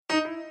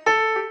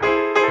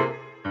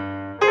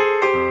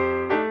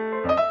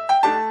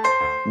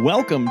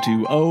Welcome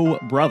to Oh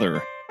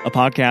Brother, a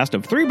podcast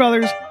of three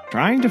brothers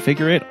trying to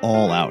figure it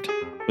all out,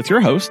 with your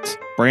hosts,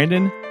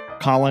 Brandon,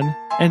 Colin,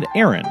 and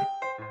Aaron.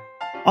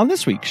 On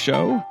this week's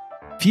show,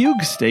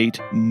 Fugue State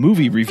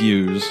movie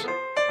reviews.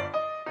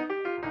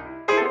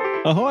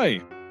 Ahoy!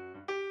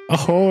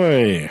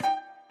 Ahoy!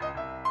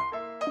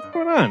 What's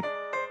going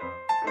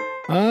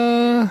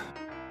on?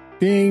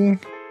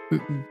 Being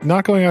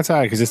not going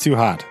outside because it's too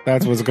hot.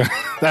 That's what's going.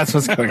 That's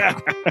what's going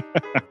on.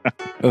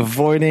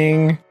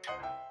 Avoiding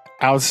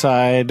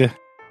outside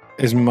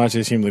as much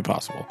as humanly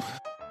possible.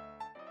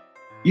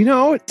 You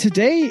know,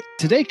 today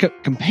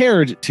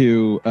compared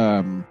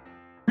to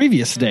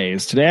previous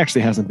days, today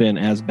actually hasn't been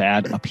as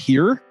bad up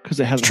here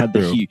because it hasn't had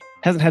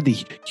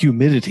the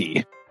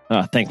humidity.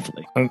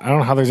 Thankfully, I don't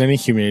know how there's any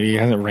humidity. It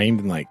hasn't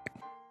rained in like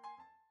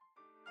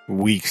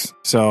weeks,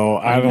 so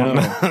I don't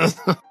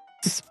know.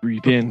 It's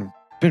been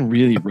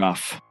really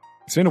rough.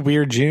 It's been a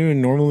weird June.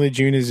 Normally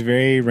June is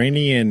very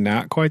rainy and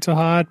not quite so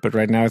hot, but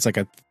right now it's like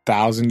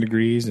 1,000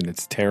 degrees and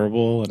it's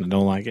terrible and I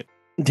don't like it.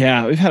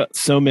 Yeah, we've had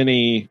so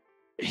many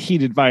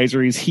heat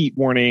advisories, heat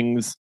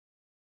warnings.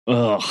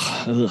 Ugh.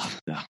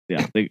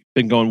 Yeah, they've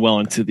been going well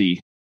into the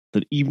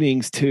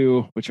evenings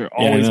too, which are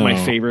always my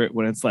favorite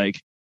when it's like,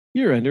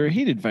 you're under a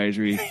heat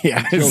advisory.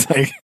 Yeah, it's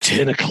like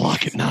 10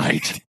 o'clock at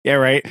night. Yeah,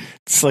 right.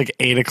 It's like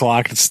 8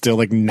 o'clock. It's still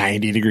like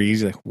 90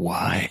 degrees. You're like,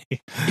 why?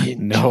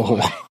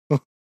 No.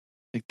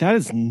 Like, that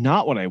is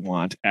not what I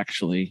want,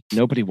 actually.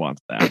 Nobody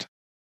wants that.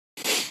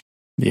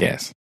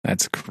 Yes,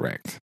 that's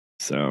correct.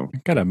 So I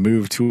gotta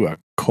move to a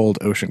cold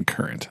ocean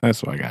current.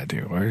 That's what I gotta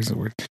do. Where's the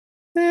word?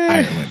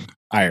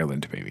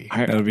 Ireland, baby.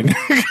 That'll be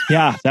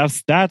yeah,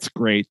 that's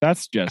great.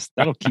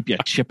 That'll keep you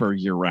chipper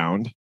year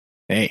round.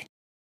 Hey.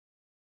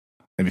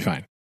 That'd be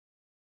fine.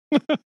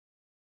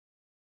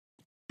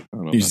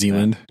 New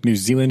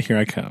Zealand, here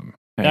I come.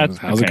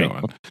 How's it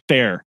going?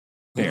 Fair.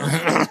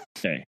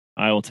 Okay,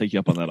 I will take you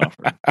up on that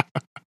offer.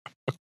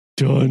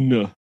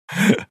 Done.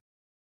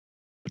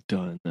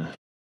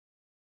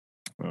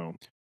 Oh.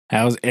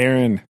 How's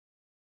Aaron?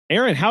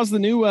 Aaron, how's the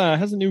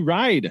new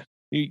ride?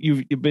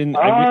 You've been.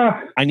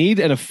 I need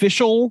an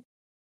official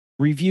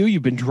review.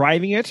 You've been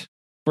driving it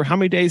for how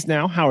many days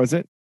now? How is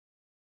it?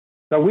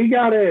 So we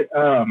got it.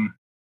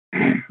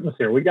 Let's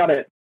see. We got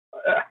it.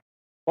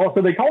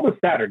 So they called us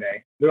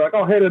Saturday. They're like,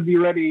 "Oh, hey, to be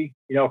ready,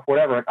 for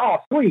whatever." Like, "Oh,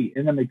 sweet."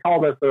 And then they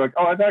called us. They're like,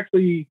 "Oh, it's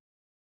actually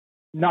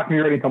not gonna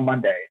be ready until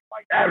Monday."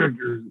 Like,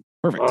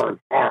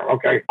 perfect.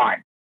 Okay,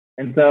 fine.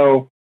 And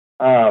so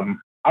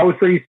I was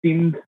pretty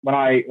steamed when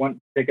I went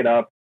to pick it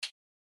up,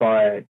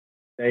 but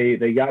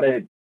they got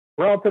it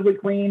relatively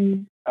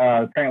clean.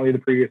 Apparently, the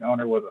previous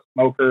owner was a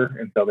smoker,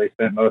 and so they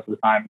spent most of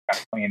the time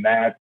kind of cleaning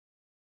that.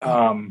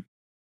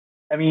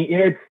 I mean,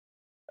 it's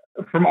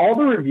from all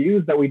the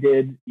reviews that we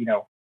did,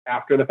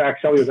 after the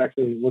fact. Shelby was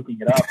actually looking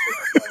it up.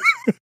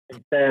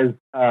 It says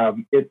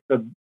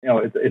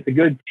it's a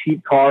good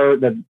cheap car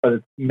but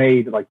it's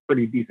made like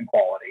pretty decent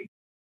quality,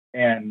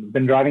 and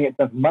been driving it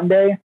since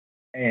Monday,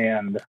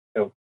 and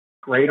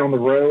great on the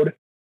road.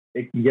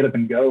 It can get up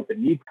and go if it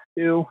needs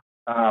to.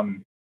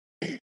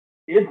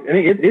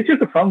 It's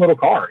just a fun little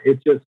car.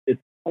 It's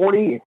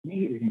sporty. It's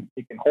neat.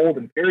 It can hold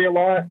and carry a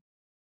lot.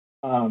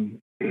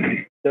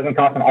 Doesn't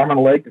cost an arm and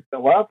a leg to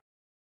fill up.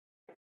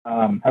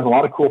 Has a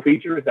lot of cool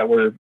features that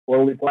we're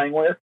slowly playing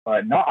with,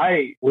 but no,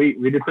 we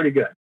did pretty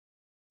good.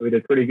 We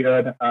did pretty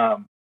good.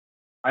 I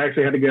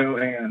actually had to go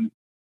and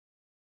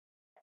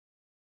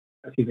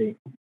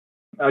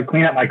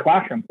clean out my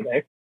classroom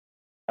today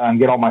and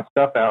get all my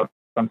stuff out.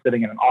 So I'm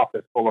sitting in an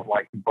office full of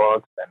like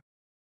books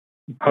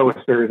and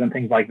posters and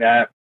things like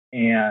that,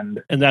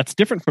 and that's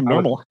different from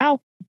normal. How?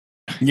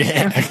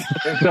 Yeah.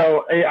 And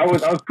so I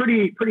was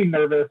pretty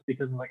nervous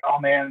because I'm like, oh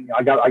man,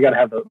 I got to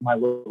have my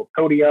little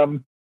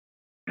podium,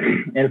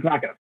 and it's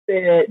not going to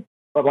fit.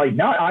 But like,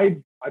 no,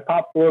 I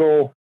popped the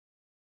little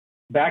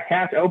back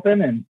hatch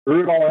open and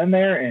threw it all in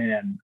there,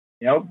 and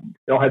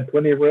still had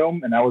plenty of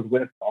room, and that was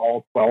with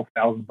all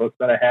 12,000 books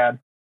that I had.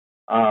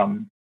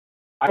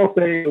 I will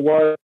say it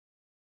was,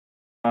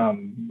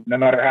 no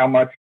matter how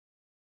much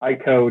I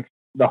coach,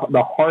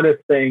 the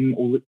hardest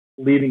thing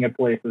leaving a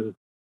place is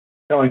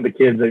telling the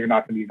kids that you're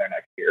not going to be there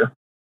next year.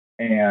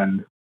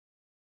 And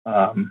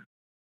I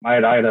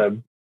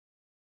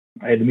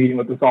had the meeting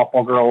with the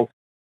softball girls,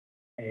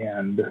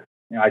 and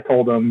I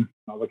told them,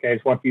 I was like, I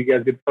just want you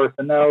guys to first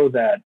to know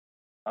that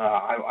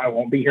I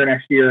won't be here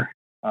next year.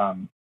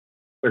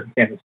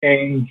 Circumstances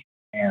change,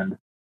 and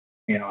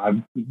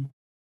I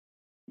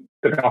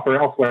took an offer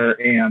elsewhere.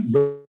 And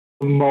the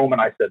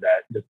moment I said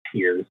that, just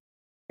tears,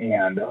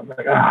 and I was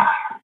like,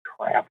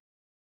 crap.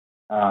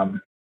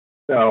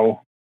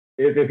 So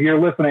if you're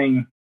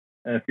listening,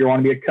 if you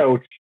want to be a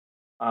coach,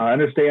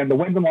 understand the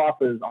wins and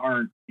losses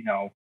aren't,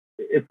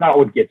 it's not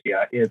what gets you.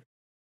 It's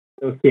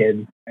those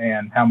kids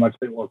and how much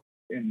they look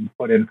and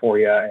put in for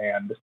you.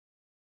 And,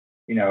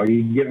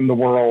 you give them the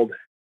world,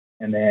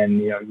 and then,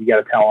 you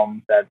got to tell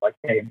them that, like,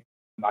 hey, I'm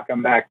not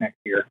coming back next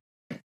year.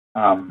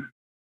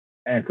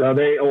 And so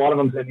a lot of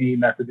them sent me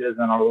messages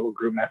on our little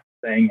group message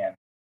thing,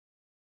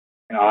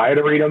 I had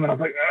to read them, and I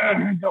was like,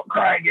 don't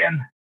cry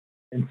again.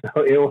 And so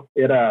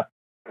I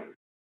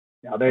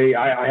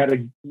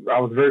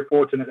was very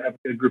fortunate to have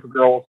a good group of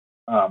girls.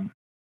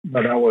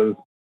 But that was,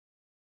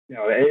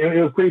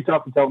 it was pretty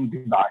tough to tell them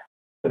goodbye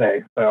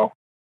today. So,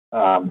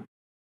 and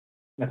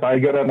so I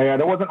go down there.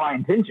 That wasn't my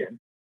intention.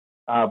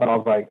 But I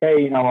was like,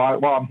 hey,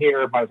 while I'm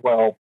here, might as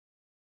well.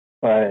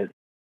 But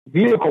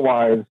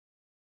vehicle-wise,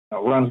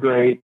 runs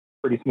great,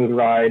 pretty smooth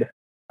ride.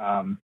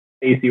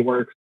 AC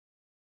works,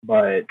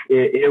 but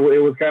it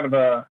was kind of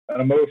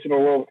an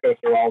emotional roller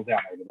coaster while I was down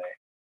there today.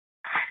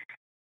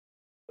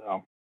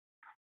 So.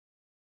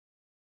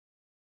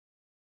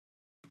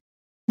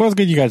 Well, it's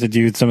good you guys to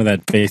do some of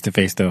that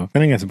face-to-face, though. I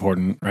think that's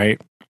important,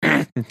 right?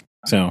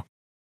 So,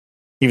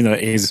 even though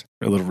it is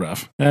a little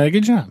rough.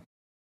 Good job.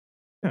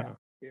 Yeah.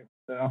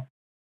 So,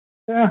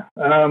 yeah.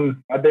 I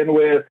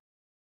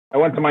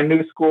went to my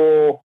new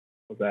school,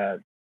 was that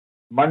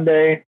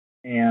Monday,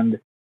 and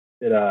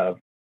did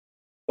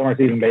summer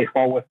season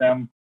baseball with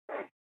them.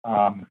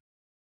 I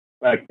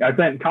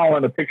sent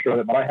Colin a picture of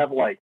it, but I have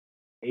like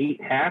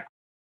 8 hats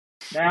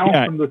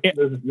now from this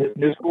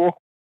new school.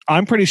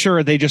 I'm pretty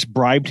sure they just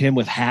bribed him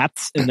with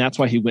hats, and that's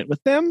why he went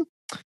with them.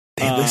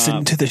 They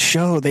listen to the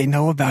show. They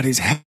know about his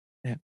hat.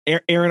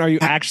 Aaron, are you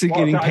actually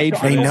getting paid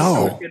for this? They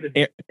know.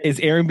 Is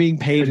Aaron being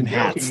paid in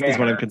hats is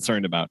what I'm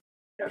concerned about.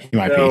 Yes. He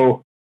might be.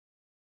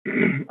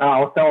 I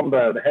was telling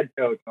the head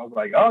coach, I was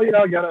like,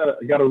 I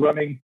got a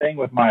running thing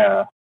with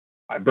my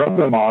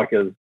brother-in-law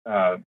because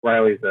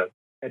Riley's the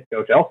head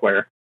coach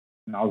elsewhere.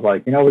 And I was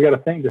like, we got a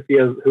thing to see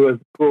who has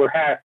the cooler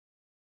hat.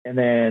 And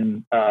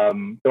then,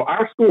 so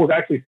our school is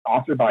actually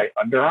sponsored by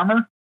Under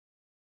Armour.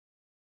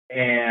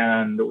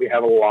 And we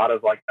have a lot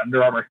of like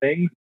Under Armour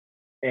things.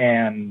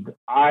 And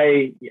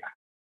I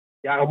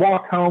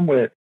walked home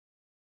with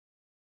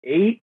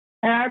 8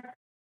 hats.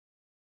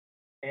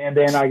 And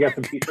then I got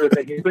some t-shirts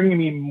that he's bringing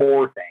me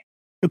more things.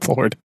 Good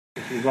Lord.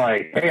 He's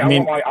like, hey, I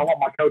want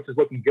my coaches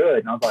looking good.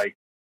 And I was like,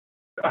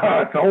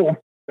 cool.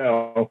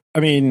 So, I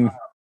mean,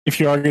 if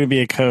you are going to be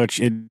a coach,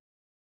 it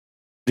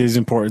is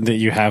important that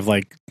you have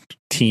like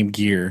team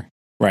gear,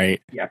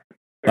 right? Yeah,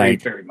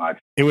 very much.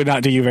 It would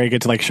not do you very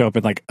good to like show up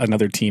in like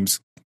another team's,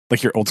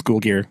 like your old school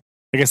gear.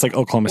 I guess like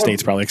Oklahoma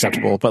State's probably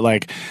acceptable, but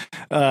like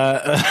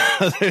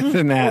other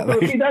than that,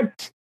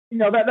 that's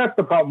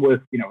the problem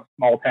with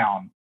small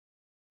town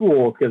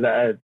schools, because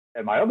at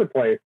my other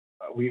place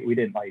we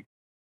didn't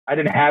I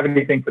didn't have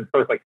anything for the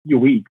first like few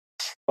weeks,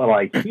 but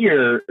like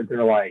here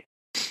they're like,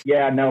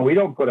 yeah, no, we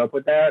don't put up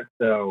with that,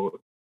 so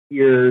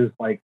here's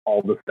like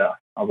all the stuff.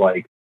 I was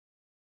like,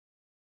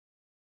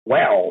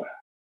 well,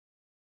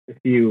 if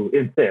you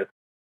insist.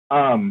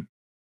 So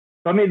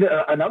I mean,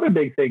 another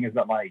big thing is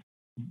that like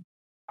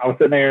I was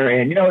sitting there,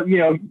 and you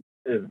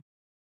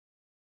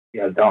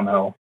guys don't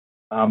know,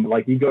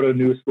 like you go to a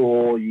new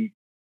school, you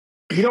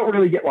don't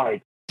really get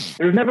like,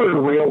 there's never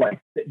a real like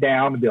sit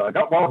down and be like,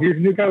 oh well, here's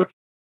your new coach.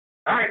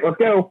 All right, let's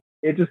go.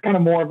 It's just kind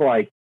of more of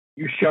like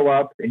you show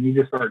up and you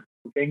just start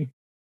cooking,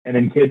 and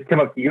then kids come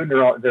up to you and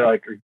they're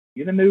like, are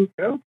you the new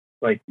coach?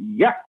 Like,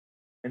 yeah.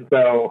 And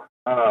so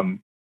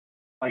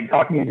like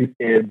talking to these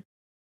kids,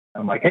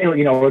 I'm like, hey,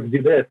 let's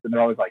do this, and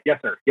they're always like,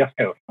 yes sir, yes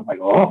coach. I'm like,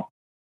 oh,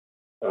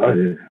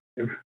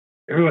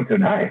 everyone's so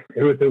nice,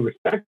 everyone's so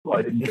respectful.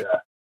 I didn't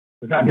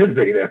it's not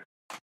anticipating this.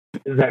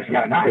 This is actually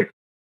kind of nice.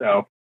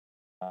 So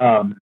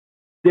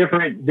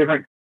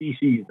different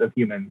species of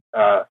humans.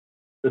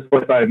 This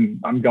place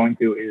I'm going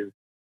to is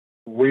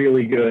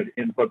really good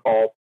in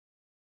football.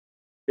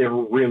 They're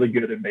really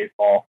good in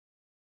baseball.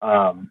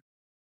 Kind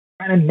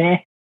of meh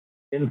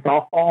in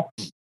softball.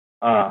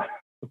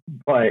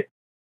 But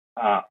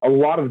a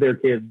lot of their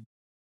kids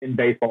in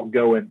baseball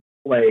go and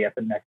play at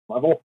the next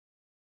level.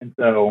 And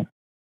so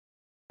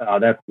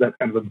that's kind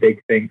of a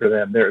big thing for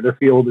them. Their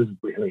field is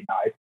really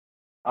nice.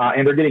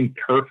 And they're getting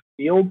turf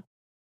field.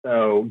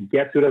 So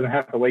guess who doesn't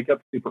have to wake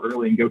up super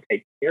early and go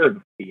take care of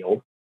the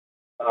field,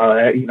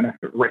 even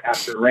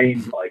after it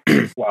rains like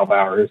 12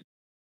 hours.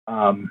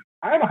 I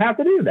don't have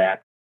to do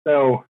that.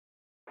 So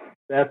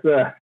that's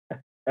a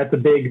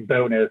big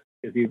bonus,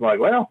 because he's like,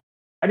 well,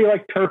 how do you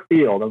like turf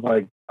field? I was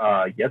like,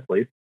 yes,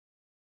 please.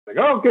 Like,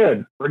 oh,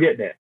 good. We're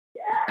getting it.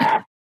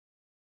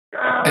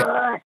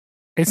 Yeah.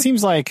 It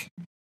seems like,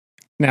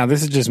 now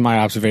this is just my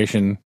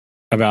observation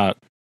about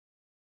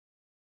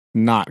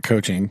not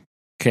coaching.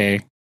 Okay.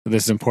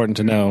 This is important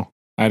to know.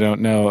 I don't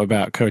know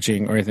about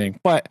coaching or anything,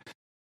 but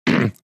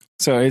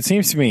so it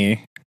seems to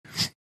me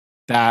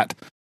that,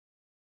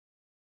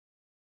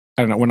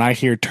 I don't know, when I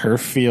hear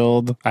turf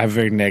field, I have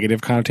very negative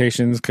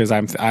connotations, because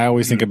I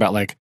always think about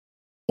like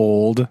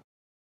old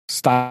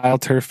style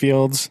turf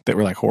fields that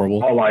were like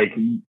horrible. Oh, like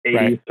 80s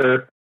right?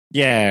 Turf.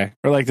 Yeah,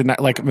 or like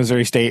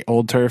Missouri State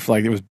old turf,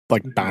 like it was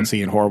like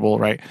bouncy and horrible,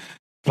 right?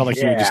 Felt like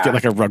you would just get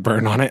like a rug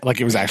burn on it, like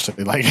it was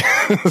actually like.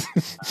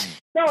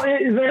 No,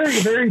 it is very,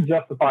 very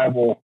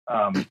justifiable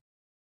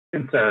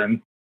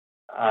concern.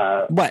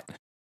 But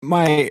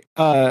my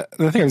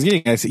the thing I was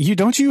getting at is,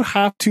 don't you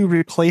have to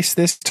replace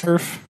this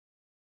turf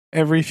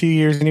every few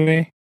years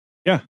anyway?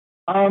 Yeah.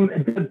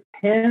 It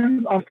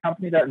depends on the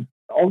company that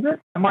it,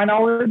 to my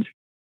knowledge.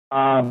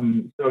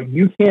 So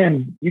you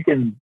can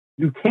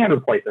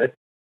replace it.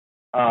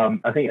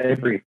 I think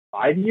every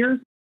 5 years,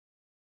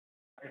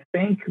 I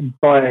think.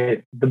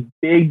 But the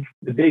big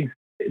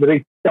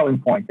selling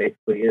point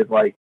basically is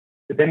like,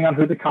 depending on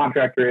who the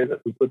contractor is,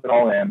 who puts it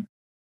all in,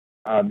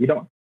 you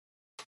don't.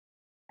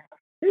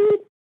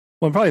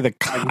 Well, probably the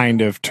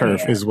kind of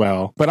turf as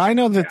well. But I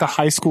know that the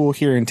high school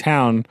here in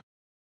town,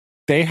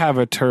 they have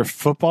a turf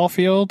football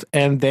field,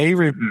 and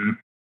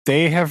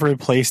they have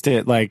replaced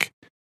it like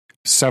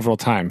several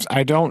times.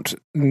 I don't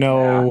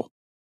know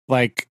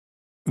like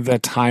the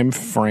time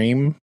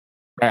frame.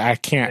 I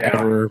can't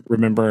ever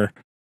remember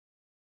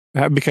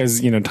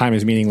because time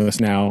is meaningless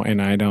now, and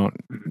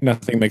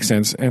nothing makes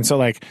sense. And so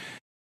like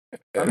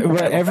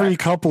every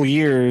couple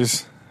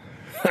years,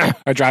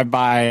 I drive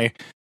by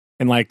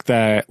in like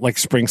the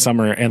spring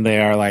summer, and they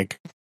are like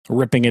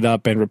ripping it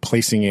up and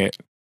replacing it.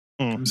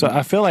 Mm-hmm. So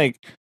I feel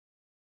like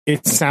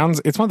it's one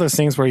of those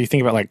things where you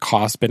think about like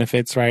cost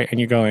benefits, right? And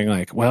you're going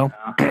like, well,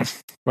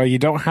 you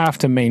don't have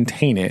to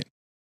maintain it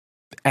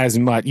as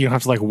much. You don't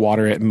have to like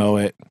water it, mow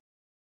it.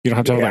 You don't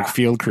have to have like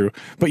field crew,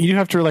 but you do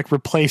have to like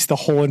replace the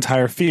whole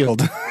entire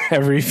field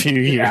every few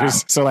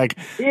years. So like,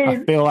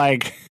 I feel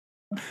like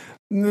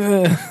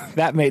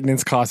that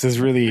maintenance cost is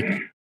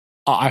really,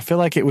 I feel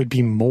like it would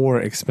be more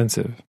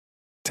expensive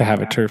to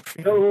have a turf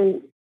field.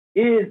 So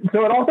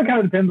it also kind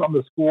of depends on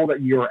the school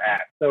that you're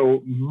at.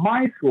 So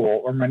my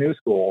school, or my new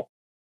school,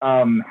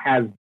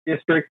 has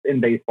districts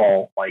in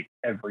baseball like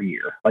every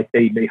year. Like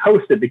they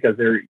host it because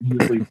they're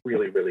usually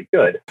really, really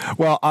good.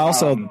 Well,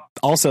 also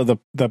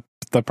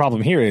the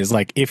problem here is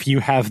like if you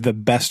have the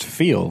best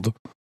field,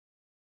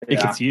 it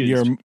gets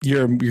used.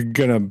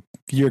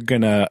 You're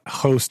gonna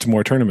host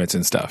more tournaments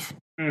and stuff.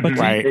 But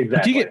right? Exactly.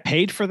 But do you get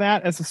paid for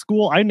that as a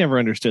school? I never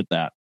understood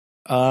that.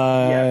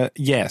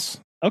 Yes.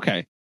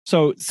 Okay.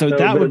 So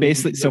that would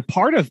basically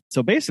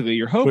basically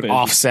your hope would is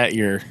offset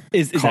your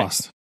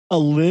cost. A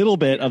little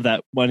bit of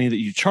that money that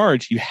you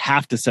charge, you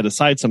have to set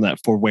aside some of that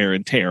for wear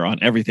and tear on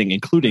everything,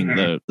 including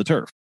the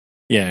turf.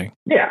 Yeah.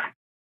 Yeah.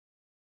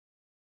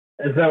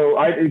 And so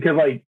because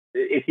like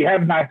if you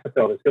have nice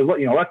facilities, because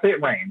let's say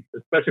it rains,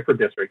 especially for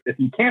districts, if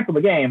you cancel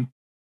the game,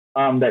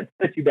 that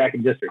sets you back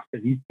in districts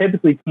because you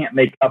typically can't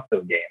make up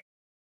those games.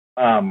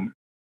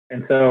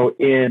 And so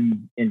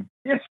in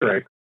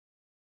districts,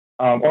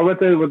 or let's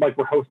say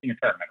we're hosting a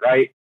tournament,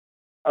 right?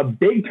 A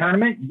big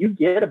tournament, you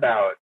get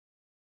about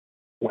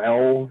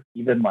 12,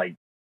 even like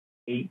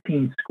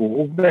 18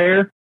 schools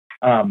there.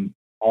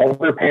 All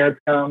their parents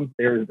come.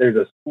 There's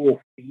a school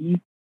fee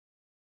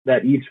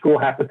that each school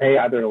has to pay.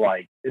 Either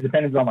like it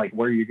depends on like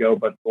where you go,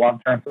 but a lot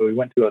of times, so we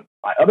went to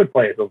my other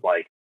place was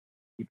like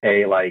you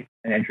pay like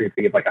an entry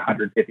fee of like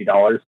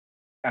 $150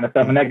 kind of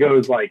stuff, and that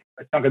goes like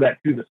a chunk of that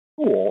to the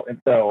school.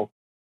 And so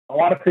a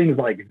lot of things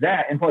like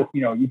that, and plus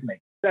you can make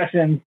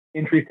sessions,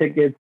 entry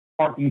tickets,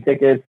 parking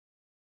tickets,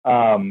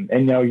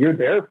 and you're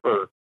there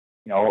for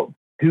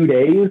 2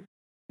 days.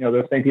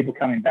 Those same people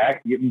coming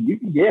back. You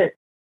can get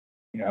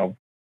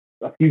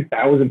a few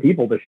thousand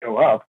people to show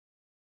up,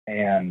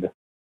 and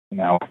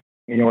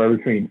anywhere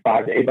between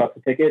 $5 to $8 a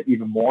ticket,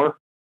 even more.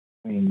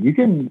 I mean, you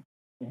can.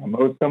 Some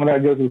of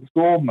that goes to the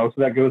school. Most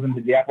of that goes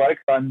into the athletic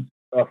funds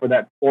for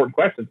that sport in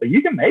question. So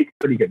you can make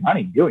pretty good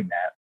money doing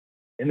that.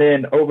 And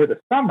then over the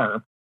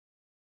summer,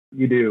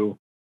 you do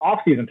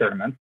off-season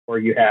tournaments where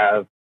you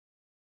have,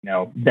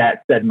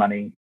 that said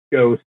money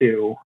goes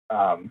to,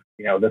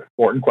 the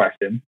sport in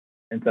question.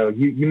 And so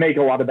you make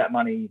a lot of that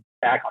money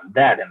back on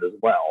that end as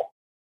well.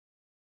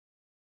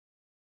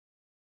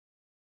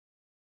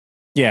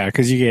 Yeah,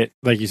 because you get,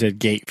 like you said,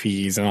 gate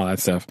fees and all that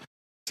stuff.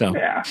 So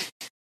yeah.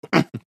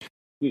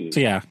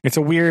 So yeah,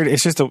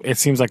 it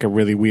seems like a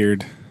really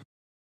weird,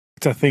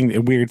 a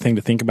weird thing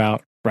to think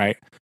about, right?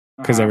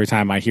 Because every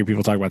time I hear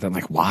people talk about that, I'm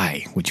like,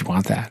 why would you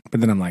want that? But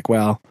then I'm like,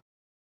 well,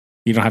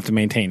 you don't have to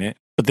maintain it,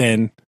 but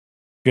then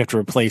you have to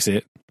replace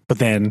it. But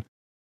then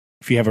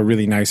if you have a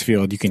really nice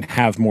field, you can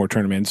have more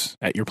tournaments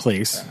at your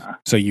place,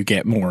 so you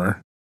get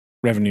more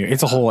revenue.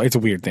 It's a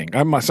weird thing.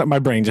 My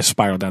brain just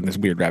spiraled down this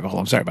weird rabbit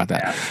hole. I'm sorry about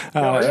that.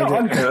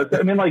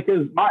 I mean, like,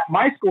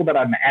 my school that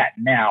I'm at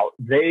now,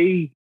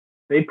 they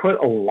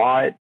put a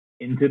lot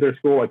into their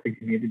school, like the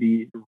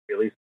community to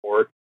really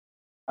support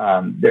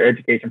their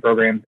education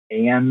programs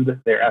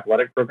and their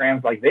athletic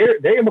programs. Like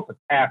they're able to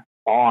pass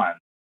on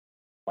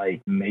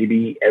like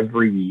maybe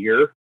every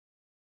year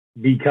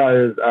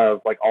because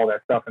of like all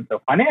that stuff. And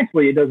so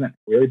financially it doesn't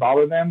really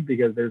bother them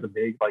because there's a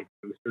big like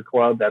booster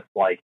club that's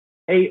like,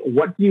 hey,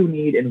 what do you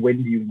need and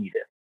when do you need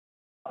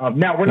it?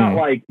 Now we're not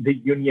like the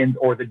unions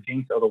or the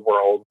Jinx of the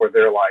world where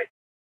they're like,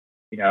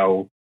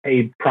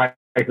 hey,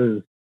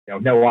 prices,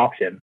 no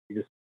option.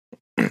 You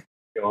just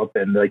go up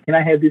and like, can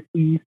I have this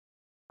please?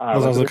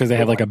 That's also because they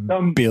have like a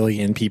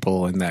billion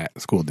people in that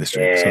school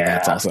district, so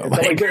that's also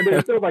like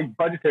there's still like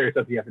budgetary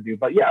stuff you have to do.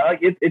 But yeah, like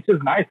it's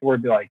just nice where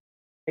it'd be like,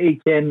 hey,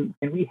 can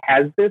we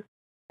have this?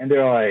 And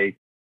they're like,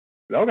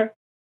 okay.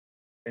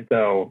 And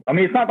so I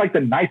mean, it's not like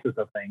the nicest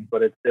of things,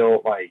 but it's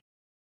still like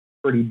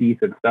pretty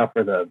decent stuff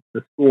for the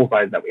school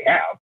size that we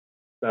have.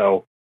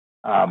 So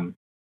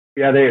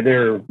Yeah,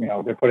 they're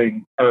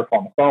putting turf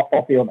on the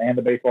softball field and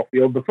the baseball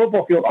field. The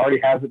football field already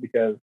has it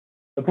because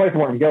the place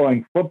where I'm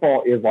going,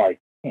 football is like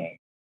king,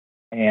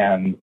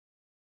 and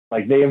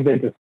like they have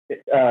been to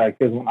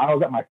because when I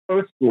was at my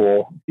first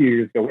school a few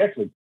years ago, we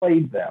actually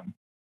played them,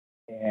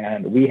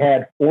 and we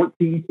had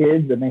 14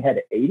 kids and they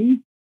had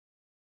 80.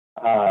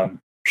 I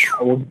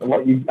will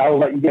let you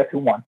guess who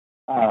won.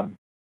 And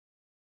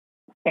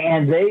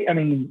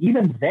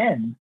even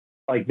then,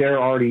 like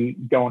they're already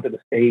going to the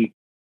state.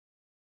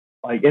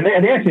 Like, and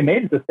they actually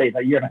made it to the state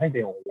that year, and I think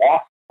they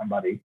lost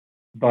somebody.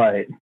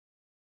 But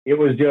it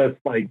was just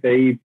like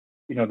they're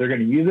going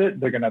to use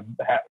it. They're going to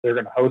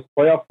host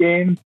playoff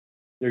games.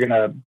 They're going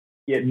to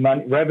get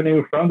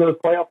revenue from those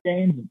playoff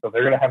games, and so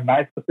they're going to have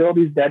nice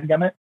facilities.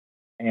 Dadgummit,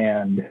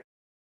 and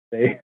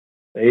they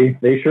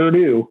sure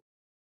do.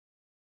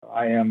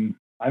 I'm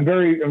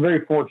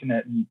very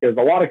fortunate because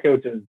a lot of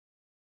coaches,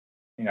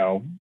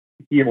 hear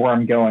where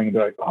I'm going and be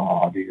like,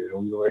 oh, dude,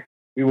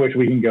 we wish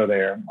we can go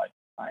there. I'm like,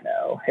 I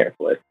know,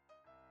 hairflip.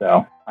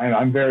 So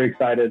I'm very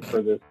excited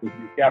for this new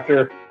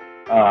chapter.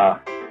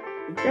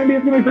 It's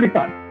gonna be pretty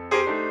fun.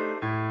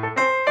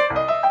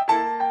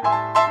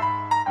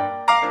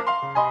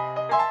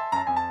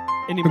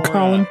 Any more,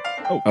 Colin?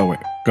 Oh, wait.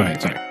 Go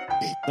ahead. Sorry.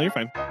 No, you're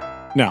fine.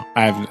 No,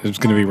 it's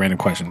going to be a random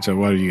question. So,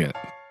 what do you get?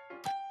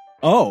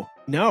 Oh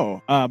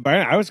no,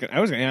 Brian, I was going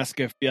to ask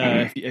if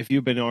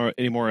you've been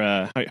any more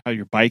how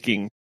your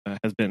biking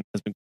has been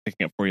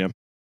picking up for you.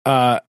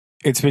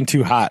 It's been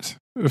too hot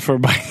for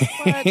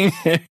biking.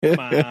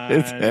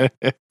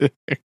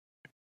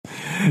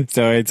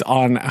 So it's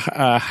on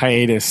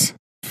hiatus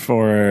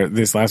for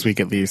this last week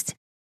at least.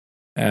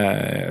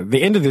 The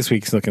end of this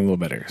week's looking a little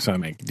better, so I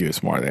may do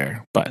some more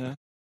there. But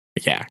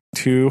yeah,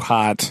 too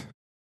hot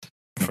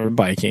for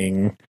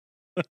biking.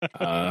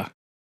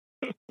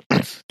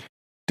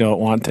 Don't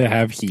want to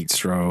have heat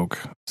stroke,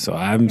 so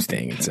I'm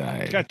staying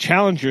inside. You gotta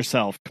challenge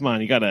yourself. Come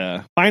on, you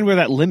gotta find where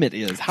that limit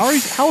is. How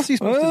is he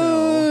supposed to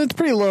know? It's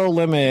pretty low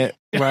limit,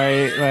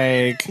 right?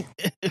 Like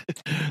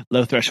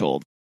low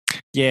threshold.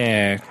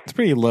 Yeah, it's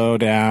pretty low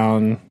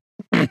down.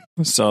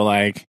 So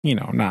like,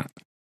 not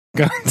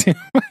going to.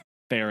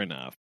 Fair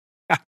enough.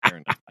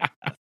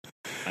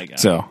 I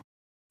guess. So,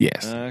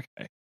 yes.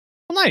 Okay.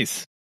 Well,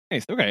 nice.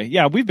 Okay.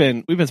 Yeah, we've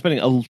been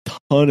spending a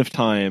ton of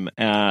time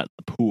at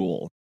the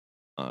pool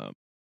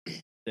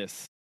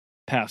this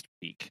past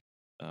week,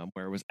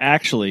 where it was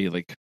actually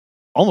like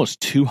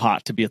almost too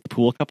hot to be at the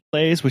pool a couple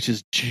days, which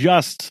is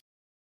just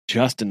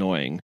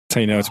annoying. So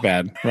it's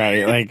bad,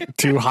 right? Like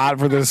too hot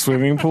for the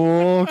swimming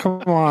pool.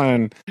 Come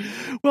on.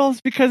 Well,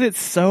 it's because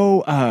it's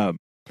so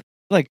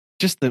like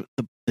just the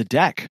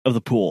deck of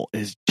the pool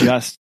is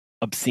just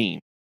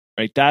obscene,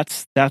 right?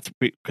 That's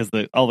because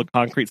all the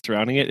concrete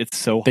surrounding it. It's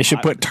so they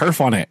should put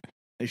turf on it.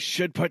 They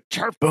should put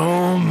turf.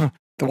 Boom.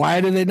 Why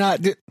did they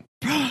not do?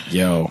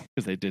 Yo,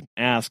 because they didn't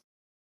ask.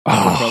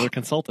 Brother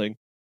Consulting.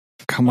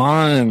 Come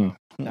on,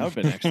 that would have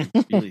been actually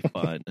really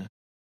fun.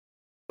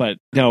 But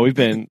no,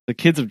 the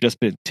kids have just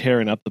been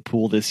tearing up the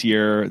pool this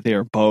year. They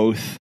are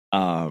both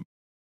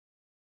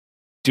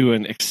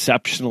doing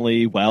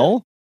exceptionally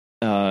well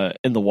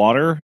in the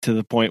water to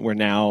the point where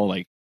now,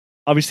 like,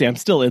 obviously I'm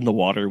still in the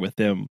water with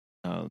them,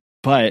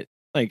 but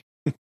like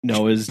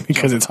Noah's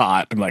because it's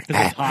hot. I'm like,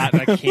 it's hot.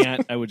 I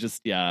can't. It would just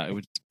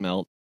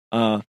melt.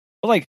 But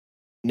like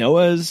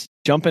Noah's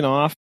jumping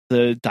off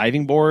the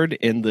diving board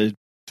in the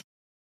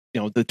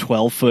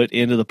 12-foot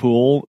into the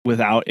pool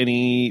without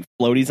any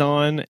floaties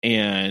on,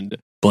 and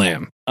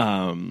blam,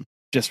 and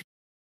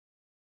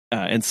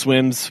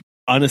swims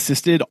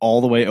unassisted all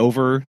the way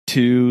over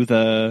to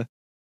the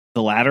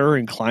ladder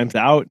and climbs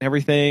out and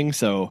everything.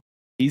 So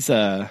he's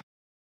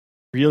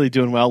really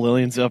doing well.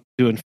 Lillian's up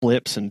doing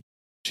flips and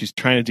she's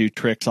trying to do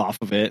tricks off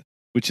of it,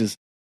 which is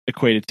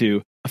equated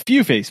to a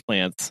few face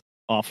plants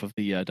off of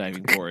the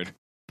diving board.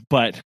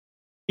 But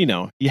you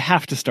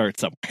have to start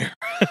somewhere.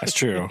 That's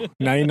true.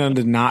 Now you know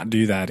to not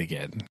do that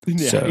again.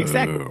 Yeah, so.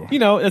 Exactly.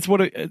 That's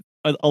what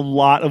a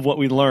lot of what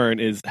we learn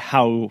is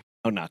how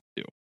not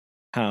to do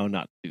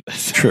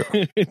this. True.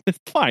 It's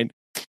fine.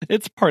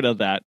 It's part of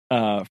that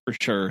for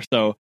sure.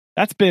 So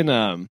that's been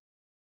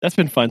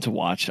fun to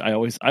watch. I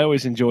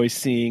always enjoy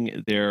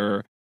seeing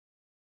their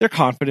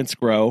confidence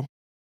grow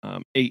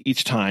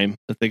each time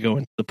that they go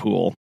into the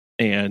pool,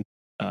 and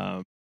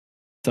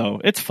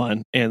so it's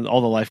fun. And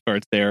all the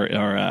lifeguards there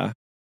are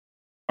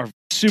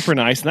super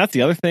nice. And that's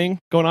the other thing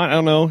going on. I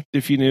don't know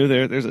if you knew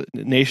there's a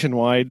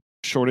nationwide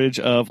shortage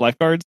of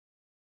lifeguards.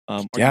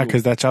 Yeah,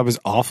 because that job is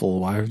awful.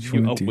 Why would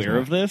you want to do that? Aware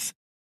of this?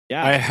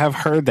 Yeah, I have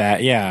heard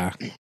that. Yeah.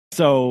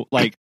 So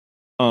like,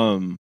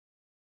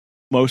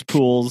 most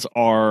pools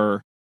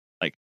are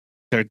like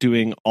they're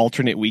doing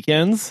alternate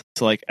weekends.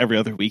 So like every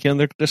other weekend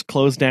they're just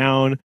closed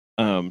down.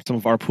 Some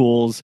of our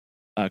pools,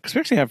 because we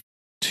actually have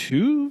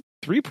 2-3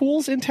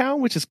 pools in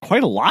town, which is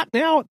quite a lot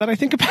now that I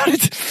think about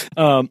it.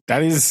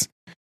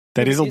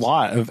 That is a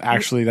lot of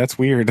actually. That's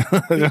weird.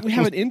 We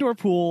have an indoor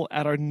pool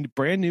at our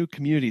brand new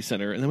community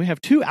center, and then we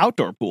have 2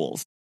 outdoor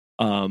pools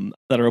that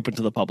are open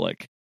to the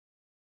public.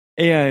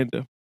 And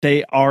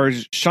they are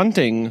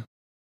shunting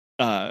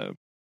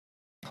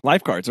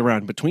lifeguards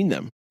around between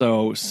them.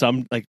 So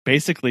some, like,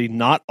 basically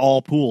not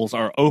all pools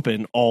are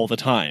open all the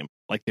time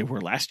like they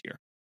were last year.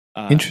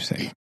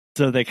 Interesting.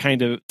 So they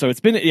it's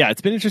been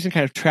interesting to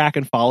kind of track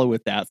and follow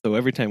with that. So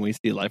every time we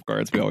see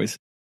lifeguards, we always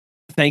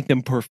thank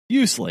them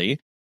profusely.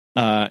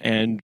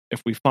 And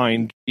if we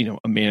find,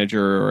 a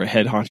manager or a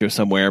head honcho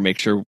somewhere, make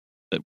sure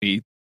that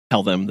we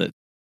tell them that,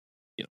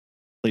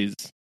 please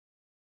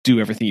do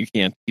everything you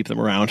can to keep them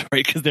around,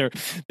 right? Because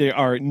they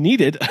are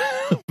needed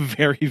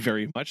very,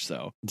 very much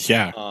so.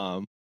 Yeah.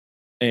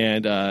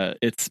 And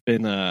it's been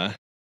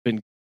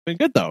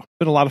good though.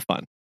 Been a lot of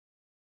fun.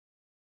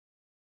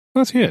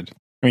 That's good.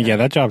 I mean, yeah,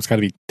 that job's got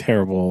to be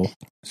terrible.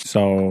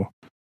 So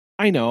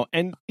I know,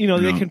 and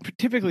they can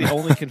typically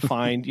only can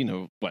find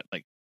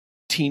like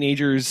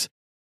teenagers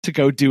to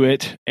go do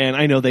it, and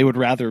I know they would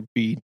rather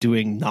be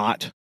doing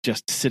not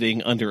just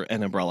sitting under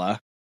an umbrella,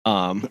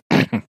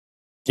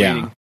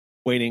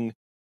 waiting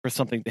for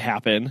something to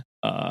happen.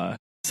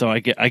 So I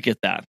get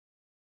that.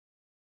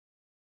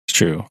 It's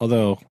true.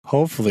 Although,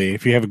 hopefully,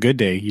 if you have a good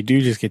day, you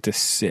do just get to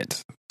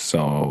sit.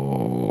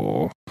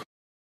 So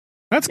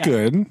that's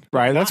good,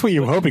 right? That's what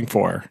you're hoping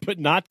for. But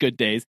not good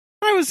days.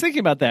 I was thinking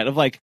about that, of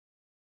like,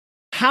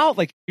 how,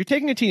 like, you're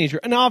taking a teenager,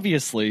 and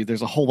obviously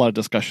there's a whole lot of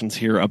discussions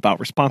here about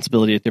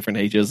responsibility at different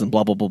ages and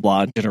blah, blah, blah,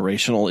 blah, and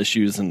generational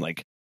issues and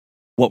like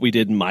what we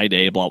did in my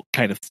day, blah,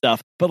 kind of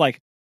stuff. But like,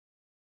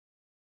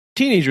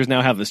 teenagers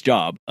now have this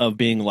job of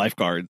being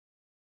lifeguards,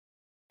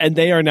 and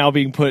they are now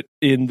being put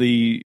in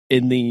the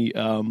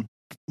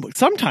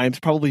sometimes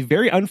probably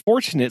very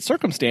unfortunate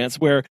circumstance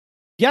where,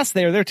 yes,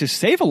 they are there to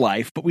save a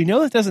life, but we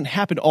know that doesn't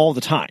happen all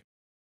the time.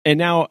 And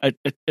now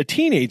a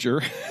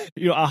teenager,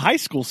 a high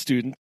school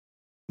student,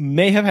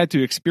 may have had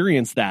to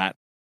experience that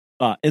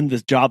in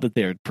this job that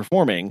they're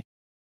performing.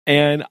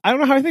 And I don't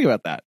know how I think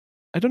about that.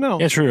 I don't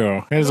know. Yeah,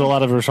 true. There's a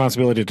lot of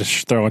responsibility to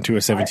throw into a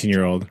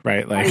 17-year-old,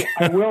 right? Like,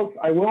 I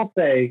will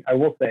say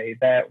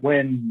that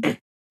when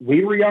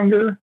we were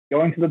younger,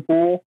 going to the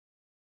pool,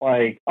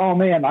 like, oh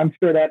man, I'm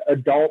sure that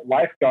adult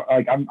lifeguard,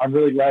 like, I'm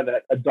really glad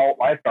that adult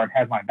lifeguard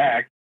has my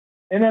back.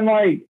 And then,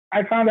 like,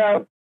 I found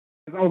out,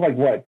 because I was like,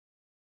 what,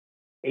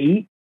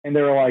 8? And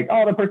they were like,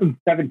 oh, the person's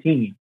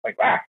 17. Like,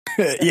 wow.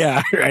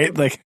 Yeah, right?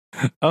 Like,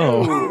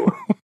 oh.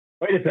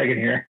 Wait a second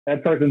here.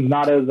 That person's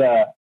not as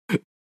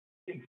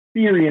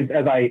experienced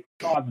as I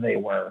thought they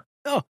were.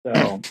 Oh.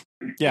 So,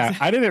 yeah,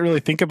 I didn't really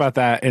think about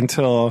that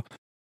until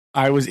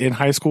I was in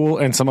high school,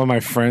 and some of my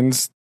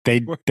friends, they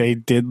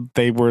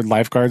were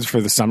lifeguards for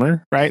the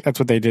summer, right? That's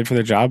what they did for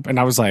their job. And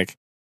I was like,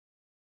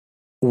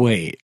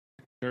 wait.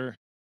 Sure.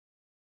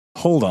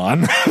 Hold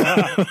on.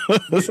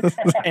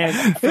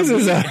 And this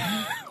is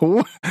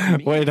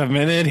wait a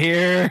minute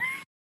here.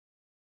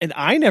 And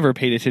I never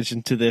paid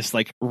attention to this,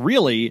 like,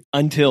 really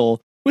until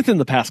within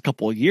the past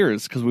couple of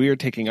years, because we were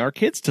taking our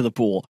kids to the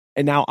pool,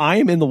 and now I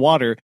am in the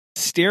water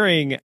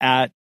staring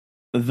at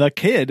the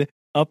kid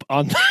up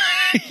on,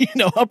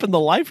 up in the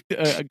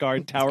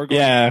lifeguard tower,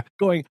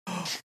 going,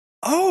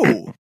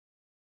 oh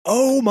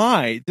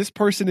my, this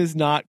person is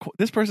like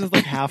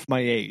half my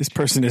age. This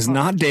person is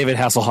not David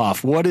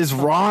Hasselhoff. What is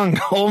wrong?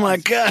 Oh my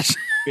gosh.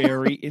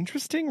 Very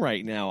interesting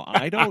right now.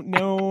 I don't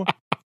know.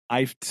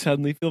 I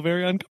suddenly feel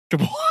very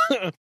uncomfortable.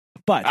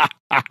 But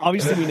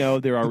obviously we know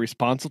there are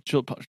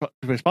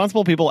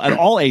responsible people at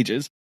all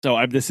ages.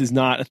 So this is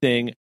not a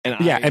thing. And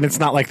and it's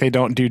not like they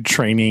don't do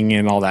training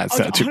and all that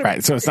stuff too,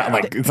 right? So it's not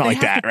like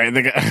that, right?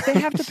 They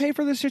have to pay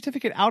for the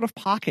certificate out of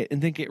pocket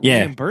and then get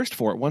reimbursed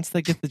for it once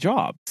they get the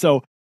job.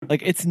 So,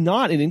 like, it's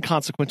not an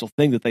inconsequential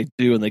thing that they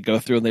do, and they go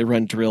through and they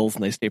run drills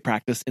and they stay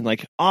practice. And,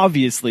 like,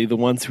 obviously the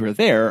ones who are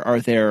there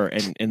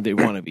and they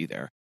want to be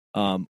there,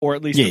 or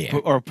at least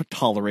or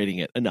tolerating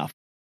it enough.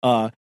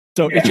 So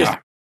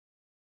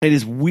it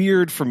is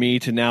weird for me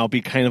to now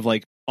be kind of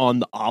like on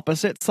the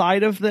opposite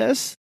side of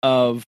this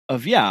of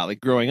like,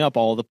 growing up,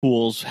 all the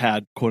pools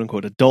had quote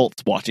unquote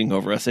adults watching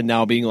over us, and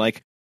now being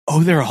like,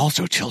 oh, they're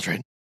also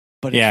children,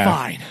 but it's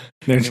fine.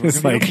 They're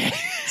just like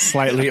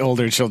slightly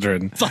older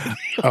children.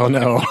 Oh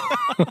no.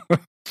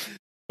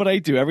 But I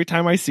do, every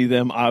time I see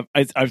them, I've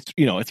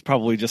it's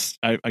probably just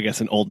I guess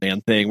an old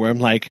man thing where I'm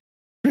like,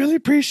 really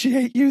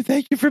appreciate you.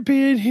 Thank you for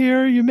being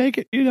here. You make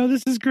it,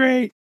 this is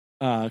great.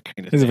 Kind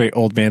of. It's a very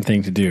old man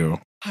thing to do.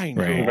 I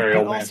know. Right. Very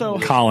old also,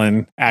 man.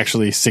 Colin,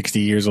 actually 60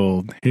 years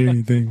old.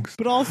 Hey, thanks.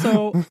 But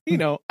also,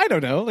 I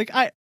don't know. Like,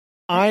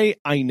 I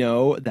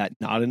know that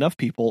not enough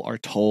people are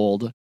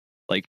told,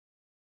 like,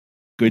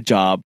 good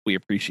job, we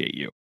appreciate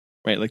you.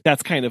 Right? Like,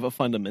 that's kind of a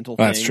fundamental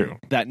thing. That's true.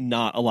 That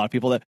not a lot of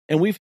people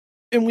and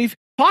we've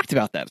talked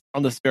about that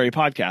on this very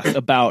podcast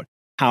about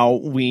how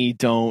we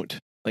don't,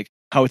 like,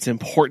 how it's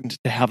important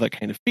to have that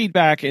kind of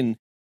feedback and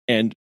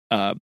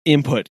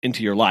input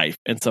into your life.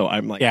 And so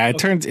I'm like, it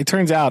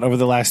turns out over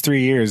the last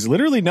 3 years,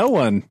 literally no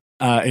one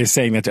is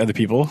saying that to other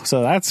people.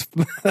 So that's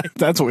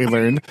what we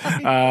learned.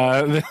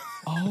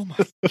 Oh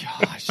my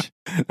gosh.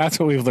 That's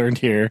what we've learned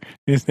here,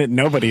 is that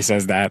nobody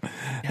says that.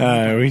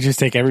 We just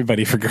take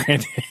everybody for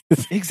granted.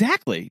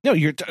 Exactly. No,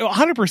 you're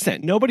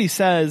 100%. Nobody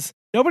says,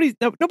 nobody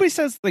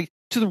says like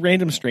to the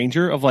random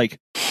stranger of like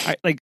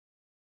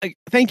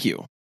thank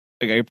you,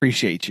 like I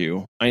appreciate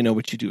you, I know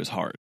what you do is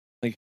hard.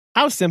 Like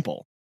how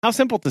simple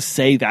to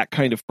say that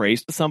kind of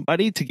phrase to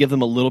somebody to give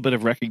them a little bit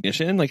of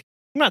recognition. Like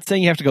I'm not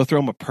saying you have to go throw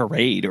them a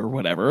parade or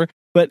whatever,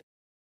 but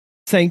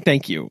saying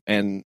thank you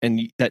and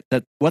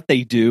that what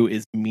they do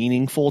is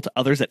meaningful to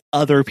others, that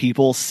other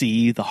people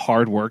see the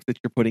hard work that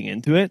you're putting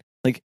into it,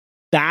 like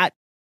that,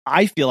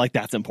 I feel like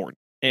that's important,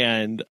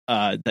 and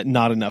that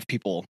not enough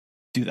people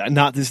do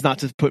that. This is not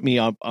to put me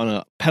on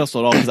a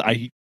pedestal at all,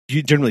 because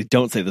you generally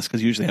don't say this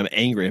because usually I'm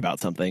angry about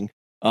something.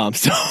 Colin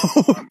is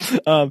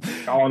a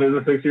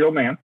 6-year-old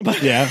man.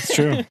 But, yeah, it's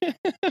true.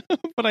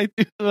 But I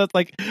do that's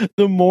like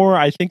the more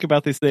I think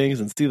about these things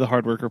and see the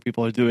hard work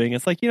people are doing,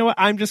 it's like, you know what,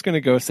 I'm just going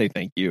to go say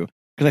thank you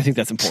because I think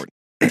that's important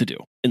to do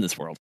in this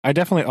world. I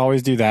definitely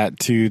always do that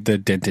to the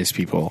dentist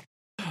people,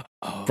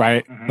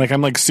 right? Mm-hmm. Like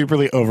I'm like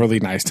superly overly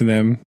nice to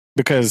them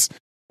because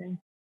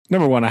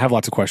number one, I have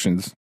lots of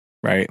questions,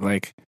 right?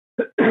 Like,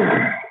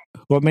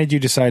 what made you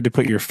decide to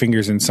put your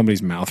fingers in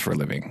somebody's mouth for a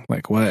living?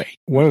 Like, what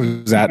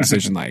was that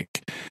decision like?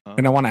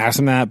 And I want to ask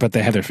them that, but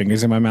they have their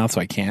fingers in my mouth, so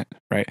I can't,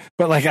 right?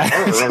 But like, yeah,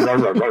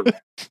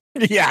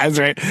 that's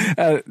right.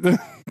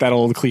 That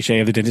old cliche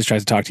of the dentist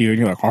tries to talk to you, and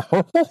you're like,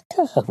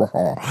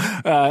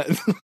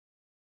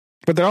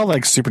 but they're all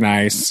like super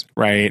nice,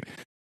 right?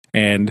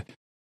 And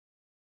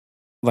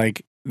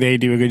like, they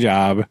do a good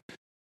job.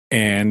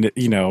 And,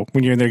 you know,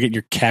 when you're in there getting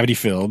your cavity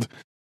filled,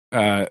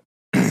 and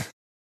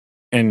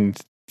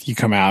you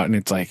come out and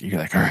it's like, you're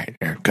like, all right,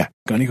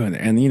 go in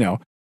there. And, you know,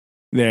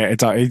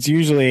 it's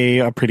usually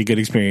a pretty good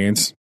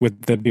experience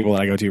with the people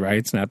that I go to, right?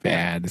 It's not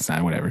bad. It's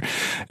not whatever.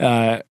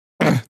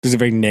 There's a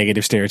very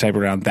negative stereotype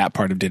around that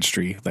part of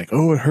dentistry. Like,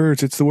 oh, it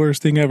hurts. It's the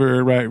worst thing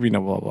ever, right? You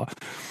know, blah, blah.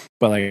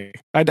 But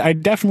like, I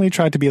definitely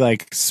tried to be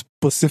like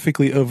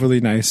specifically overly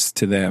nice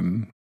to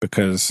them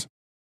because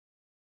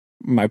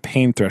my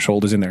pain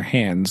threshold is in their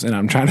hands and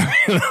I'm trying to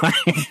be like,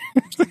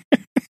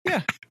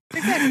 yeah,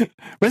 exactly.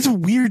 But it's a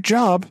weird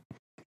job.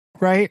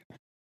 Right?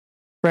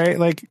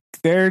 Like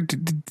they're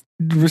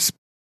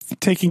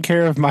taking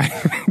care of my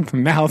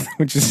mouth,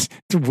 which is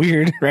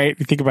weird, right?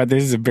 You think about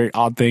this, is a very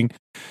odd thing.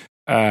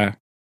 It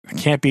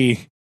can't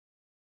be.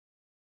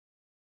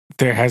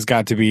 There has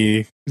got to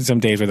be some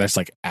days where that's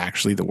like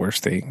actually the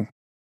worst thing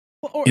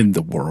in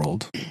the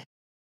world,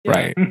 yeah.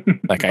 Right?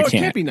 Like I can't. It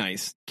can't be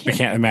nice. I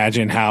can't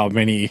imagine how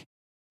many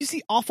you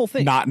see awful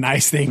things, not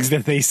nice things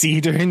that they see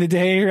during the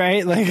day,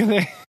 right?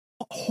 Like,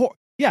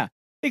 yeah,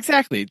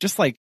 exactly. Just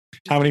like.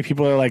 How many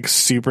people are like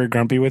super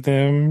grumpy with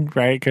them,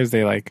 right? Because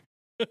they like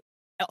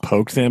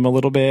poked them a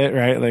little bit,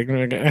 right? Like,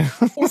 or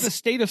the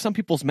state of some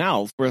people's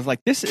mouths, where it's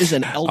like, this is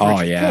an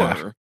eldritch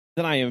horror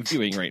that I am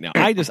viewing right now.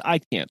 I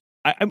can't.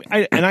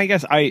 I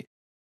guess I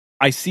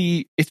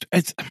see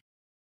it's.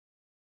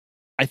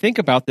 I think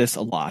about this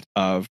a lot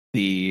of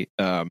the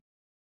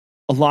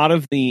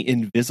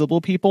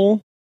invisible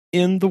people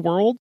in the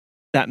world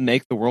that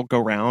make the world go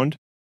round.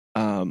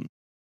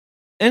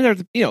 And they're,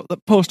 you know, the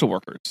postal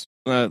workers.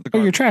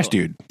 You're trash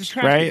dude,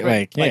 right?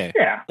 Like,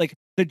 yeah. Like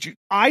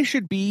I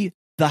should be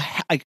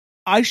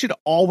I should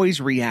always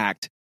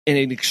react in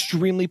an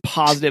extremely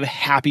positive,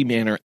 happy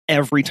manner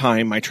every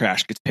time my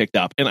trash gets picked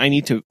up, and I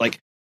need to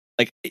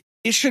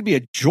it should be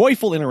a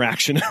joyful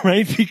interaction,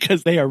 right?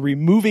 Because they are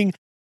removing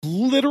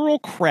literal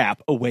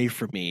crap away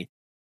from me,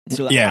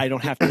 so that I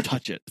don't have to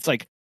touch it. It's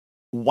like,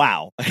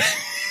 wow,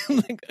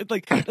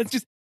 like that's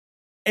just.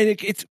 And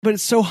it's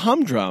so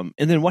humdrum.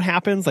 And then what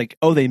happens? Like,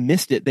 oh, they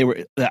missed it.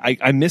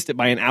 I missed it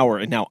by an hour,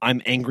 and now I'm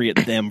angry at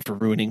them for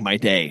ruining my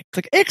day. It's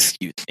like,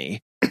 excuse me.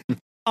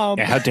 How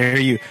dare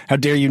you? How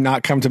dare you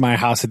not come to my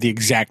house at the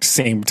exact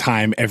same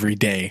time every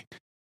day?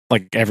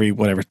 Like every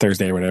whatever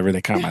Thursday or whatever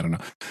they come. Yeah. I don't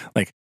know.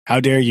 Like, how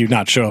dare you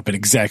not show up at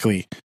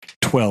exactly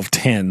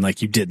 12:10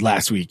 like you did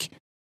last week?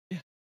 Yeah.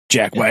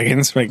 Jack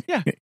wagons. Like,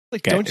 yeah.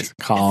 Like, guys, don't you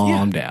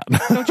calm down?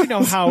 Don't you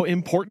know how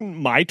important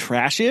my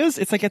trash is?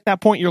 It's like at that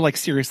point you're like,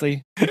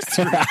 seriously?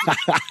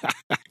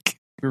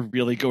 You're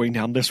really going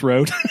down this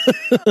road?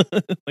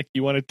 Like,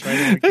 you want to try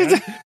it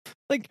again?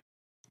 Like,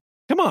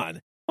 come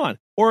on.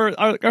 Or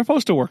our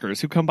postal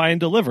workers who come by and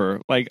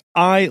deliver. Like,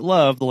 I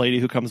love the lady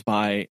who comes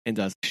by and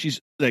does.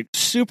 She's like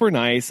super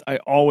nice. I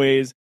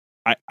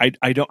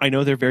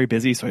know they're very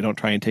busy, so I don't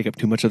try and take up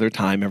too much of their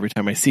time every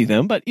time I see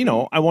them. But you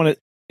know, I want to,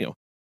 you know,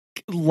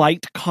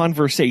 light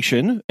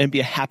conversation and be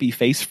a happy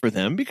face for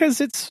them,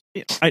 because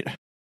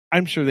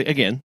I'm sure that,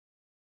 again,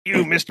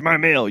 you missed my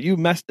mail, you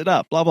messed it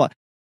up, blah blah.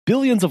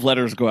 Billions of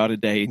letters go out a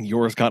day, and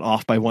yours got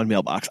off by one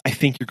mailbox. I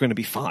think you're going to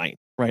be fine,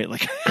 right?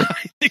 Like,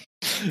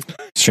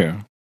 it's true.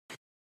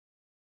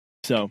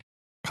 So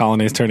Colin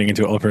is turning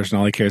into an old person.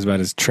 All he cares about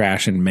is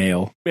trash and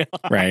mail,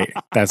 right?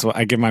 That's what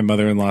I give my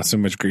mother-in-law so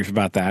much grief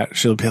about. That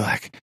she'll be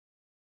like,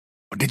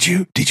 "Did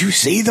you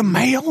see the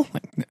mail?"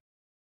 Like,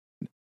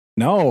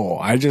 no,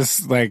 I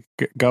just like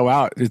go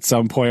out at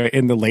some point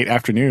in the late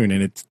afternoon,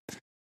 and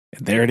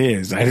there it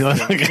is.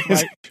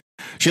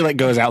 She like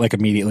goes out like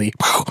immediately.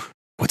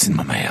 What's in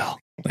my mail?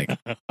 Like,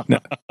 no.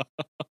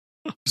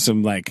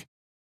 Some like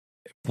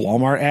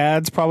Walmart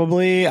ads,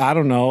 probably. I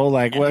don't know.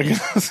 Like what?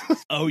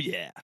 Oh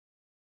yeah,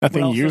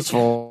 nothing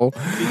useful.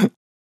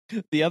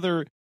 The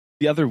other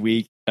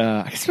week,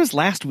 I guess it was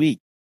last week,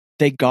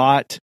 they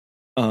got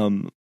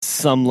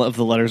some of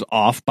the letters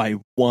off by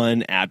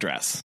one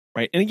address,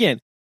 right? And again,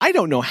 I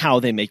don't know how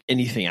they make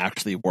anything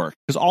actually work,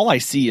 because all I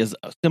see is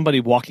somebody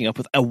walking up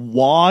with a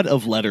wad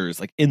of letters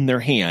like in their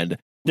hand.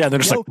 Yeah, they're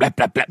just like blah,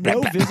 blah, blah,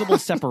 no blah, visible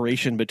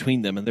separation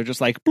between them, and they're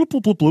just like bloop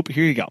bloop bloop bloop.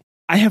 Here you go.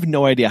 I have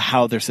no idea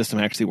how their system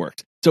actually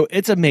works, so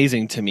it's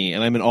amazing to me,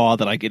 and I'm in awe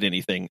that I get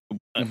anything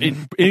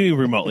any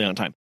remotely on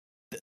time.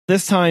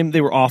 This time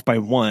they were off by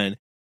one,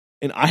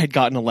 and I had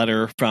gotten a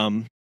letter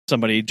from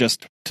somebody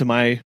just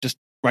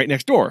right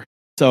next door.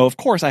 So of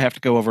course I have to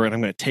go over and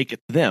I'm going to take it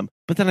to them.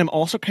 But then I'm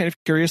also kind of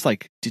curious,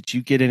 like, did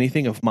you get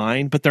anything of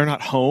mine? But they're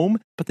not home,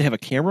 but they have a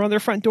camera on their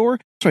front door,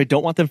 so I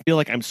don't want them to feel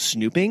like I'm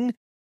snooping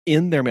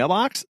in their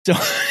mailbox.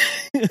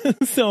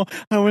 So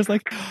I was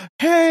like,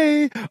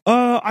 hey,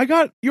 I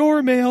got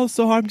your mail,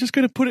 so I'm just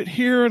going to put it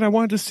here, and I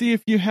wanted to see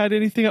if you had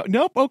anything else.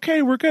 Nope,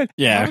 okay, we're good.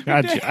 Yeah,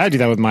 I do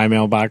that with my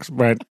mailbox,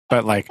 right?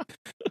 But like,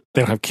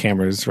 they don't have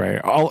cameras,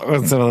 right?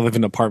 Instead of live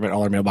in an apartment,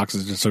 all our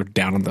mailboxes are just sort of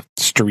down on the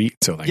street.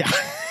 So like, yeah.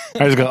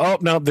 I just go, oh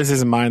no, this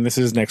isn't mine. This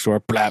is next door.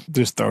 Blap,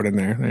 just throw it in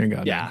there. There you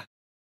go. Yeah.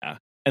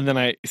 And then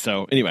it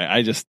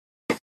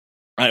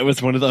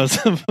was one of those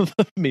of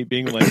me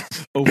being like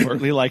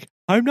overtly like,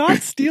 I'm not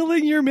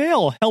stealing your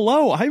mail.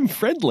 Hello, I'm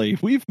friendly.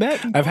 We've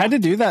met. I've had to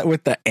do that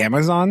with the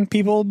Amazon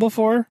people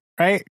before,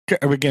 right?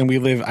 Again,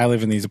 I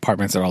live in these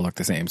apartments that all look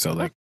the same. So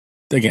like,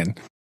 again,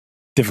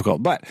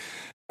 difficult. But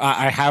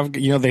I have,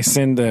 they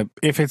send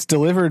if it's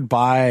delivered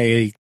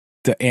by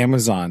the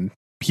Amazon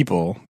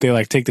people, they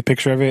like take the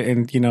picture of it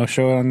and,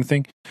 show it on the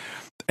thing.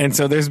 And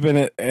so there's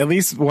been at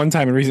least one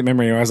time in recent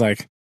memory where I was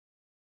like,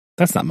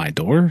 that's not my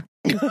door.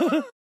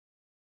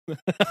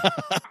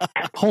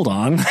 Hold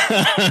on.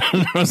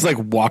 I was like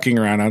walking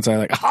around outside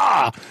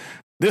like,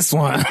 this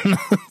one.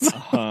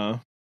 Have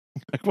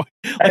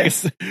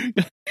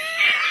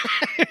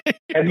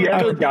you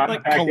ever gotten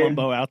like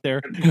Columbo out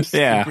there?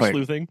 Yeah,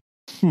 sleuthing.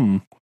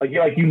 Like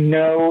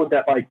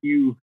that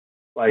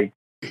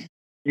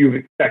you've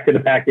expected a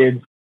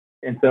package,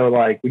 and so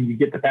like when you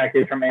get the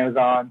package from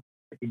Amazon,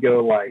 you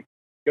go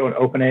and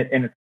open it,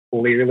 and it's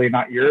clearly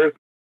not yours,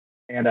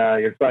 and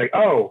you're just like,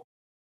 oh,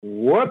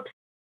 whoops.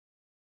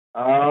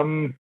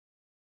 I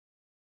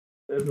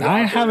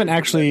haven't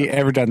actually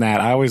ever done that.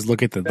 I always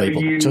look at the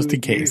label just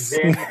in case. You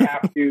then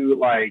have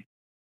to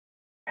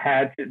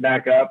patch it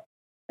back up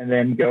and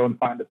then go and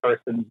find the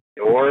person's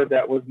door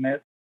that was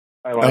missed.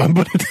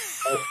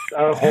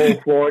 A whole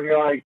floor, and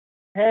you're like,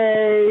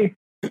 hey,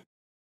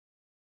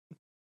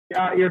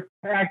 got your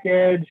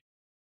package.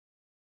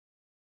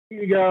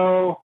 Here you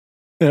go.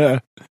 I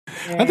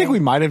think we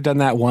might have done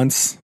that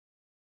once,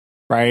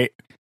 right?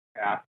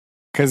 Yeah.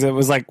 Because it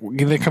was like,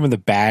 they come in the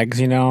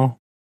bags, and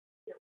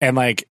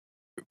like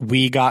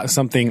we got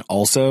something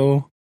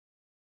also,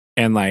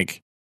 and like,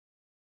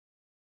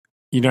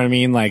 you know what I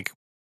mean? Like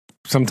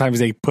sometimes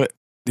they put,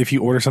 if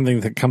you order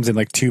something that comes in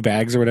like 2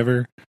 bags or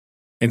whatever.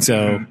 And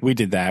so we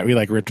did that. We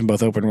like ripped them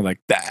both open. We're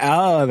like,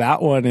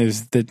 that one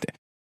is I'm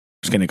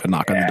just going to go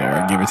knock on the door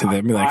and give it to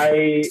them. Be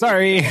like,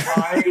 sorry.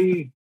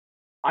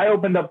 I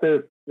opened up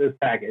this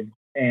package,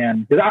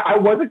 and because I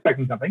was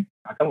expecting something,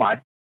 not gonna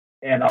lie.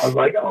 And I was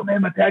like, oh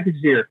man, my package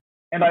is here.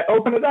 And I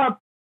opened it up,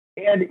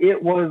 and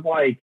it was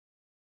like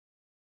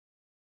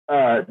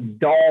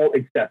doll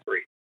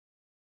accessories.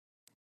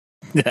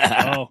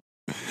 Oh.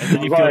 And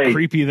then you feel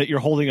creepy that you're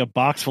holding a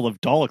box full of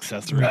doll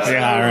accessories.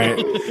 Yeah,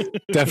 right.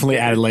 Definitely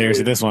added layers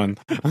to this one.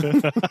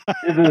 This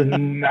is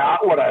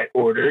not what I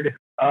ordered.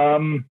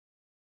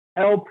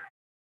 Help.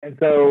 And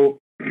so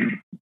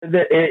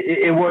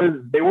they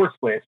were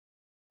switched.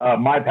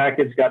 My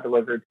package got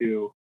delivered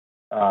to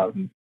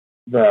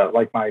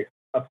my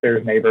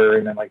upstairs neighbor,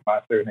 and then like my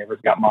upstairs neighbors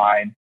got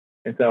mine.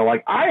 And so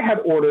like I had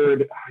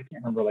ordered, I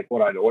can't remember like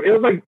what I'd ordered. It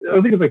was like, I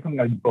think it was like something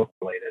like book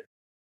related.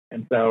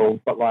 And so,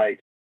 but like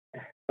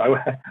I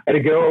had to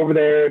go over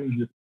there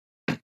and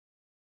just,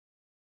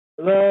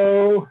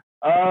 hello,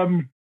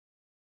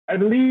 I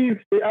believe,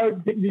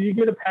 did you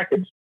get a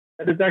package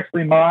that is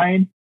actually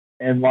mine?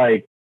 And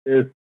like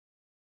this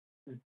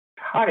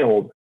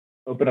child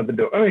opened up the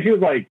door. I mean, she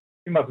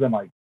must have been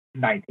like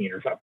 19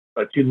 or something,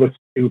 but she looked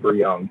super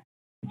young.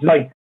 She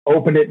like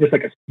opened it just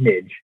like a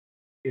smidge.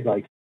 She's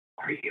like,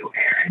 are you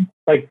Aaron?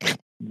 Like,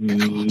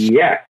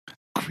 yes.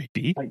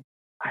 Creepy. Like,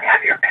 I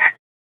have your package.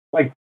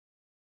 Like,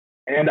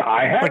 and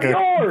I have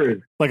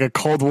yours. Like a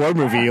Cold War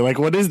movie. Like,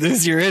 what is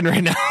this you're in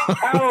right now?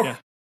 How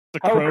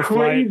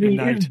crazy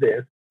is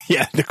this?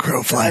 Yeah, the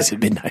crow flies at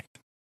midnight.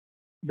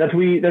 That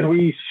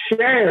we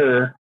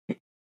share.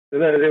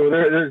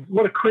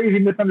 What a crazy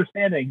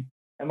misunderstanding.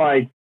 And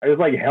like, I just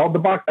like held the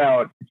box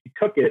out. And she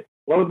took it,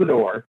 closed the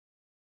door.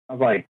 I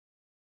was like,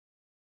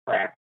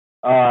 crap.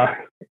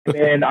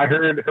 And I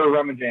heard her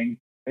rummaging,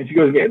 and she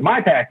goes get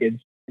my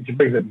package, and she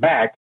brings it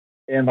back,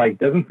 and like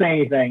doesn't say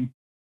anything,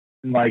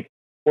 and like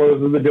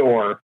closes the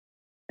door,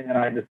 and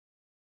I just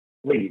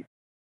leave.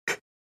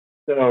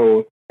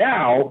 So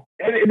now,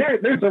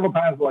 there's several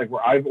times like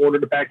where I've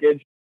ordered a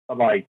package, but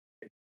like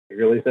it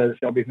really says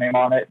Shelby's name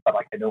on it, but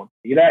like I don't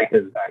see that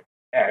because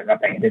I'm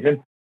not paying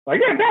attention.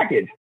 Like, yeah,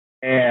 package.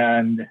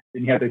 And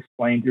then you have to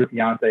explain to your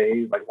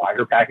fiance like why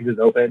her package is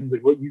open.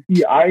 Like, well, you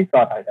see, I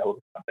thought I know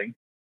something,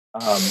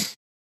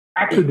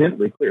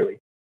 accidentally, clearly.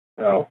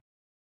 So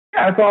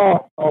yeah, it's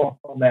all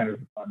manners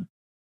of fun.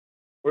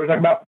 What are we talking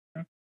about?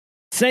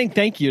 Saying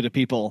thank you to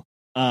people,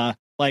 and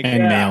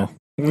mail.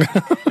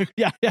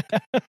 yeah,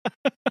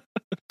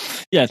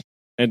 yes,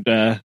 and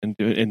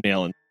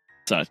mail and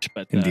such.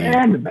 But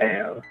and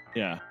mail.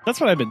 Yeah, that's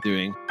what I've been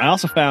doing. I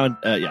also found,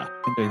 I'm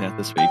doing that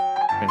this week.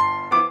 People.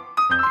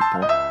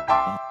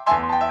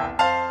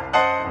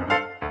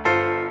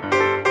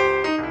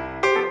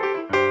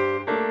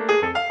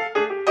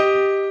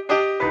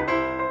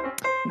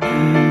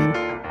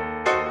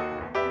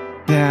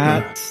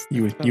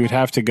 You would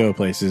have to go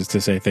places to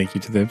say thank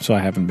you to them, so I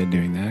haven't been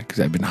doing that because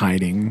I've been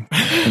hiding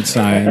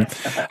inside.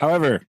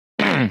 However,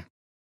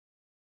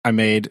 I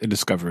made a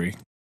discovery.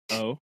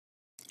 Oh, all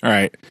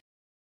right.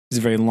 It's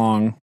very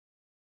long,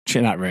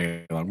 not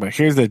very long, but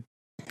here's the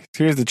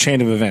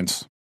chain of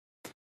events.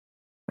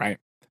 Right.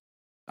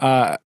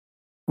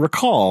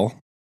 Recall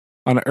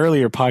on an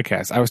earlier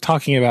podcast, I was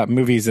talking about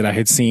movies that I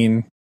had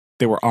seen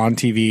that were on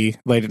TV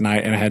late at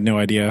night, and I had no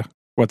idea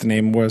what the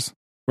name was.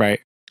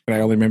 Right. But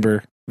I only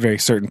remember very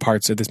certain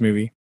parts of this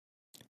movie.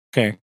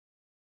 Okay.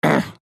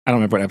 I don't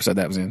remember what episode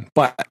that was in.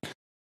 But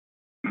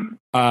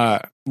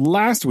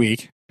last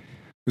week, I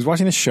was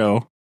watching this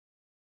show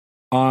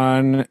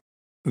on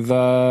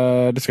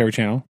the Discovery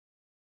Channel,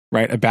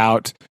 right?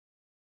 About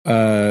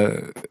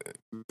it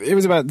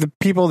was about the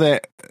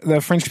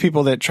French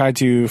people that tried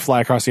to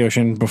fly across the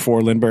ocean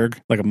before Lindbergh,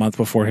 like a month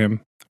before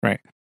him,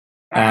 right?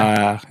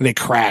 They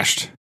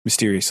crashed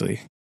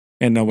mysteriously,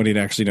 and nobody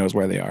actually knows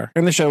where they are.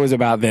 And the show is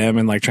about them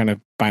and like trying to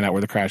find out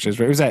where the crash is.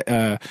 Right? It was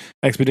that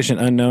Expedition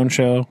Unknown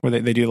show where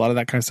they do a lot of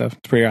that kind of stuff.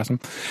 It's pretty awesome.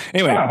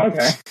 Anyway,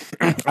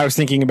 I was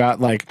thinking about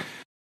like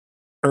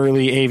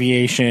early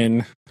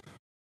aviation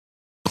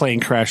plane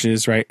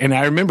crashes, right? And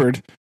I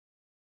remembered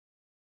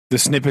the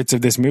snippets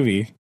of this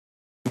movie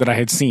that I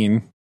had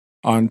seen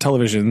on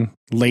television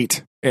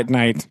late at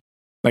night,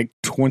 like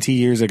 20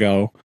 years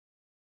ago,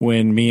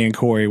 when me and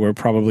Corey were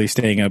probably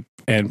staying up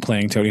and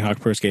playing Tony Hawk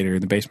Pro Skater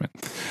in the basement.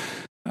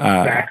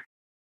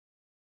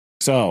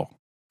 So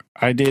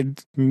I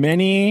did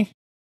many,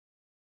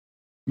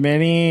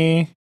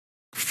 many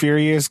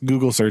furious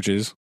Google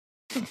searches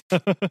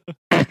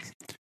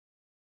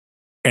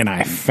and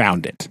I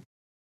found it.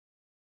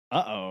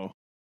 Uh-oh.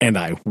 And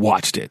I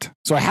watched it.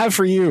 So I have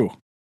for you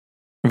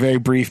a very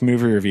brief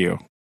movie review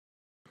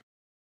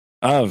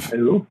of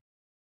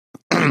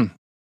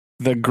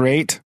The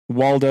Great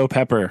Waldo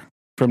Pepper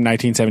from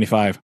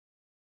 1975.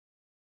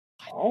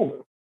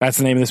 Oh. That's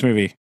the name of this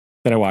movie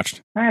that I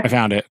watched. I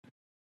found it.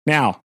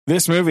 Now,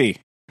 this movie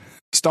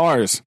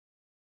stars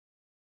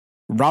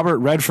Robert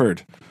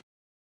Redford,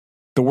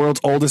 the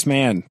world's oldest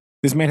man.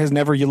 This man has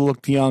never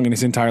looked young in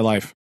his entire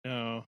life.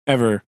 No.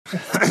 Ever.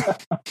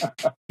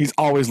 He's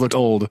always looked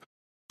old.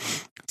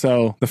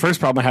 So the first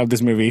problem I have with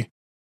this movie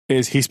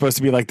is he's supposed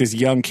to be like this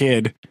young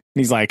kid, and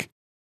he's like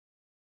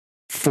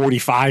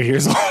 45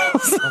 years old.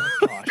 Oh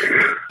my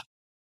gosh.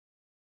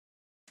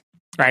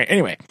 Right,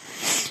 anyway.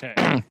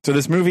 Okay. So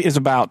this movie is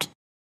about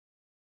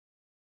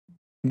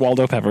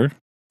Waldo Pepper,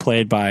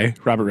 played by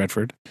Robert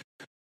Redford.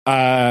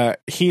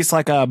 He's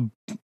like a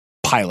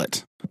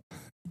pilot,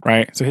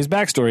 right? So his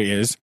backstory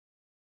is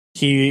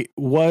he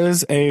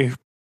was a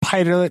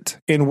pilot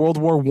in World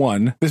War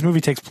I. This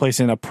movie takes place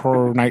in a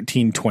pro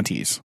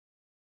 1920s,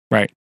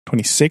 right?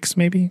 26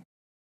 maybe?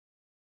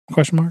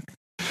 Question mark.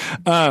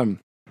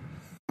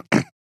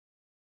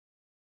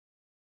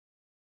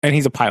 And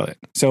he's a pilot.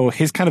 So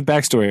his kind of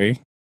backstory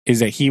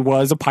is that he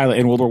was a pilot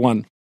in World War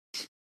I,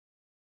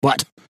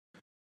 but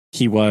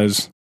he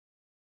was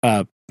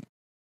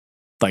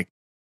like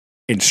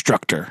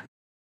instructor.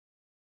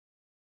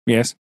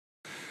 Yes.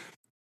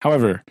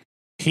 However,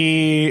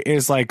 he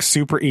is like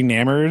super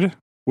enamored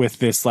with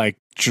this like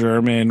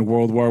German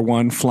World War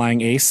I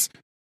flying ace.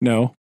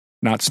 No,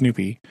 not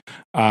Snoopy.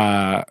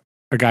 A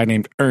guy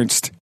named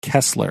Ernst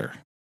Kessler.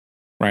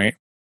 Right.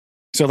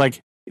 So like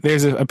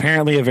there's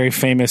apparently a very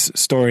famous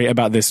story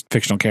about this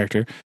fictional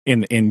character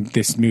in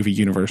this movie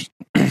universe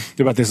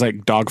about this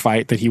like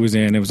dogfight that he was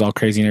in. It was all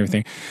crazy and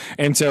everything.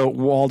 And so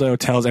Waldo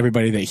tells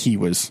everybody that he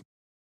was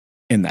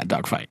in that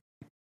dogfight.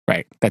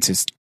 Right. That's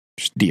his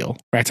deal.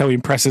 Right. That's how he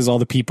impresses all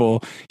the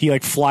people. He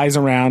like flies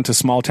around to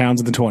small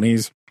towns in the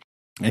 20s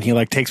and he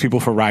like takes people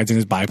for rides in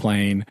his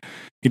biplane.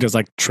 He does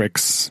like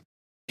tricks.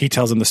 He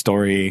tells them the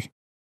story.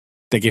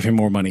 They give him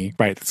more money.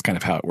 Right. That's kind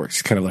of how it works.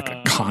 He's kind of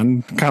like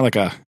kind of like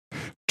a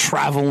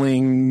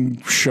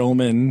traveling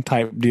showman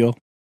type deal.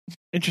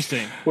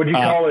 Interesting. Would you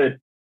call it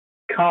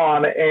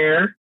Con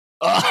Air?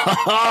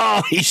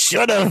 Oh, he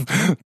should have.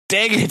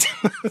 Dang it.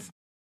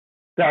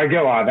 Sorry,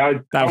 go on.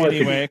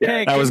 Anyway,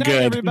 okay, that was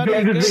good.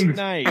 Good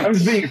night. I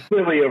was being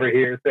silly over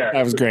here. Sorry.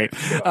 That was great.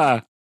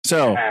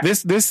 So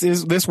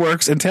this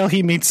works until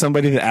he meets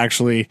somebody that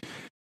actually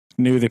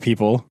knew the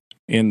people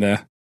in the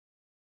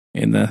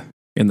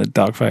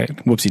dogfight.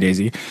 Whoopsie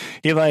daisy.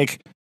 He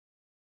like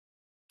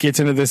gets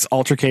into this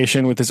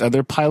altercation with this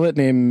other pilot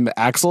named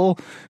Axel,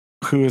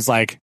 who is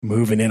like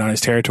moving in on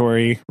his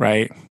territory,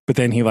 right? But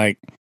then he like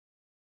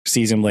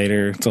sees him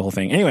later. It's the whole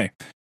thing. Anyway,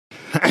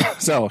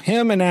 so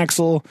him and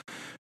Axel's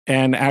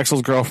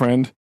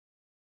girlfriend,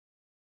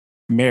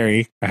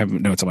 Mary, I have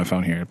notes on my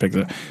phone here,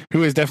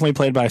 who is definitely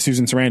played by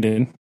Susan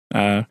Sarandon.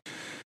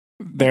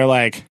 They're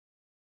like,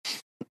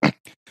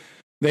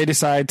 they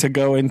decide to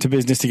go into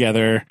business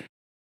together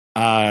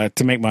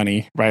to make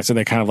money, right? So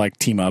they kind of like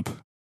team up,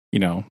 you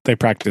know, they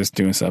practice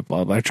doing stuff,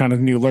 blah, blah, trying to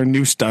learn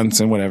new stunts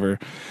and whatever.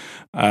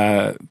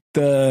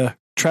 The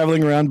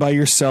traveling around by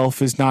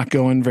yourself is not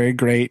going very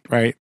great,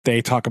 right?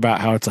 They talk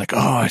about how it's like,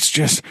 oh, it's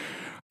just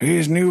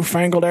these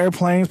newfangled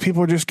airplanes.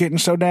 People are just getting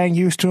so dang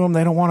used to them.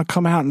 They don't want to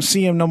come out and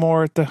see them no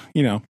more at the,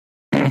 you know.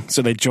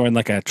 So they join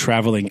like a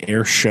traveling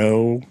air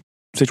show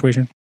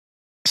situation.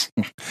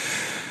 And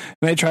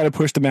they try to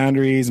push the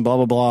boundaries and blah,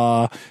 blah,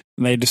 blah.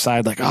 And they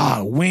decide like,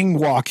 wing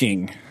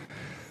walking.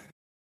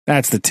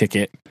 That's the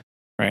ticket,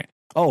 right?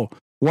 Oh,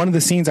 one of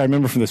the scenes I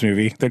remember from this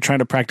movie, they're trying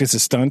to practice a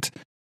stunt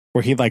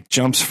where he like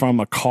jumps from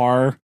a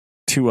car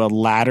to a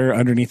ladder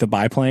underneath a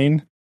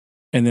biplane.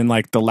 And then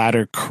like the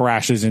ladder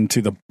crashes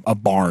into a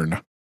barn.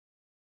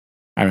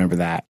 I remember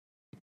that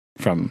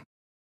from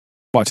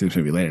watching this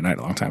movie late at night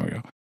a long time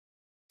ago.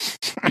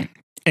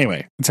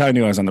 Anyway, that's how I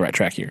knew I was on the right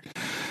track here.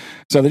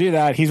 So they do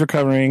that. He's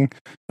recovering.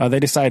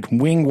 They decide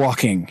wing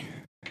walking.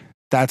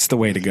 That's the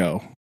way to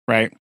go,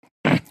 right?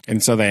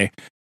 And so they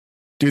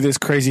do this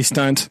crazy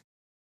stunt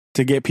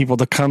to get people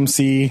to come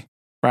see,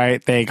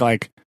 right? They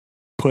like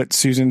put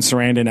Susan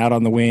Sarandon out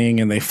on the wing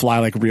and they fly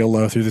like real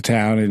low through the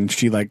town and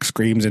she like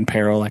screams in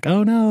peril like,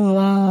 oh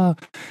no,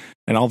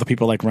 and all the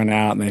people like run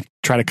out and they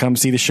try to come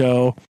see the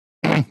show.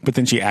 But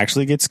then she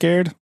actually gets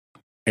scared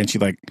and she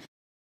like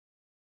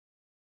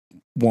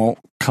won't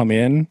come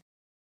in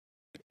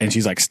and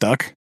she's like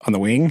stuck on the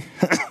wing.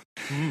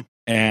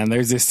 And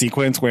there's this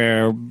sequence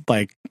where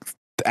like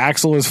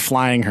Axel is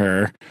flying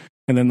her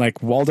and then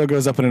like Waldo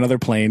goes up in another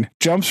plane,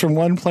 jumps from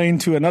one plane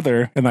to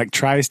another and like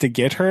tries to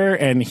get her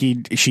and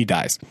she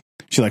dies.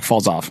 She like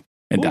falls off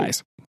and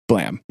dies.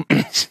 Blam.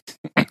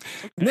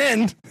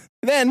 Then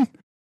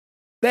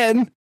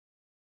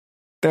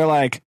they're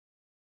like,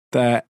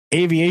 the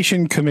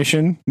Aviation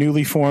Commission,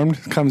 newly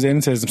formed, comes in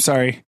and says, I'm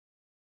sorry,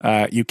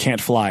 you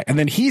can't fly. And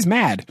then he's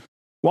mad.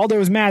 Waldo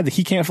is mad that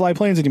he can't fly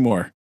planes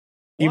anymore.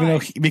 Even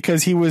though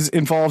because he was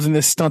involved in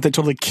this stunt that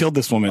totally killed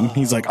this woman.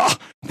 He's like,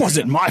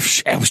 wasn't my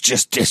it was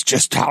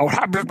just how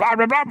blah, blah,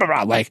 blah, blah,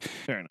 blah. Like,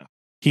 fair enough.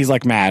 He's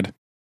like mad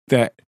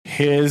that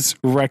his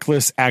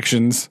reckless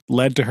actions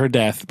led to her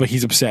death, but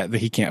he's upset that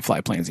he can't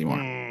fly planes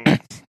anymore.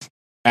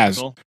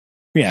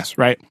 Yes,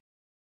 right.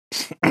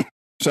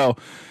 So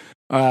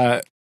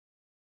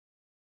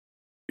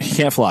he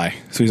can't fly,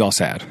 so he's all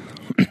sad.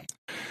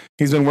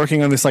 He's been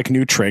working on this like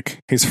new trick.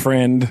 His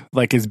friend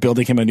like is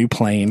building him a new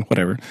plane,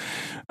 whatever.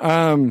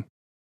 But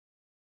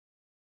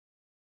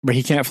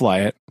he can't fly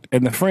it.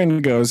 And the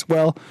friend goes,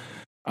 well,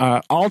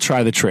 I'll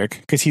try the trick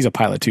because he's a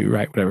pilot too,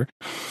 right? Whatever.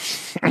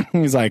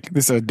 He's like,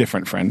 this is a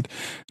different friend,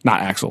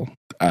 not Axel,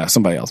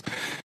 somebody else.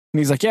 And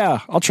he's like, yeah,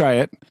 I'll try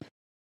it.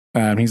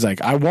 He's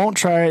like, I won't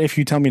try it if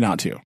you tell me not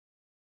to.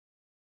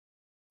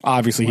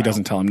 Obviously, he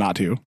doesn't tell him not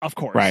to. Of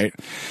course. Right.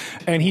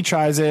 And he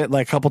tries it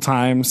like a couple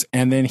times,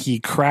 and then he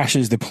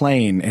crashes the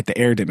plane at the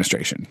air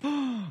demonstration.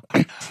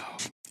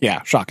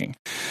 Yeah, shocking.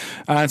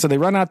 So they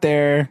run out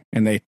there,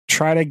 and they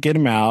try to get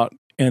him out,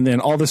 and then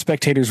all the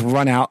spectators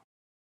run out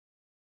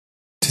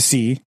to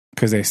see,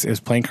 because his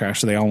plane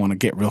crashed, so they all want to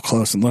get real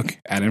close and look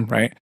at him,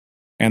 right?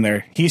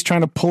 And he's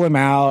trying to pull him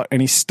out,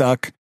 and he's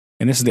stuck.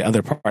 And this is the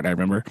other part I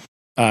remember.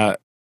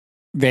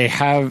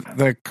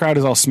 The crowd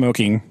is all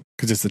smoking,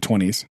 because it's the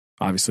 1920s.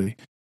 Obviously.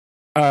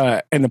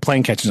 And the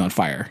plane catches on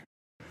fire.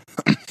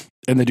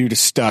 And the dude is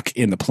stuck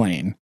in the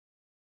plane.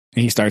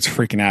 And he starts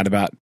freaking out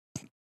about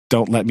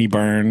don't let me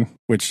burn,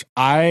 which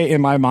I, in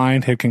my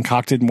mind, had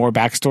concocted more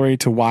backstory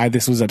to why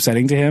this was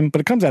upsetting to him,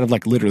 but it comes out of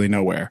like literally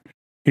nowhere.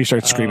 He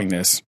starts screaming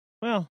this.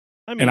 Well,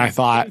 I mean, and I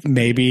thought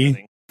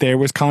maybe there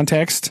was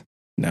context.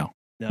 No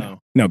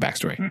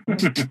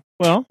backstory.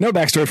 Well, no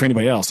backstory for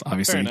anybody else,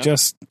 obviously.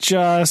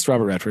 Just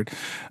Robert Redford.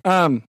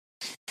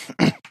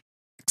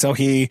 So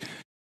he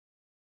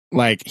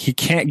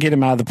can't get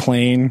him out of the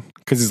plane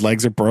because his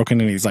legs are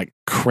broken and he's like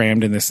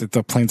crammed in this.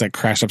 The plane's like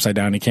crashed upside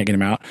down. And he can't get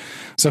him out.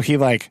 So he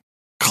like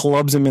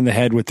clubs him in the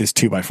head with this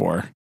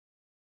 2x4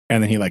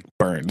 and then he like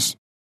burns,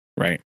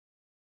 right?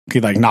 He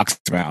like knocks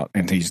him out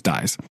and he just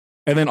dies.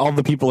 And then all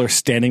the people are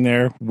standing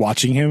there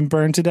watching him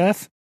burn to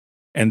death.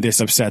 And this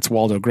upsets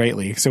Waldo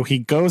greatly. So he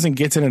goes and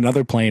gets in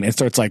another plane and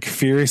starts like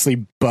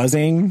furiously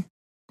buzzing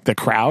the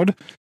crowd.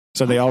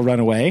 So they all run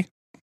away,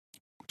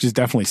 which is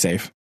definitely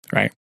safe.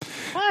 Right.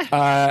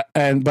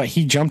 But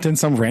he jumped in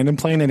some random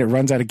plane and it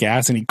runs out of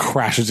gas and he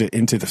crashes it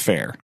into the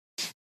fair.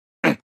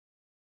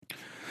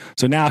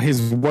 So now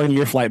his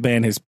 1-year flight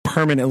ban is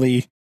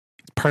permanently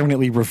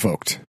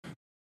revoked.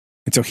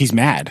 And so he's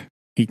mad.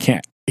 He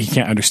can't he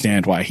can't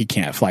understand why he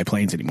can't fly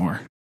planes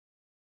anymore.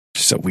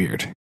 It's so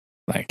weird.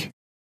 Like,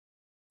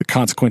 the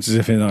consequences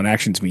of his own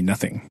actions mean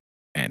nothing.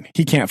 And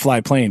he can't fly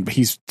a plane, but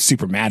he's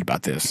super mad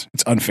about this.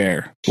 It's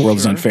unfair. The world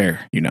is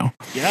unfair, you know?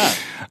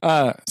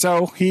 Yeah.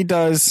 So he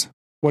does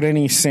what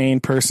any sane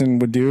person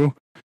would do.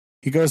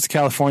 He goes to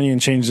California and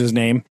changes his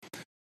name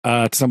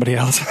to somebody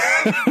else.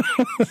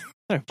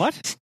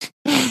 What?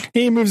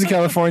 He moves to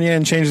California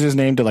and changes his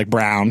name to like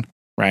Brown,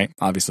 right?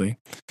 Obviously.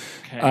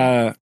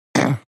 Okay.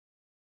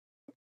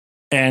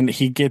 And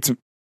he gets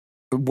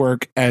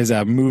work as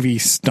a movie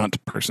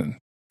stunt person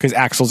because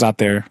Axel's out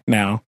there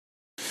now.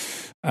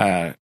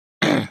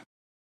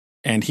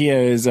 And he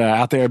is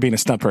out there being a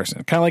stunt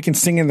person. Kind of like in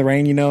Singing in the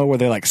Rain, you know, where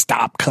they like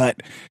stop,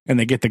 cut, and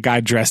they get the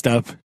guy dressed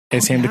up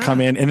as him to come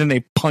in, and then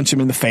they punch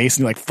him in the face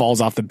and he like falls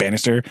off the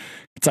banister.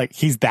 It's like,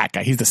 he's that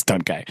guy. He's the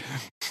stunt guy.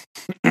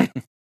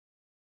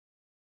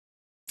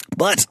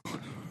 But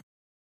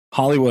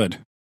Hollywood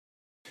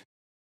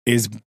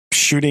is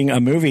shooting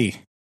a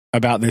movie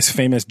about this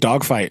famous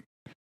dogfight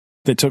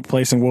that took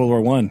place in World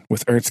War I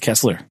with Ernst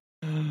Kessler,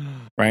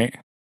 right?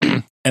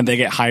 And they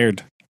get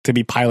hired to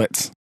be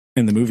pilots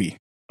in the movie.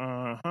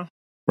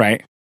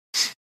 Right?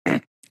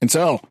 And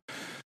so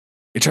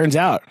it turns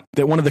out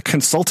that one of the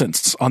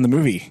consultants on the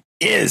movie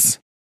is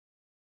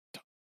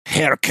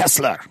Herr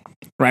Kessler,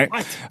 right?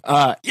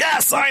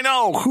 Yes, I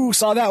know. Who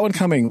saw that one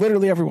coming?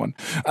 Literally everyone.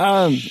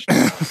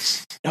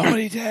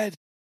 Nobody did.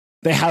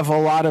 They have a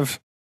lot of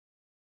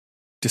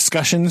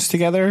discussions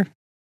together,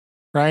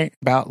 right?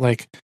 About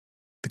like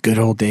the good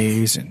old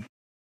days and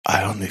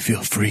I only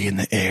feel free in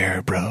the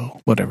air, bro.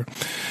 Whatever.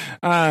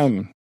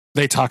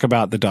 They talk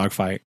about the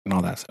dogfight and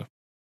all that stuff.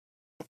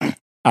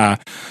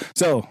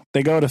 So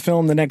they go to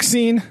film the next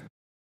scene,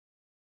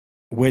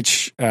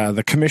 which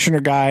the commissioner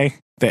guy,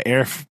 the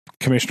air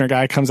commissioner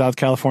guy, comes out of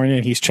California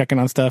and he's checking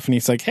on stuff and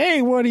he's like,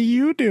 "Hey, what are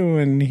you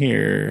doing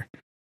here,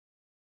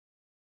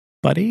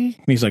 buddy?"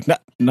 And he's like,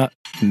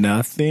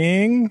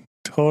 nothing.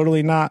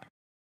 Totally not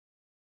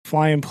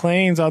flying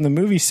planes on the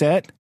movie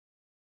set."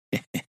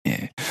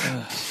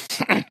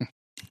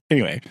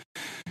 Anyway,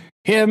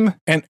 him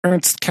and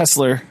Ernst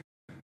Kessler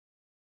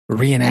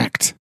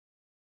reenact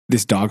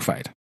this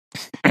dogfight.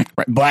 Right,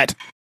 but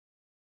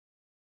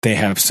they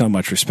have so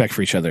much respect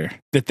for each other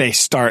that they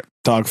start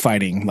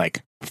dogfighting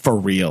like for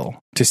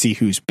real to see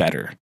who's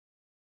better.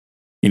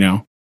 You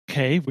know?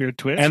 Okay, weird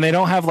twist. And they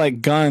don't have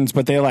like guns,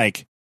 but they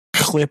like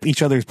clip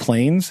each other's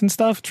planes and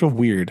stuff. It's real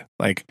weird.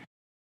 Like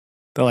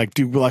they like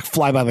do like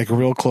fly by like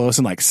real close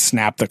and like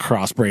snap the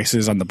cross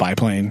braces on the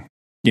biplane.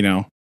 You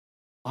know?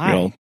 Why?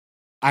 Real,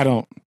 I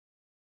don't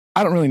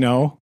really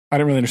know. I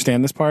didn't really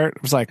understand this part.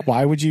 It was like,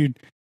 why would you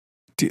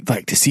do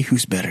like to see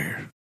who's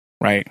better?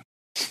 Right.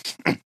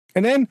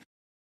 And then,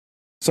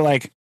 so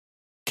like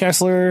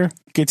Kessler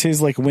gets his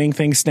like wing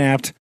thing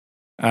snapped.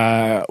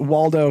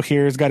 Waldo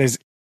here has got his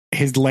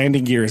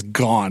landing gear is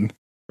gone.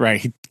 Right.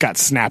 He got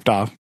snapped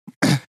off.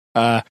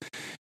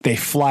 They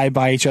fly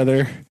by each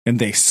other and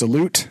they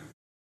salute.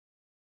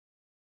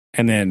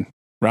 And then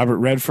Robert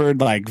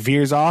Redford like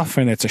veers off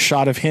and it's a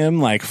shot of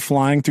him like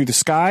flying through the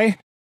sky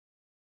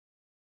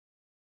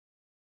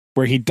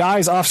where he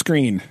dies off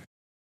screen.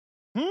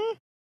 And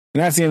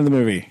that's the end of the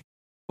movie.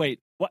 Wait,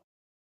 what?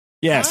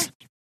 Yes. Huh?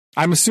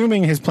 I'm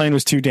assuming his plane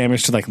was too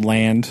damaged to like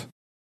land,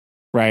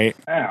 right?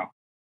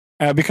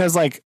 Oh. Because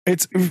like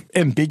it's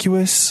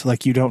ambiguous,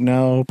 like you don't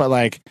know, but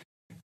like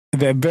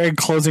the very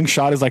closing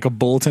shot is like a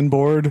bulletin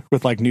board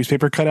with like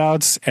newspaper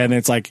cutouts and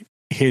it's like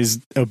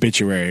his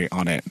obituary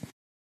on it,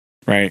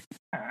 right?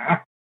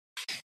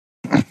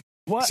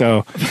 What?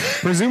 So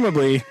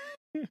presumably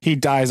he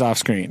dies off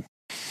screen.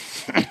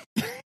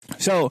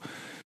 So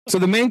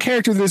the main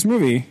character of this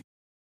movie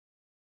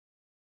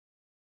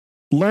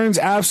learns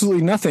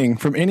absolutely nothing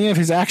from any of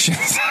his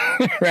actions,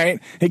 right?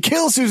 It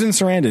kills Susan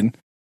Sarandon,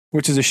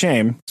 which is a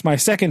shame. It's my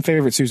second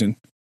favorite Susan,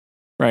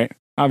 right?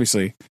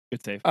 Obviously.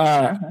 Good save.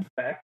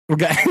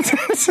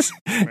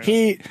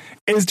 He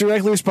is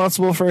directly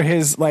responsible for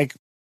his like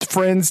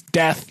friend's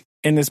death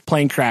in this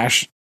plane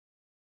crash,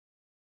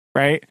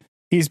 right?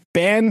 He's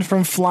banned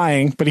from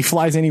flying, but he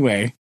flies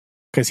anyway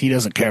because he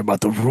doesn't care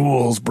about the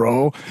rules,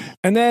 bro.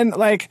 And then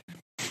like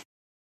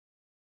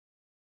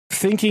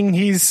thinking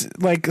he's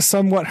like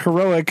somewhat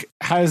heroic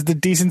has the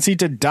decency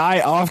to die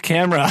off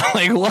camera.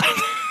 Like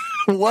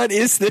what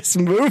is this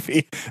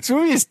movie? This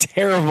movie is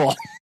terrible,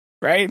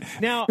 right?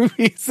 Now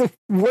it's the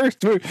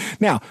worst movie.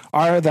 Now,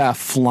 are the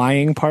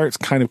flying parts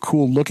kind of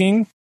cool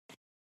looking?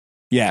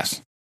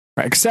 Yes.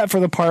 Right, except for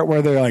the part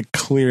where they're like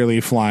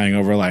clearly flying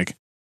over like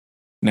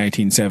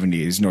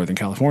 1970s Northern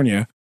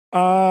California.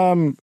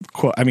 I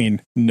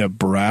mean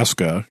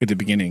Nebraska at the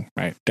beginning,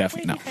 right?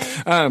 Definitely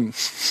no.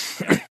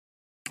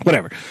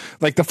 Whatever.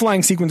 Like the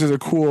flying sequences are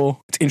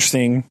cool. It's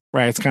interesting,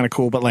 right? It's kind of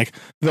cool, but like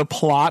the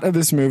plot of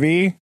this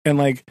movie and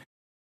like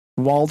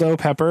Waldo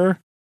Pepper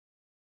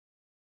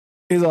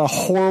is a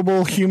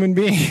horrible human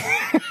being.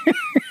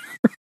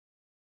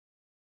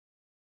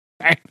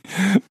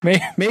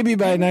 Maybe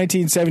by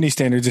 1970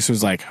 standards, this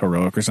was like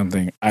heroic or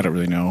something. I don't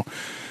really know.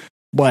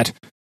 But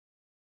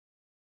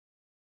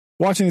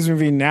watching this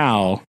movie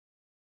now,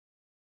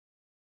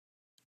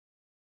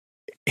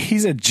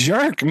 he's a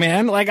jerk,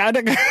 man. Like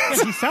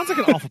he sounds like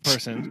an awful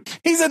person.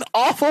 He's an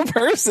awful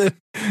person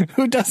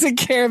who doesn't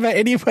care about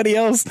anybody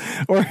else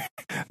or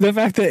the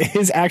fact that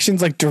his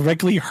actions like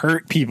directly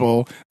hurt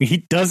people.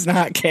 He does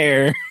not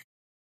care.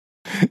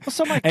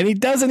 And he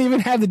doesn't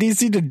even have the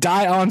decency to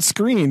die on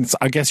screen. So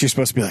I guess you're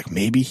supposed to be like,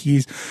 maybe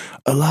he's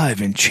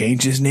alive and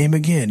changed his name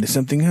again to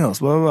something else,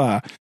 blah, blah,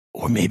 blah.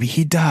 Or maybe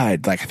he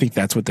died. Like, I think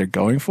that's what they're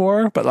going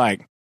for. But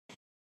like,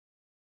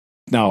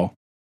 no,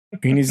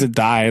 he needs to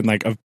die in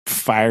like a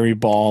fiery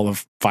ball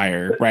of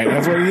fire, right?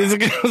 That's what he is.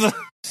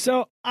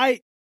 So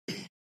I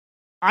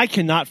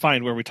cannot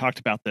find where we talked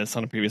about this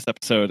on a previous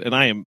episode, and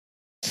I am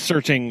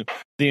searching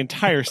the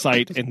entire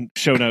site and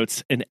show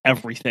notes and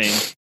everything.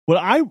 What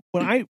I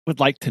would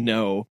like to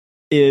know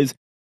is,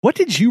 what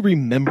did you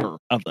remember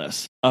of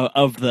this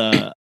of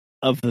the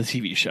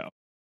TV show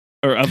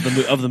or of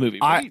the movie?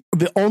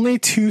 The only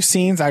two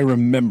scenes I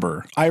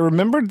remembered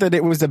that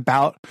it was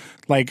about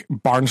like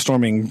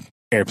barnstorming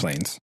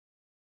airplanes,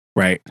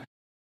 right?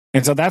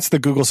 And so that's the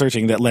Google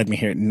searching that led me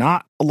here.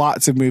 Not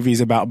lots of movies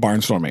about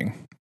barnstorming,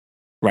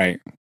 right?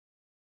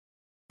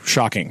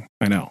 Shocking,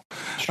 I know.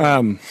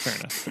 Sure. Fair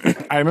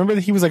enough. I remember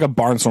that he was like a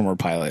barnstormer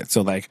pilot,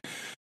 so like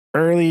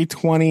early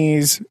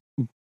 20s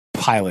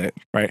pilot,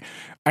 right?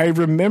 I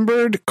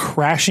remembered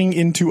crashing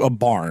into a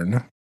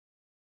barn.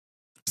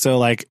 So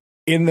like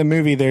in the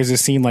movie, there's a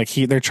scene like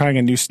they're trying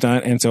a new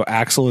stunt, and so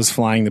Axel is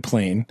flying the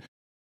plane.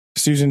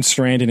 Susan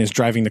Sarandon is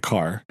driving the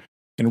car,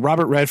 and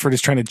Robert Redford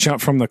is trying to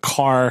jump from the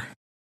car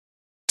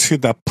to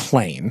the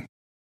plane.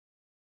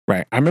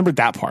 Right. I remember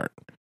that part.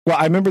 Well,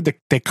 I remember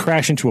they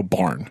crash into a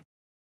barn.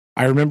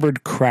 I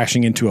remembered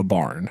crashing into a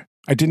barn.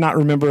 I did not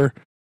remember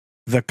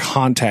the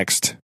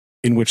context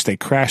in which they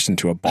crashed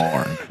into a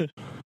barn.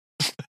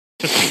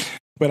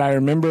 But I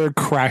remember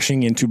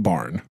crashing into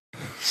barn.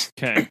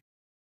 Okay.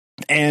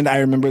 And I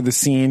remember the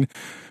scene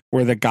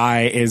where the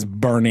guy is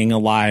burning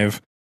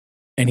alive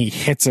and he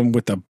hits him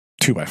with a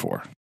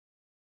 2x4.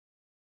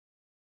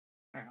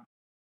 I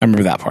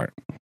remember that part.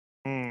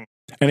 Mm.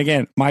 And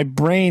again, my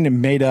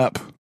brain made up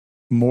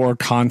more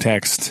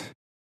context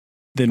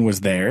than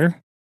was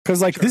there.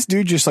 Because like this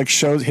dude just like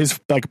shows his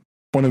like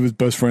one of his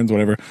best friends,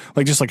 whatever,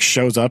 like just like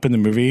shows up in the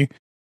movie,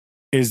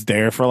 is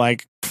there for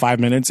like 5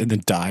 minutes and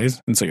then dies.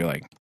 And so you're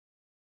like,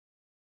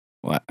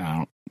 what?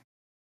 I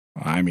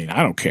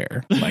don't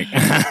care. Like,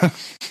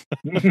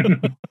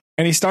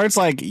 and he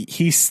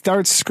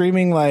starts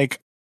screaming like,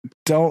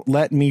 don't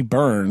let me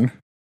burn.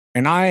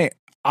 And I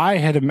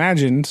had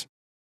imagined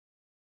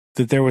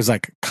that there was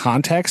like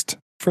context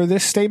for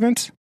this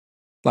statement.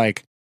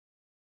 Like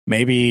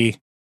maybe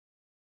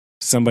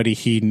somebody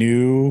he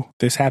knew,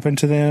 this happened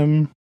to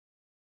them,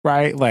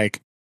 right? Like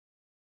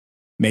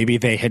maybe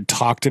they had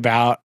talked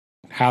about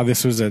how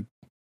this was a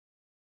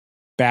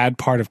bad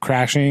part of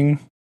crashing.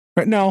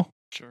 But no,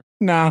 sure.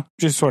 Nah,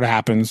 just sort of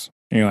happens.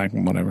 And you're like,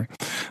 whatever.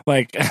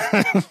 Like,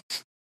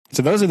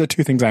 so those are the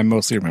two things I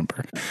mostly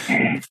remember.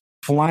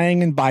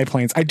 Flying in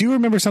biplanes. I do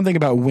remember something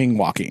about wing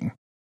walking,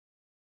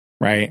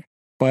 right?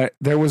 But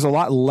there was a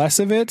lot less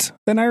of it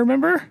than I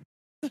remember.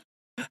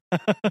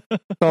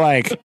 So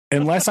like,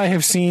 unless I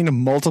have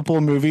seen multiple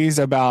movies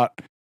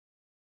about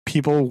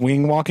people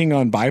wing walking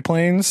on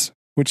biplanes,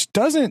 which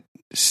doesn't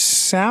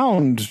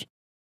sound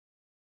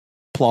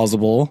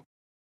plausible.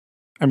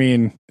 I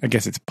mean, I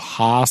guess it's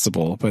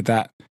possible, but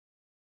that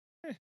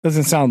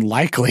doesn't sound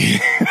likely,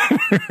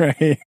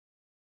 right?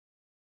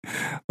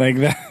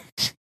 Like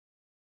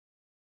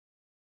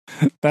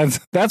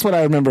that's what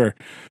I remember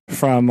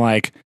from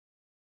like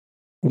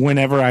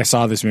whenever I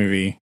saw this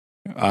movie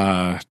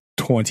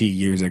 20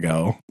 years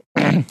ago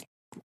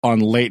on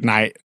late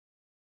night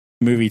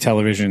movie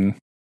television. It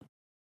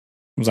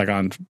was like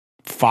on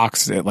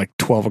Fox at like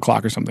 12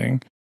 o'clock or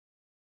something.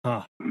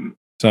 Huh.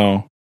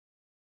 So,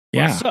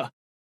 yeah. Well,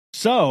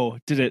 so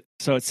it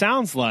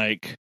sounds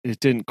like it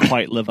didn't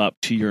quite live up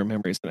to your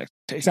memories and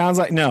expectations.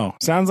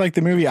 Sounds like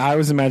the movie I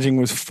was imagining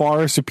was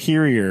far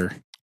superior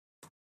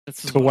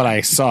to what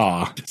I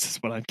saw. This is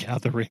what I'm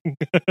gathering.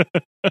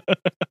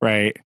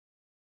 Right.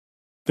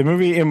 The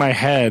movie in my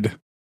head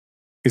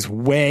is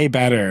way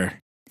better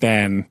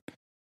than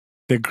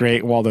The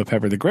Great Waldo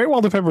Pepper. The Great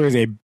Waldo Pepper is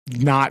a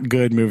not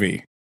good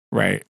movie,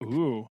 right?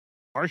 Ooh,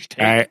 harsh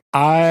take.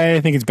 I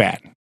think it's bad.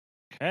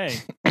 Okay.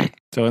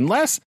 So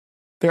unless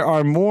there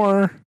are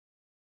more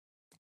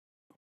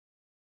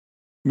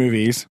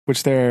movies,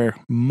 which there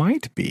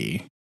might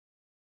be.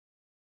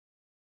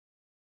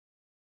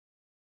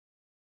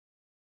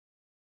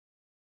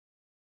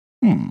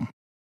 Oh,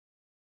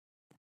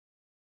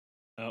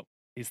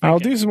 I'll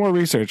do some more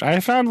research. I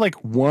found like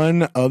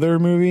one other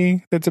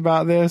movie that's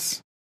about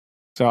this.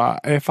 So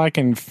if I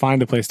can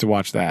find a place to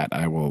watch that,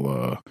 I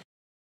will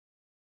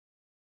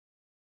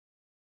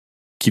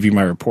give you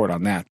my report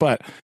on that.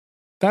 But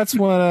that's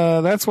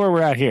where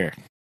we're at here.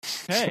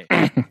 Okay.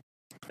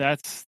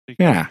 That's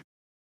yeah.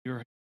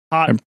 You're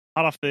hot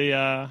off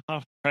the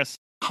press.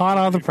 Hot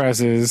off the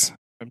presses.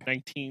 From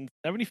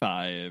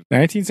 1975.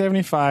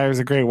 1975 is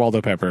a Great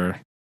Waldo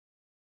Pepper.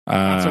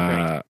 Not so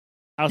great.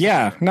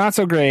 Yeah, not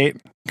so great.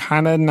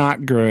 Kind of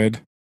not good.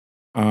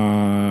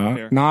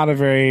 Not a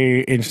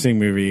very interesting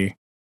movie.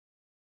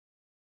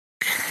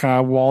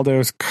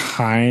 Waldo's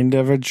kind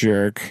of a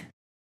jerk.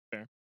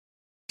 Fair.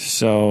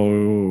 So,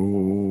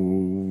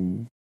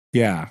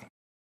 yeah.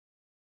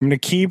 I'm going to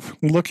keep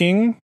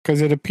looking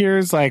because it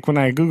appears like when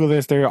I Google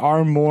this, there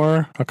are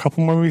a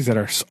couple more movies that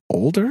are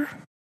older.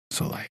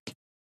 So, like,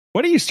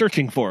 what are you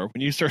searching for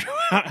when you search?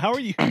 How are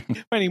you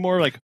finding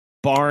more like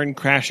barn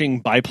crashing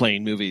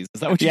biplane movies?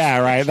 Is that what? Yeah,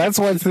 right. That's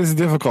what's this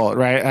difficult,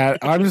 right?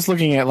 I'm just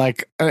looking at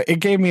like it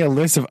gave me a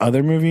list of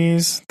other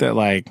movies that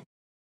like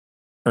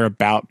are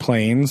about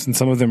planes, and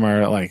some of them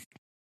are like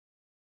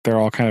they're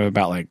all kind of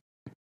about like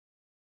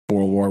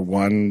World War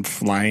I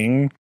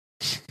flying.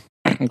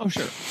 Oh,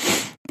 sure.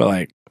 But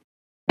like,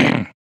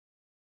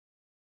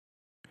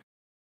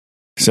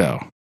 so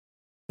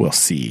we'll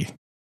see.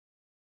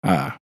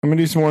 I'm gonna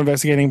do some more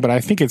investigating, but I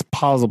think it's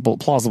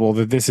plausible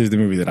that this is the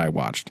movie that I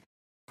watched.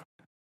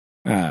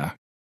 There's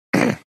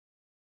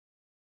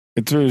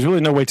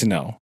really no way to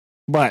know,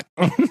 but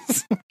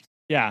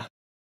yeah,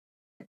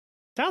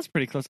 sounds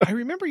pretty close. I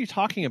remember you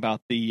talking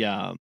about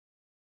the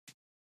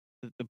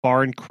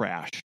barn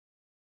crash.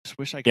 Just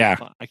wish I could. Yeah.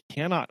 I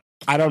cannot.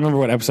 I don't remember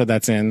what episode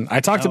that's in. I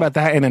talked about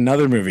that in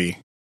another movie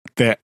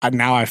that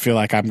now I feel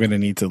like I'm going to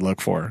need to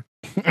look for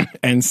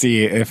and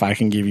see if I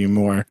can give you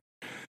more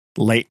Fox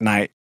late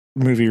night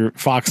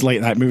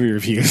movie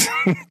reviews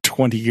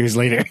 20 years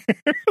later.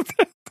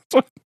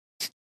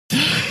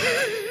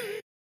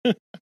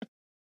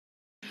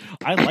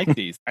 I like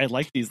these. I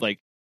like these, like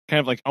kind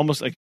of like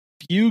almost like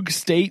fugue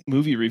state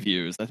movie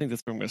reviews. I think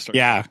that's where I'm going to start.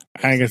 Yeah,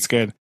 I think it's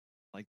good.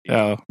 Like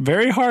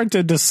very hard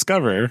to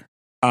discover.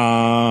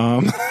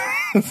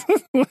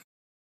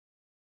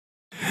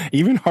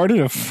 Even harder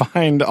to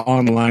find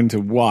online to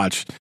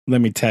watch.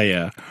 Let me tell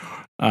you.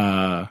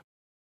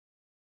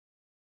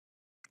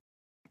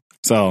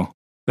 So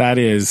that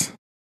is,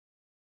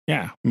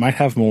 might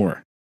have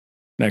more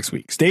next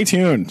week. Stay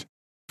tuned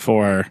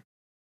for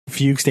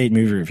Fugue State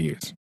Movie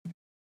Reviews,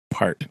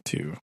 Part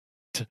 2.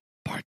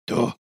 Part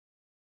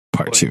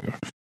 2.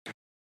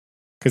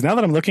 Because now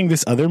that I'm looking,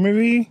 this other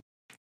movie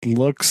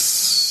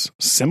looks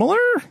similar,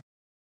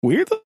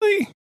 weirdly.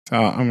 So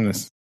I'm gonna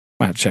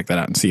have to check that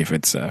out and see if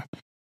it's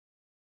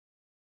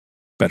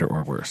better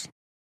or worse,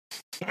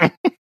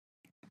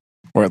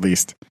 or at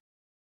least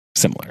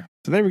similar.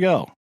 So there we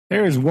go.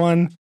 There is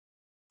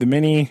the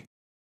many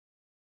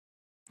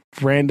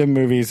random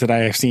movies that I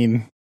have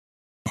seen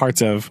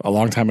parts of a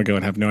long time ago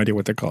and have no idea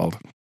what they're called.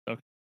 Okay.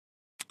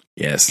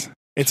 Yes,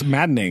 it's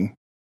maddening,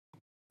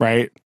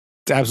 right?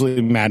 It's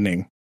absolutely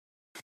maddening.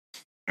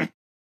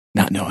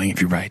 Not knowing if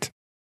you're right.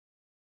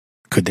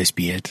 Could this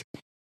be it?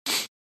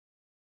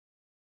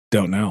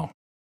 Don't know.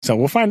 So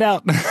we'll find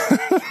out.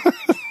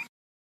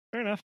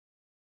 Fair enough.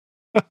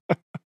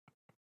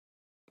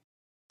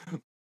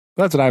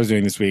 That's what I was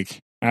doing this week.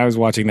 I was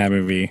watching that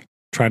movie,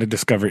 trying to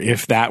discover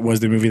if that was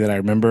the movie that I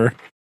remember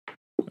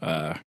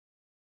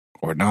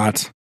or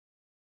not.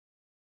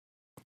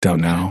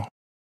 Don't know.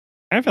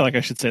 I feel like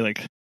I should say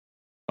like,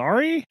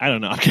 sorry? I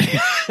don't know. I'm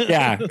kidding.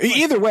 Yeah.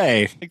 Either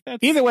way,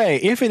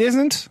 if it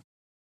isn't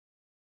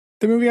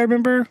the movie I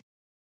remember,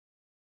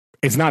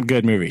 it's not a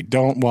good movie.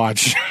 Don't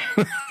watch.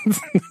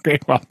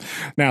 Great problem.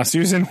 Now,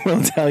 Susan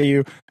will tell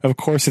you, of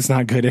course it's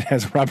not good. It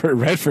has Robert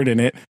Redford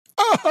in it.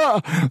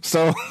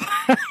 So...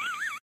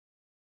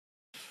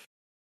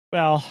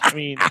 Well, I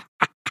mean,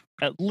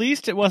 at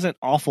least it wasn't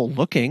awful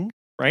looking,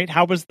 right?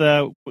 How was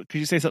could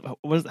you say something?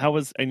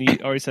 And you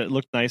already said it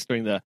looked nice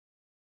during the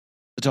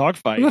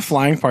dogfight. The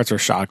flying parts were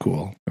shot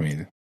cool. I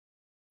mean,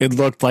 it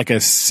looked like a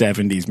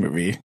 70s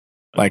movie.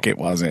 Like it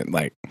wasn't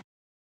like,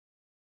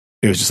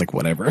 it was just like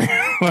whatever.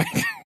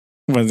 Like,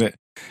 was it?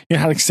 You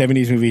know how like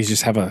 70s movies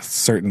just have a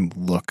certain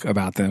look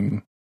about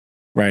them,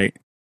 right?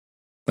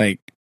 Like,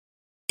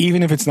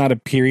 even if it's not a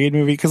period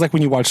movie, because like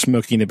when you watch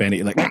Smokey and the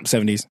Bandit, like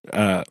 70s,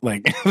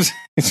 like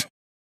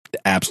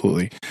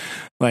absolutely,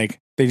 like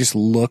they just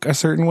look a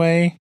certain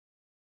way,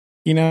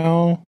 you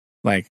know,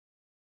 like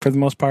for the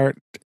most part,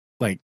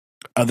 like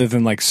other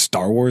than like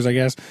Star Wars, I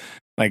guess,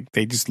 like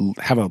they just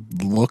have a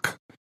look,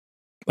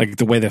 like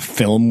the way the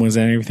film was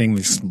and everything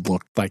just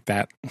looked like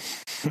that.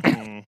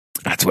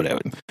 That's what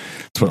it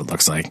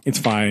looks like. It's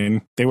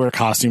fine. They wear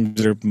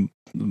costumes that are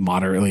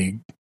moderately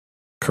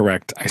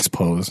correct, I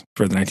suppose,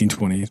 for the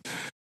 1920s.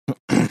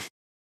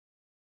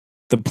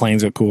 The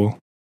planes are cool.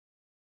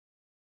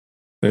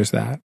 There's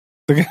that.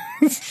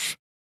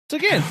 So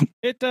again,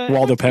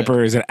 Waldo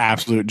Pepper is an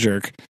absolute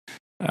jerk.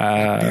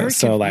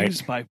 So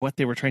like, by what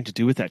they were trying to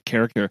do with that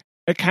character,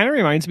 it kind of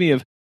reminds me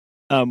of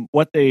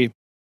what they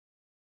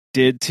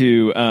did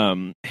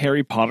to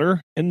Harry Potter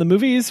in the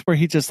movies, where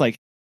he's just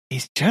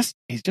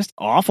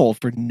awful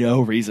for no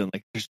reason.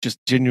 Like there's just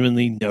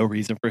genuinely no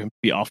reason for him to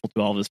be awful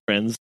to all of his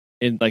friends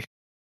in like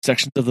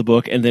sections of the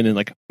book, and then in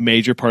like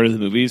major part of the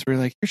movies where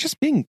like you're just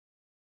being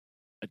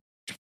a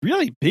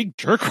really big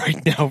jerk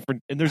right now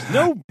and there's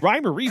no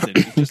rhyme or reason.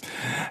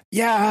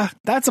 Yeah,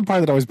 that's a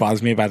part that always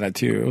bothers me about that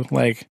too.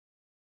 Like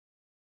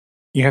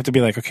you have to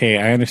be like, okay,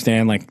 I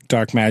understand like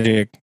dark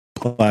magic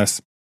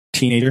plus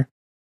teenager,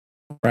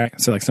 right?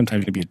 So like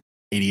sometimes you'd be an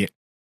idiot,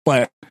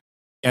 but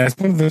yeah,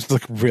 some of those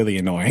look really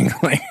annoying.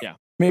 Like, yeah,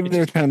 maybe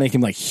they're trying to make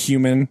him like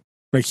human,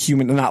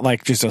 not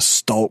like just a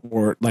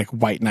stalwart like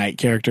white knight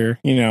character,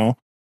 you know,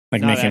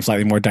 like make him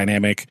slightly more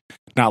dynamic.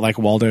 Not like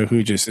Waldo,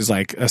 who just is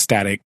like a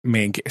static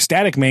main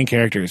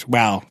characters.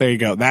 Wow, there you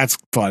go. That's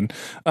fun.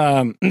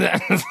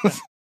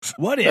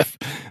 What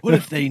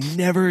if they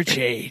never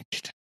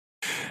changed?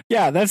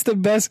 Yeah, that's the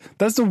best.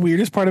 That's the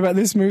weirdest part about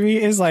this movie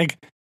is like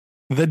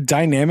the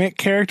dynamic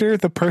character,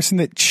 the person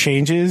that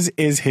changes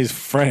is his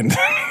friend,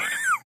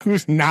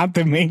 who's not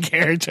the main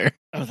character.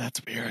 Oh, that's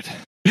weird.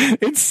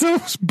 It's so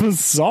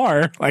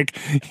bizarre. Like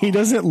he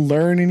doesn't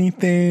learn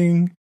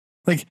anything.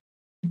 Like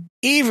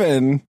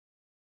even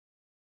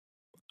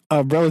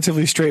a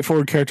relatively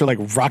straightforward character like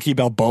Rocky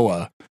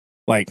Balboa,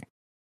 like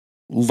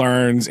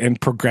learns and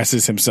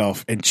progresses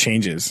himself and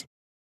changes,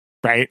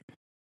 right?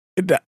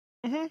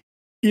 Mm-hmm.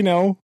 You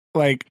know,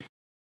 like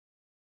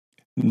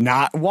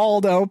not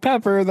Waldo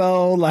Pepper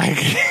though, like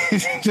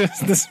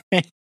just the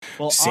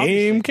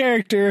same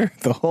character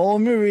the whole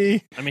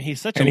movie. I mean,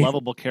 he's such a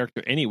lovable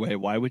character anyway.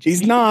 Why would you?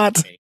 He's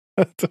not.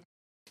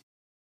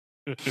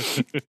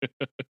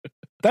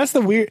 That's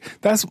the weird.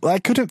 That's I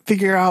couldn't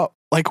figure out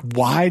like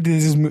why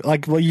does this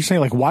like what you're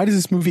saying like why does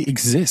this movie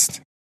exist?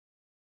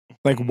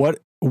 Like what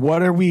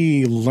are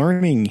we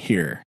learning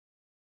here?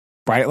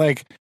 Right?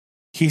 Like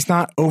he's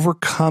not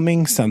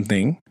overcoming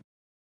something.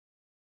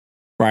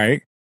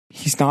 Right?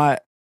 He's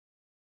not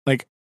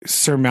like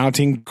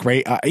surmounting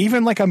great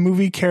even like a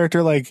movie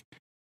character like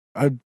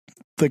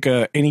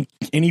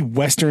any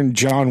Western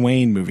John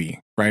Wayne movie,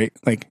 right?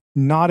 Like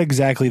not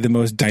exactly the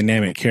most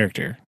dynamic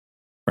character,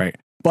 right?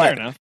 But fair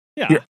enough.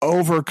 Yeah. You're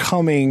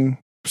overcoming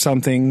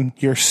something,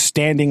 you're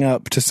standing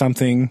up to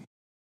something,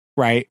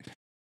 right?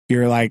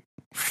 You're like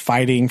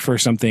fighting for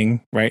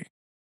something, right?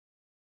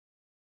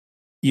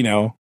 You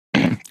know,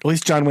 at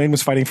least John Wayne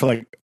was fighting for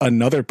like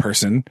another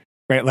person,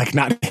 right? Like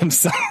not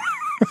himself.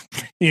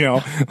 You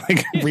know,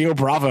 like Rio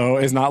Bravo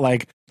is not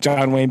like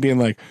John Wayne being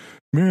like,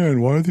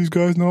 man, why do these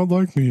guys not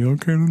like me? I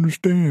can't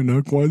understand.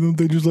 Why don't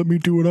they just let me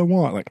do what I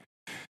want? Like,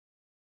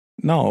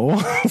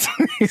 no.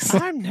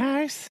 I'm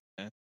nice.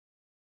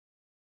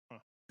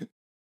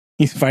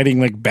 He's fighting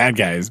like bad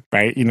guys,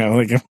 right? You know,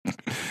 like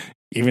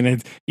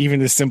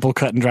even a simple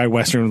cut and dry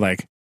Western,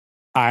 like,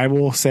 I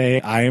will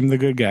say I am the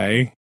good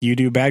guy. You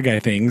do bad guy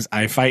things.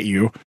 I fight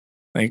you.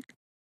 Like,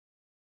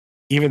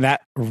 even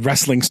that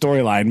wrestling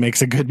storyline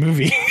makes a good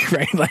movie,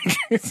 right? Like,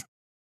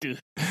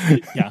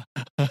 yeah.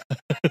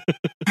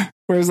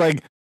 Whereas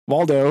like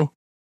Waldo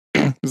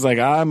is like,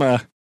 I'm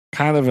a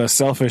kind of a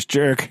selfish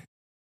jerk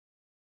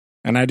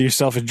and I do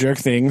selfish jerk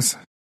things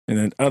and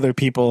then other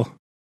people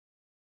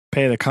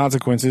pay the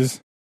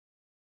consequences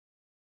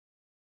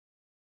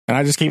and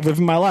I just keep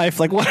living my life.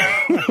 Like what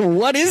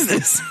what is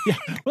this? Yeah.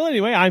 Well,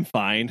 anyway, I'm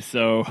fine.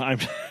 So I'm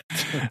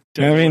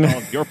I mean, what all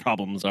of your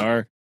problems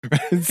are.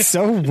 It's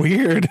so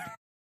weird.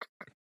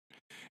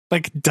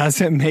 Like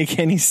doesn't make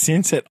any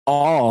sense at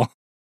all.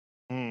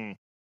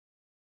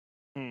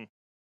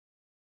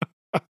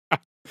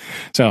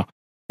 So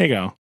there you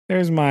go.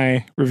 There's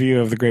my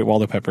review of The Great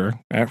Waldo Pepper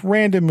at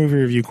Random Movie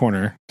Review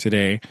Corner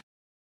today.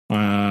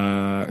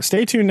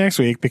 Stay tuned next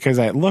week because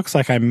it looks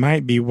like I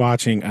might be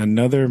watching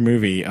another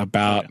movie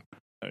about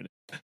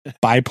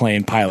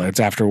biplane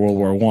pilots after World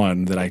War I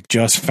that I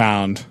just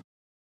found.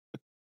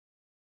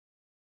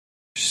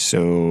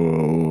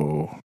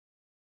 So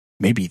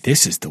maybe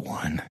this is the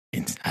one.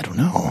 I don't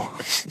know.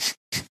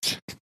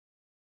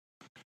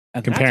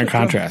 Compare and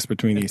contrast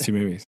between these two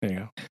movies. There you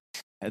go.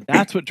 And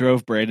that's what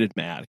drove Brandon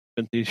mad.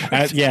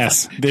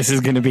 Yes, this is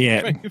going to be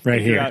it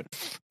right here.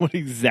 What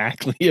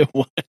exactly it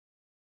was.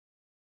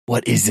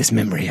 What is this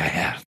memory I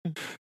have?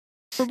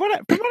 From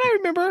what I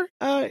remember,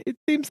 it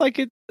seems like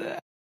it.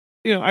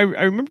 I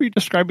remember you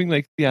describing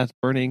like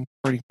burning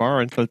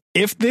barn. So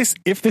if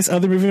this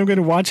other movie I'm going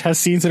to watch has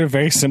scenes that are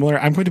very similar,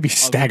 I'm going to be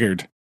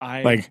staggered.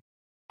 Like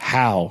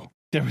how?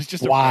 There was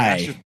just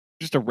why?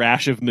 Just a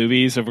rash of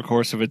movies over the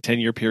course of a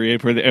 10-year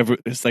period where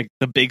it's like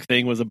the big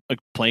thing was a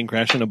plane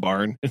crash in a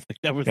barn. It's like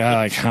that was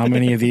like how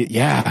many of these?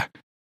 Yeah,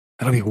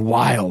 that'll be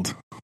wild.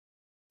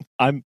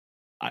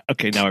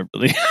 Okay. Now I'm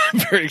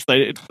very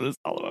excited for this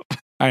follow up.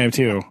 I am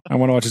too. I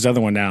want to watch this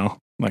other one now.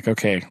 I'm like,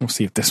 okay, we'll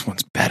see if this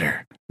one's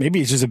better. Maybe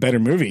it's just a better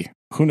movie.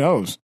 Who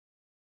knows?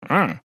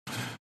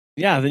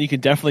 Yeah, then you can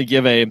definitely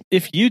give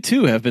if you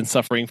too have been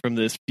suffering from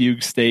this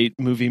fugue state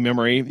movie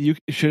memory, you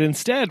should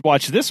instead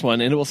watch this one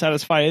and it will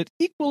satisfy it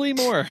equally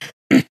more.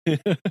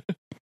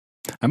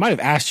 I might have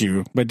asked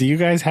you, but do you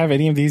guys have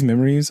any of these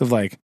memories of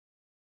like,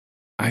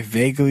 I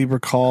vaguely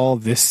recall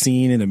this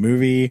scene in a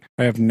movie.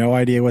 I have no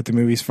idea what the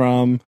movie's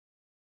from.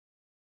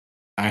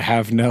 I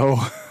have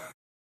no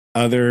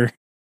other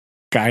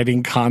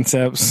guiding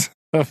concepts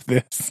of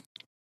this.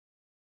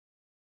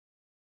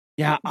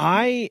 Yeah,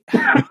 I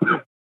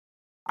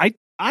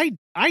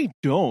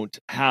don't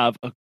have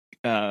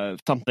a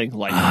something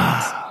like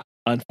this.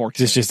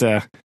 Unfortunately, It's just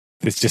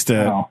It's just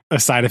a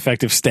side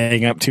effect of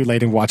staying up too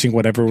late and watching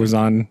whatever was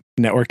on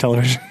network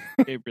television.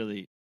 It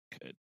really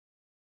could.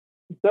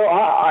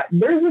 So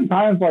there's been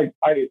times like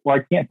where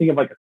I can't think of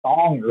like a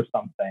song or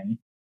something,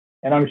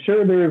 and I'm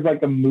sure there's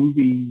like a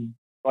movie,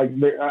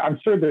 I'm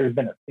sure there's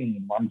been a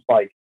scene where I'm just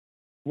like,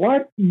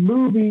 what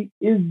movie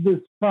is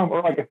this from?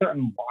 Or like a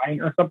certain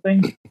line or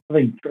something.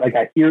 Like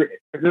I hear it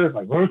triggers,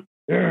 like, where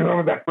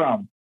was that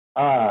from?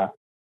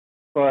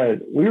 But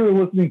we were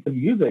listening to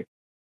music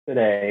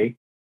today,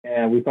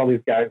 and we saw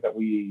these guys that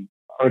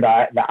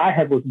I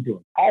had listened to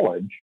in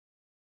college.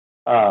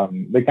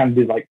 They kind of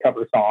did like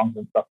cover songs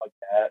and stuff like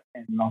that.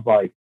 And I was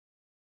like,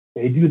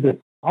 they do this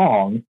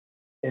song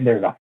and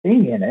there's a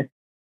thing in it,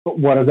 but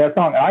what is that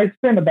song? And I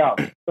spent about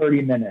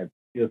 30 minutes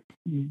just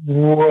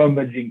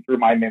rummaging through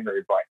my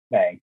memory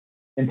bank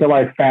until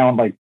I found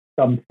like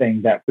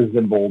something that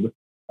resembled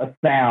a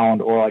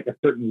sound or like a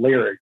certain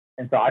lyric.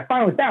 And so I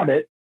finally found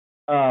it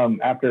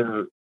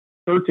after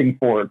searching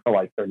for it for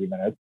like 30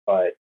 minutes.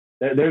 But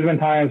there's been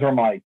times where I'm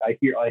like, I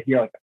hear like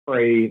a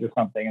phrase or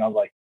something, and I was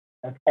like,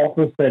 that's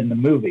also said in the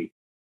movie.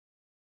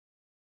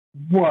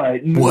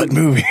 What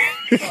movie?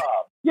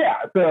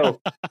 Yeah,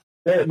 so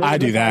I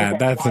do that.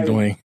 That's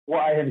annoying. Well,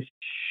 I have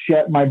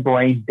shut my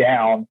brain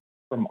down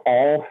from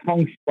all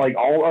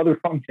other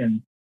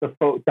functions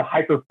to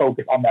hyper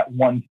focus on that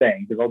one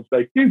thing. Because I'll just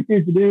like,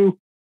 do.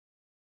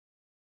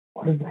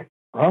 What is that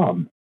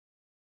from?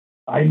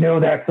 I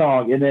know that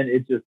song, and then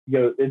it just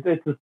goes.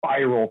 It's a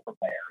spiral from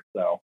there.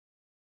 So,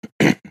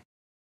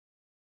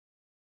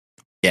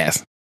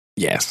 yes.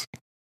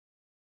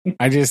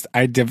 I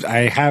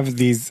have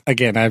these,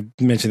 again, I've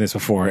mentioned this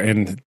before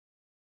in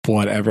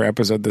whatever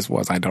episode this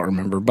was, I don't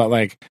remember, but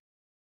like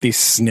these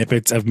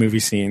snippets of movie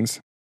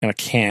scenes, and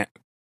I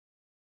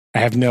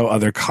have no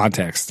other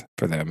context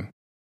for them.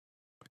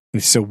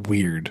 It's so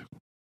weird.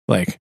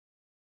 Like,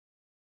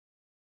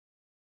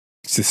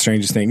 it's the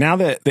strangest thing. Now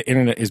that the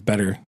internet is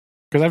better,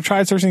 because I've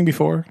tried searching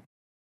before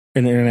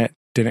and the internet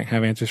didn't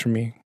have answers for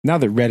me. Now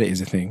that Reddit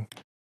is a thing,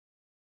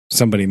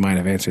 somebody might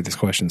have answered this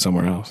question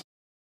somewhere else.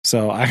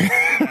 So or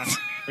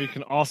you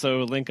can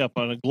also link up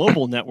on a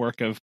global network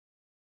of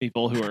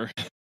people who are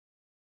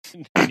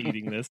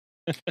needing this.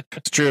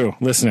 It's true.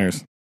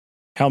 Listeners,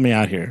 help me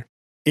out here.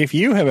 If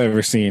you have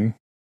ever seen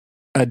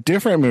a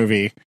different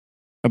movie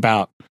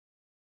about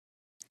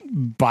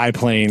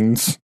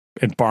biplanes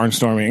and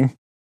barnstorming,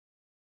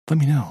 let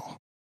me know.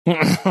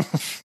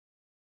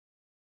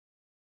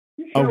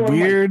 A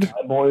weird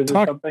Boys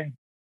or something?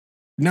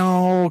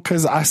 No,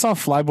 because I saw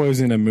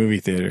Flyboys in a movie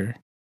theater.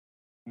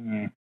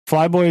 Mm.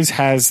 Flyboys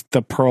has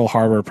the Pearl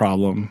Harbor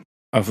problem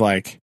of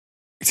like,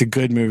 it's a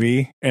good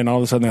movie, and all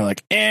of a sudden they're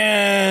like,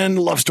 and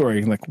love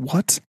story. I'm like,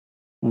 what?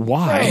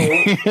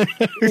 Why? So,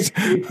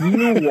 if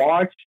you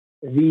watch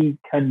the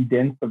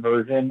condensed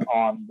version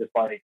on this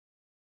like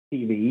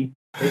TV,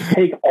 they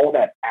take all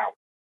that out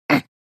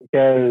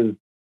because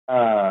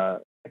I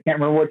can't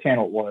remember what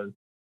channel it was,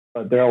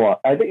 but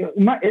I think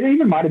it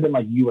even might have been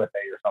like USA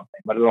or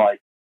something. But they're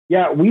like,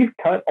 yeah, we've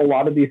cut a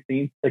lot of these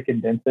scenes to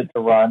condense it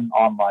to run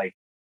on like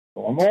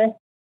normal.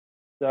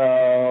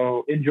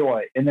 So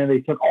enjoy. And then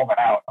they took all that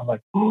out. I'm like,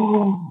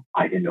 oh,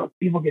 I didn't know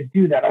people could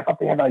do that. I thought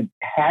they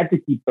had to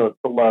keep the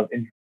love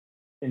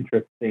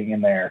interesting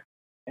in there.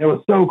 And it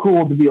was so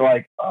cool to be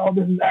like, oh,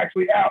 this is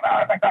actually out.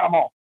 I got them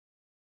all.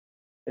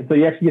 And so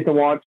you actually get to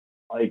watch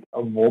like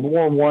a World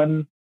War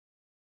One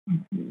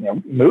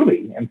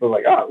movie. And so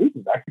like, oh, this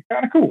is actually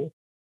kind of cool.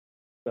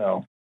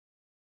 So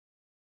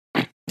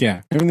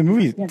yeah, I mean the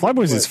movie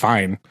Flyboys is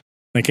fine.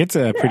 Like it's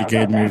a pretty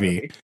good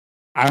movie.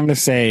 I'm gonna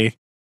say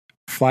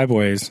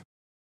Flyboys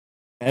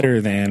better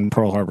than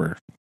Pearl Harbor.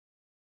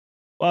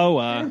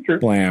 Whoa,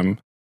 blam.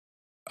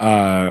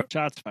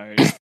 Shots fired.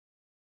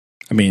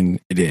 I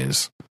mean, it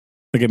is.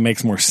 Like, it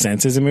makes more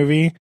sense as a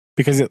movie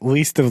because at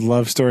least the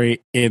love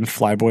story in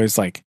Flyboys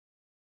like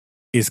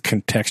is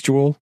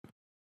contextual,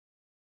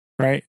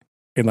 right?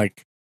 It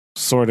like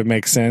sort of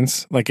makes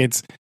sense. Like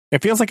it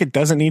feels like it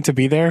doesn't need to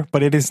be there,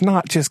 but it is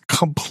not just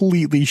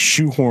completely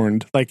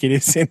shoehorned like it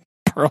is in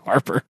Pearl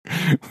Harbor.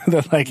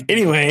 They're like,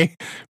 anyway,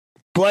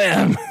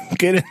 blam,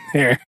 get in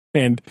there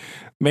and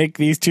make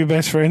these two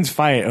best friends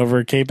fight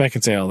over Kate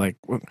Beckinsale. Like,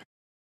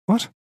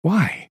 what?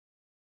 Why?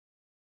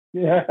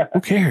 Yeah.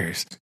 Who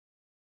cares?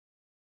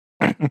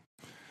 I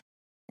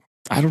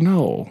don't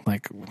know.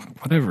 Like,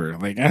 whatever.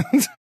 Like,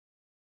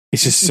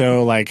 it's just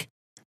so like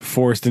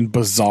forced and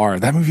bizarre.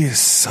 That movie is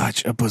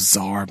such a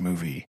bizarre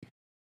movie.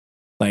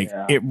 Like,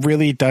 it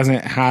really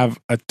doesn't have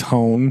a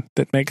tone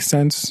that makes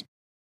sense.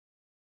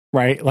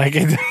 Right? Like,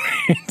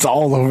 it's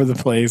all over the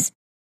place.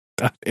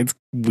 It's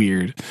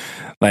weird.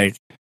 Like,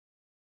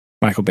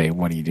 Michael Bay,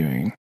 what are you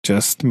doing?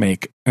 Just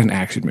make an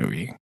action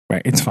movie,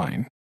 right? It's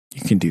fine.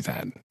 You can do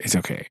that. It's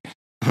okay.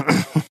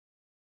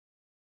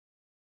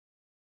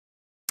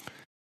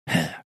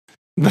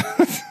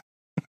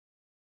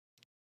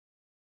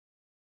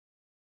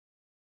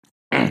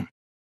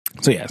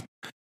 So yes,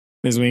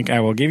 this week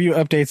I will give you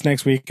updates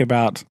next week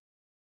about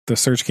the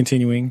search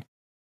continuing.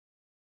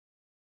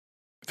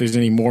 If there's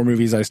any more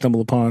movies I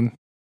stumble upon,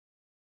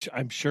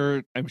 I'm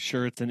sure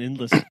it's an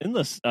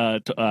endless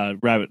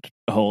rabbit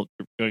hole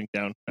going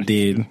down.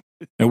 Indeed.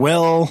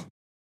 Well,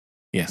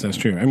 yes, that's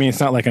true. I mean, it's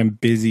not like I'm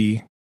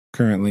busy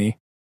currently.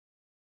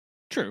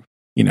 True.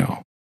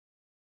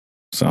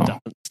 So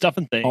stuff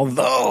and things.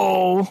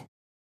 Although,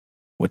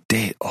 what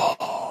day?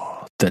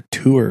 Oh, the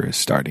tour is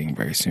starting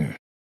very soon.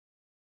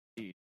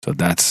 So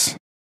that's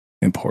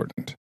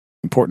important.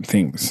 Important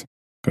things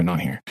going on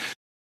here.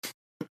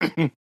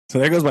 So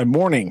there goes my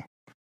morning.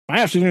 My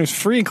afternoon is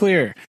free and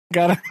clear.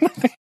 Got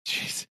nothing.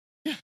 Jeez.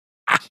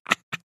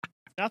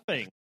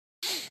 Nothing.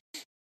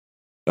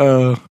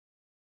 So,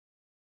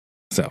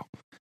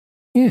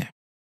 yeah.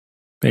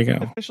 There you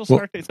go. Official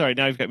start date. Sorry,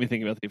 now you've got me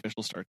thinking about the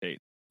official start date.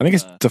 I think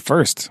it's the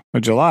 1st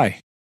of July.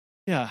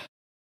 Yeah.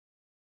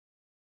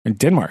 In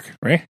Denmark,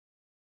 right?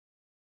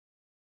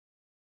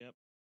 Yep.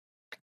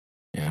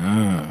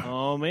 Yeah.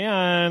 Oh,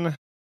 man.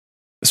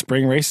 The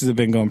spring races have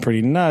been going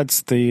pretty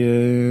nuts.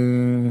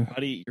 Your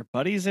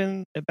buddy's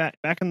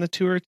back in the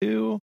tour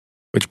too.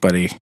 Which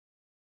buddy?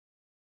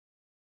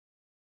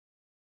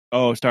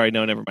 Oh, sorry.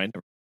 No, never mind.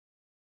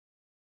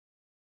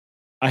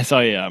 I saw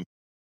a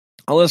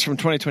list from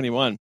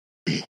 2021.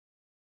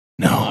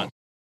 No.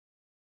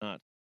 Not.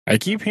 I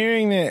keep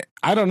hearing that.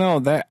 I don't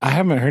know that I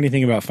haven't heard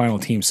anything about final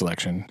team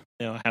selection.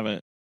 No, I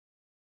haven't.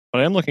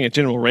 But I am looking at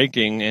general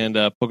ranking, and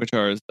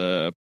Pogacar is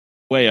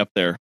way up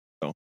there.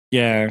 So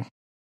yeah.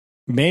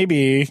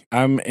 Maybe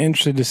I'm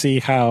interested to see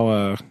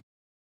how.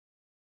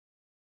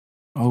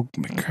 Oh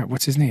my crap!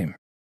 What's his name?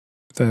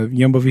 The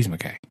Jumbo Visma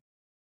guy.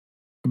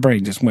 The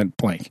brain just went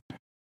blank.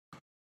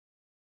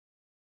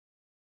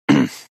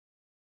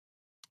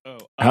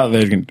 How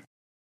they're going?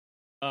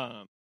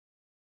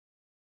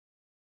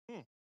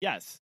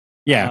 Yes.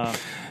 Yeah.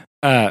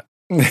 Yes.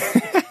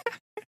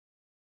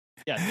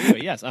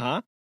 Anyway, yes.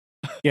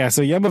 Yeah.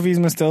 So Jumbo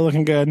Visma still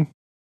looking good.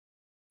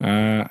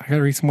 I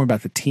gotta read some more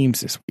about the teams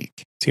this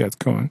week. See how it's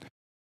going.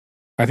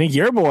 I think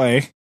your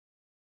boy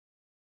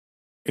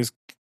is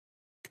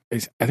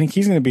I think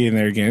he's going to be in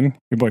there again.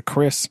 Your boy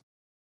Chris,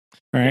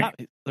 right?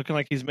 Yeah, looking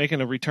like he's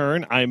making a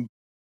return. I'm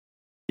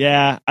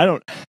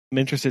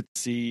interested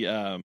to see.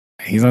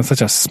 He's on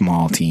such a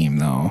small team,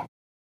 though.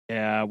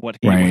 Yeah, what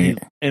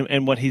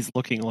he's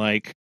looking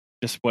like.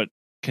 Just what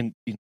can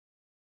you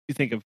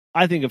think of?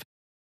 I think of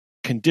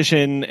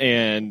condition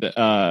and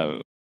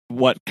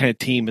what kind of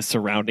team is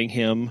surrounding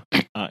him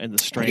and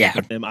the strength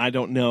of them. I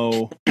don't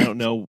know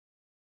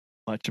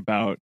much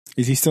about.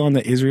 Is he still on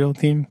the Israel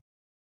team?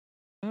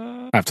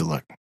 I have to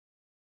look.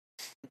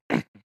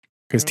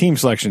 Because team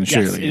selection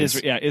surely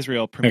is. Yeah,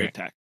 Israel Premier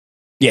Tech.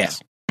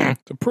 Yes.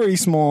 It's a pretty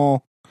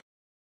small.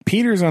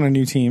 Peter's on a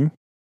new team.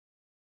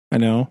 I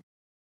know.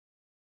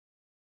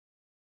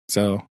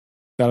 So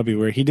that'll be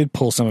where he did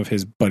pull some of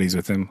his buddies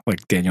with him,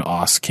 like Daniel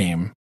Oss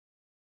came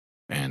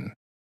and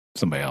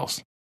somebody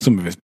else. Some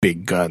of his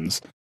big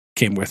guns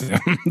came with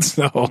him.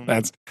 So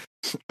that's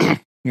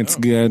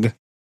good.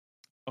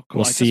 Oh, cool.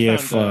 We'll see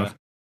if found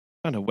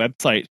a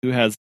website who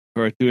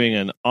are doing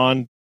an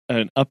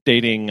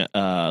updating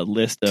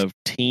list of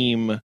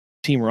team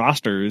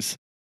rosters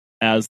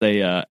as they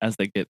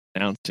get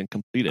announced and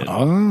completed.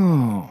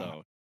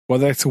 Oh,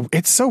 well,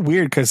 it's so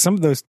weird because some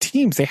of those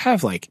teams they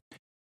have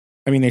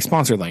they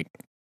sponsor like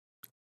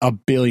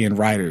 1 billion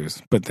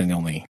riders, but then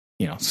only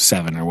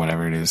 7 or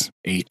whatever it is,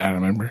 8 I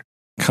don't remember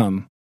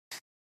come.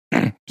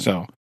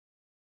 So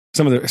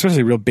some of the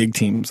especially real big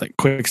teams like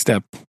Quick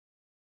Step,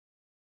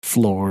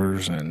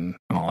 Floors, and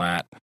all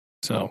that.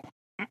 So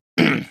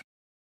it'll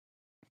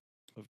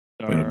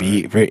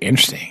be very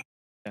interesting.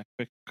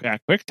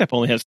 Quick Step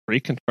only has 3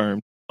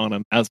 confirmed on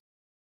them as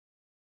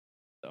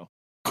so.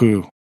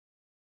 Who?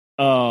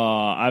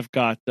 I've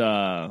got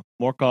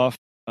Morkov,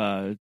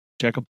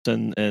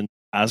 Jacobson, and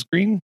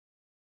Asgreen.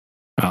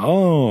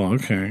 Oh,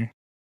 okay.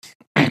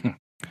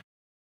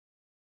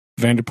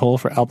 Vanderpool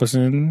for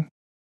Alpecin.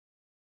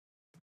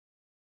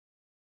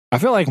 I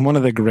feel like one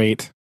of the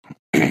great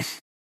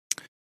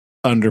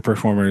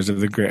underperformers of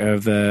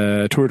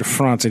the Tour de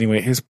France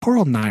anyway is poor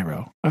old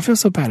Nairo. I feel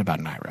so bad about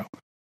Nairo,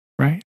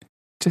 right?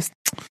 Just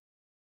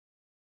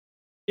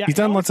he's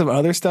done lots of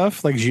other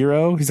stuff like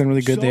Giro. He's done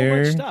really good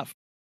there. Much stuff.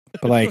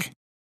 But like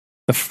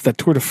the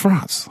Tour de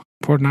France,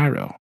 poor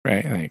Nairo,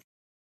 right? Like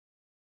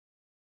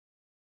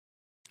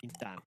he's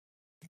done.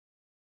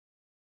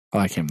 I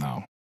like him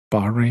though.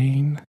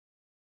 Bahrain,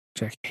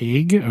 Jack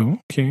Haig.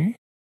 Okay.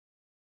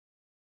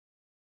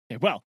 Yeah,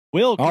 well,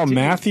 we'll. Continue.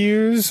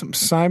 Matthews,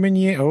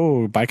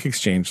 Simon. Bike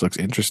Exchange looks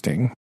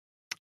interesting.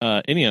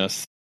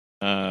 Ineos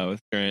with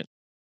Grant.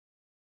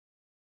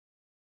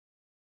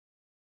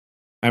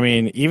 I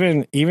mean,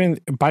 even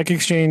Bike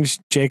Exchange,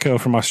 Jayco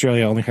from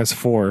Australia only has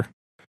 4.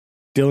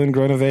 Dylan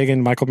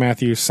Groenewegen, Michael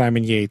Matthews,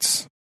 Simon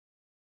Yates,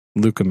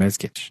 Luka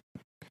Mezgic.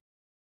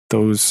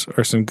 Those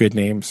are some good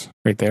names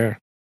right there.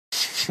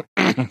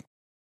 And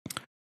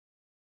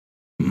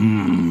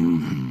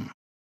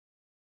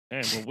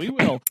we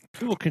will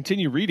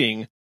continue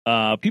reading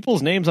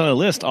people's names on a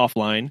list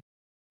offline.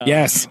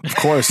 Yes, of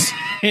course.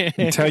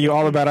 And tell you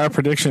all about our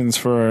predictions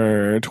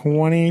for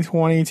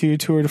 2022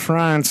 Tour de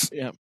France.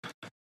 Yeah.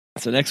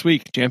 So next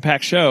week,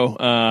 jam-packed show,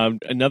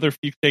 another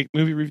Fugue Take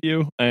movie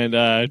review, and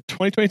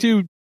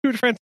 2022 Tour de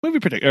France movie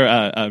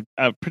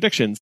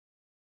predictions.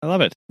 I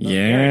love it. Yeah.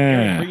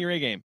 Aaron, bring your A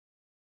game.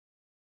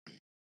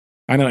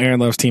 I know Aaron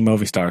loves Team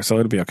Movistar, so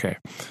it'll be okay.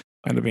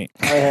 That'll be.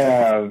 I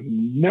have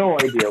no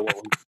idea what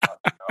we're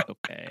talking about.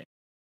 Okay.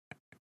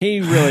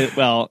 He really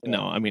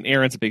no. I mean,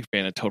 Aaron's a big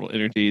fan of Total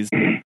Energies.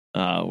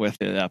 With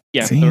it,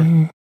 yeah.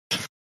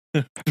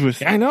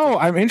 I know.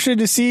 I'm interested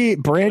to see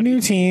brand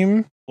new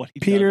team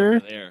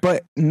Peter,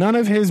 but none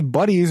of his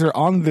buddies are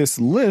on this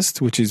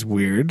list, which is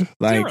weird.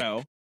 Like,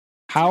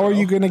 how are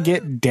you going to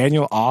get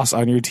Daniel Oss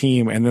on your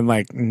team and then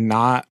like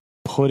not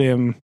put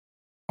him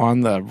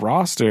on the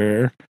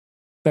roster?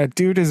 That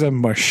dude is a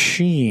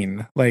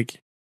machine. Like,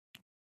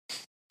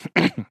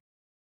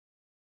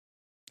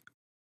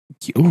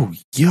 ooh,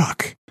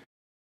 yuck.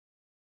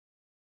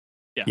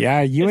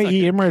 Yeah,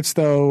 UAE Emirates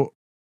though.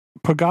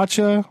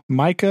 Pogačar,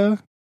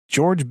 Micah,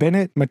 George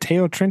Bennett,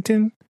 Matteo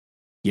Trentin.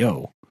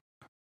 Yo,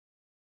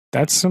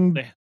 that's some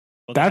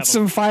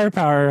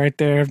firepower right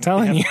there. I'm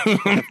telling you,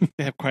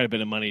 they have quite a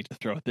bit of money to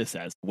throw at this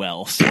as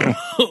well. So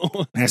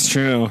that's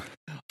true.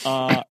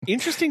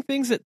 Interesting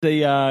things that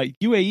the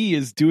UAE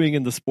is doing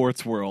in the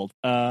sports world.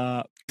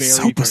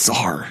 So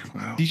bizarre.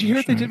 Wow, did you hear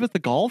what they did with the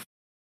golf?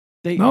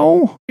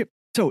 No.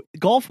 So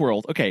golf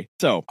world. Okay.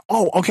 So.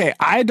 Oh, okay.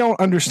 I don't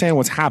understand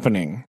what's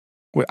happening.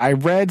 I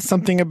read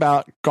something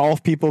about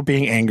golf people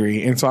being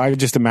angry, and so I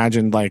just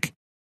imagined like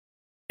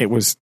it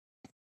was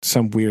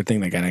some weird thing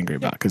they got angry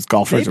about because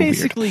golfers are weird.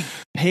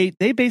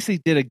 They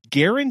basically did a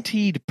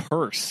guaranteed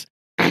purse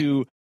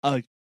to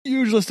a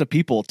huge list of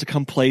people to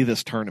come play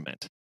this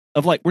tournament.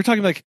 We're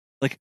talking like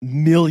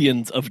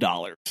millions of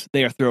dollars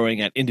they are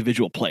throwing at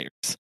individual players,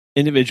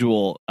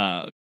 individual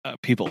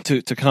people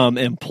to come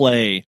and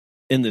play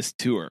in this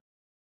tour.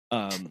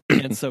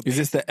 And so is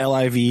this the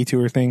LIV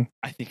tour thing?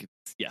 I think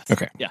it's yes.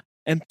 Okay. Yeah.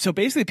 And so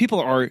basically people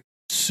are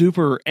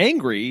super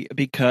angry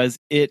because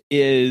it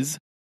is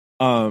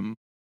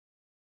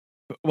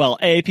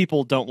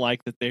people don't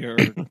like that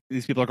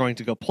these people are going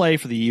to go play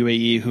for the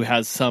UAE who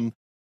has some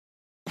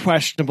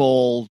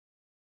questionable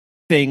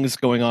things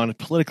going on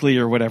politically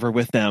or whatever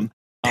with them.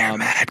 They're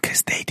mad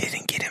because they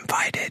didn't get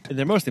invited. And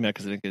they're mostly mad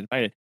because they didn't get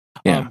invited.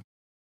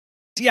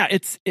 Yeah.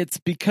 It's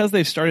because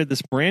they've started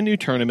this brand new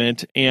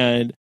tournament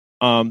and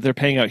they're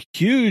paying out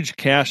huge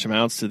cash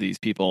amounts to these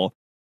people,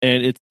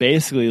 and it's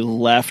basically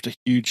left a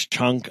huge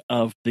chunk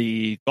of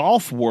the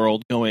golf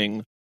world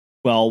going,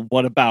 well,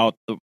 what about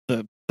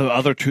the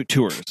other two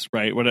tours,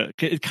 right?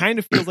 It kind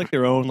of feels like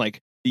their own, like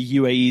the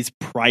UAE's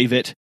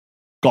private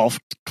golf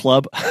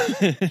club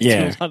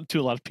yeah. to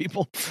a lot of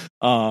people.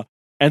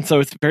 And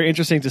so it's very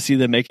interesting to see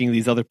them making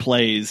these other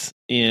plays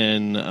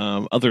in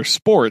other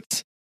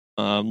sports,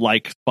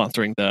 like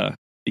sponsoring their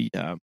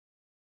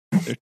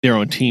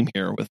own team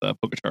here with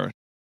Pogačar.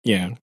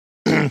 Yeah.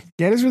 Yeah,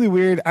 it is really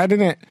weird. I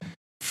didn't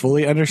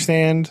fully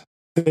understand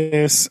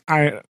this.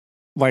 I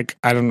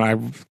don't know. I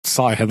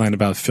saw a headline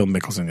about Phil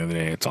Mickelson the other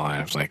day. It's all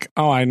I was like,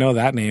 oh, I know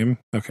that name.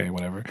 Okay,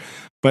 whatever.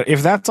 But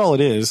if that's all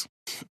it is,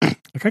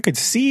 like I could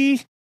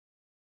see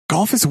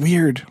golf is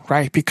weird,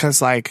 right?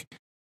 Because like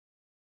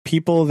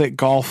people that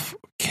golf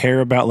care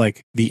about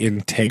like the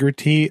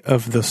integrity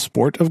of the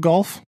sport of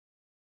golf,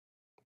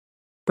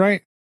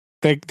 right?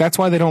 That's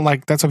why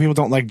people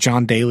don't like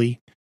John Daly,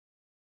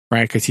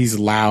 right? Because he's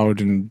loud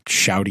and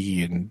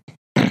shouty and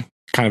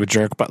kind of a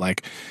jerk, but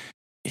like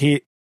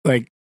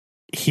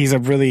he's a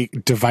really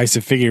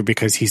divisive figure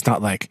because he's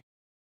not like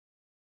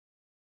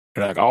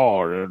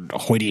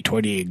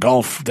hoity-toity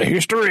golf, the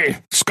history,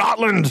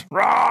 Scotland,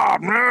 rah,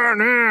 nah,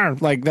 nah.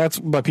 Like that's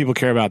what people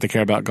care about. They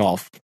care about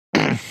golf,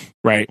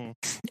 right?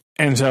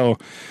 And so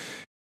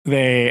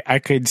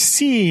I could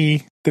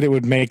see that it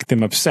would make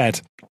them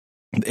upset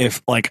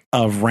if like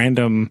a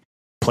random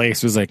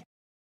place was like,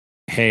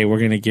 hey, we're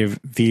going to give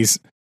these.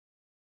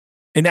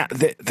 And now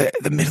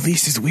the Middle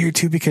East is weird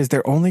too, because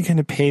they're only going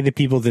to pay the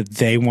people that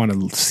they want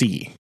to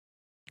see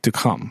to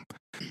come.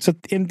 So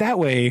in that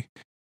way,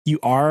 you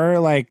are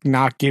like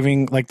not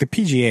giving like the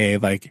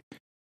PGA, like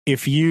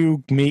if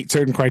you meet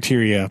certain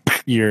criteria,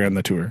 you're on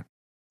the tour,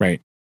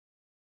 right?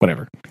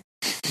 Whatever.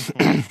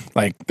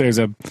 Like there's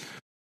a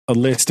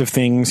list of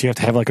things you have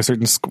to have, like a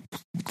certain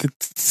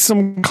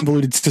some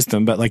convoluted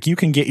system, but like you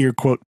can get your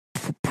quote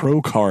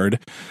pro card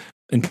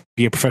and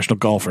be a professional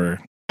golfer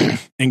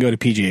and go to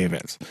PGA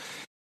events.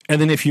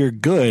 And then if you're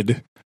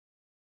good,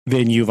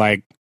 then you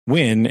like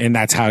win, and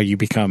that's how you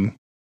become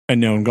a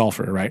known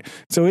golfer, right?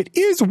 So it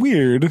is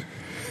weird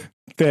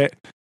that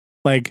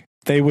like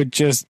they would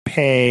just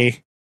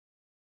pay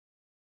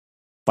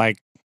like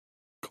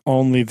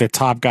only the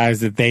top guys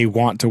that they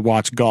want to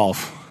watch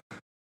golf.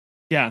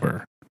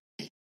 Yeah.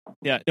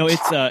 Yeah, no,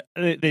 it's I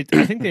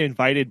think they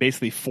invited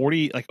basically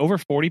over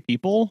 40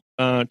 people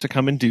to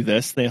come and do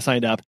this. They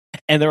signed up,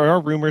 and there are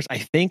rumors. I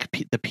think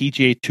the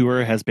PGA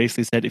Tour has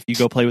basically said if you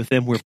go play with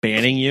them, we're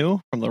banning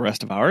you from the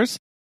rest of ours.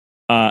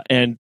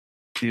 And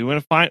you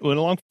went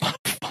along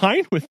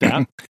fine with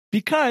that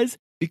because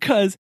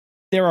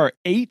there are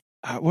 8.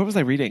 What was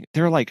I reading?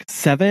 There are like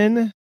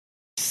 7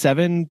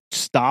 7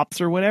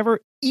 stops or whatever,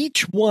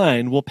 each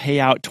one will pay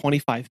out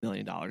 $25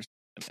 million.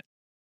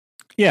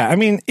 Yeah, I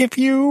mean, if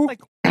you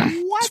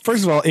what?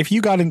 First of all, if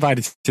you got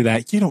invited to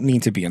that, you don't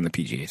need to be on the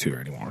PGA Tour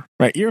anymore,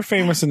 right? You're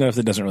famous enough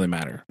that it doesn't really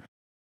matter,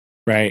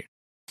 right?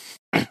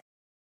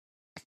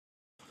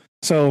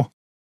 So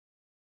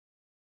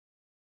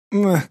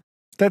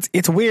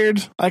it's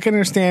weird. I can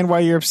understand why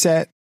you're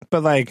upset,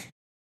 but like,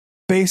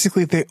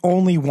 basically, they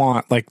only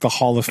want like the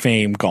Hall of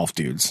Fame golf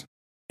dudes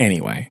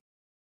anyway,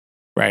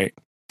 right?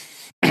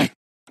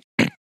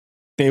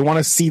 They want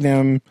to see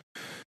them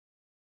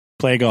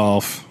play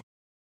golf,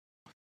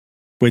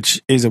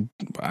 which is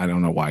I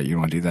don't know why you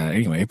want to do that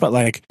anyway, but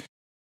like,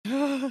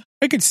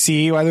 I could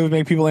see why they would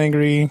make people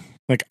angry.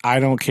 Like, I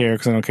don't care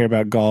because I don't care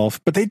about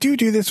golf, but they do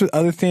this with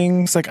other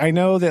things. Like, I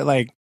know that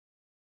like,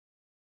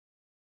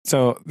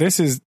 so this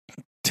is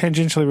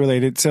tangentially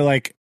related. So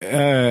like,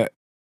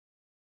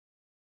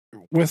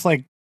 with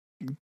like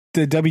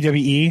the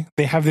WWE,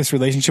 they have this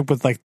relationship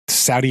with like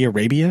Saudi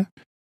Arabia.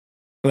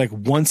 Like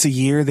once a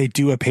year, they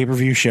do a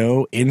pay-per-view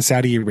show in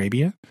Saudi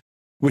Arabia,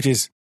 which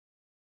is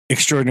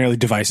extraordinarily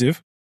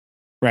divisive,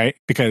 right?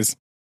 Because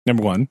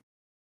number one,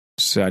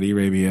 Saudi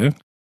Arabia,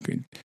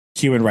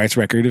 human rights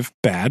record of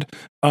bad.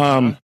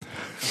 They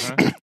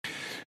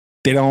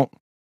don't.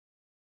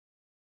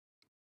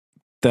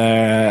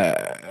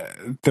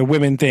 The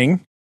women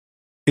thing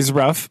is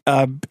rough,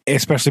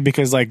 especially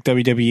because like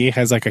WWE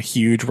has like a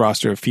huge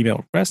roster of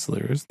female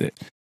wrestlers that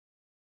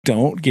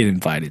don't get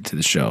invited to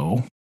the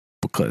show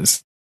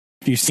because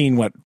if you've seen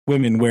what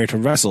women wear to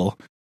wrestle,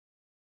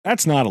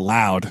 that's not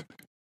allowed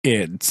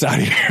in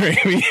Saudi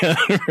Arabia,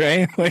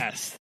 right? Like,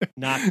 yes,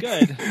 not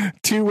good.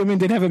 2 women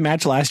did have a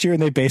match last year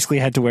and they basically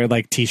had to wear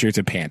like t-shirts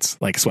and pants,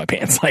 like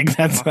sweatpants. Like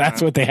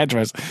that's what they had to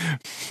wrestle,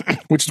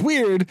 which is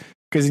weird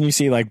because then you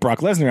see like Brock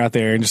Lesnar out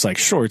there and just like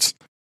shorts.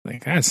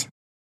 Like it's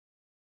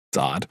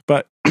odd,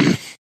 but so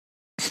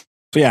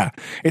yeah,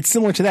 it's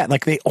similar to that.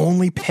 Like they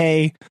only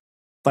pay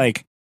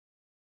like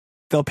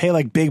they'll pay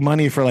like big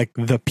money for like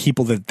the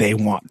people that they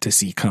want to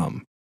see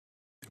come,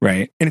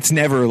 right? And it's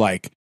never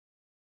like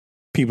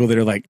people that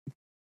are like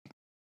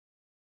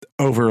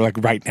over like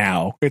right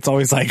now. It's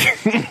always like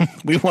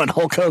we want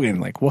Hulk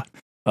Hogan. Like what?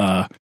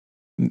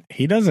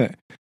 He doesn't.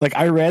 Like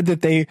I read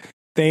that they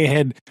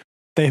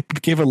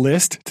gave a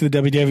list to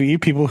the WWE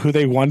people who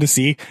they wanted to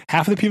see.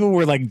 Half of the people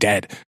were like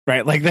dead,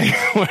 right? Like they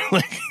were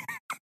like,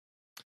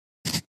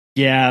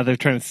 yeah, they're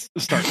trying to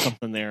start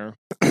something there.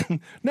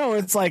 No,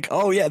 it's like,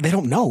 oh yeah, they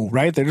don't know,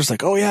 right? They're just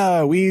like, oh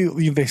yeah,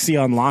 they see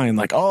online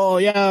like, oh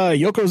yeah,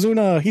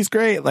 Yokozuna, he's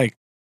great. Like,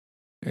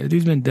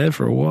 dude's been dead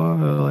for a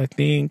while, I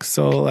think.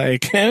 So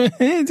like,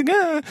 it's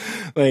good.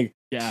 Like,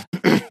 yeah,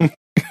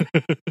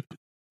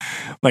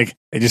 like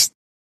they just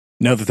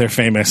know that they're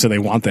famous, so they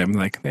want them.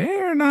 Like,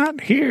 they're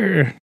not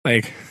here.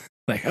 Like,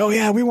 oh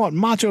yeah, we want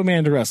Macho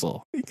Man to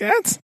wrestle.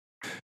 That's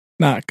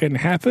not gonna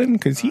happen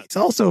because he's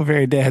also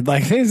very dead.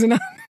 Like, this is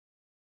not.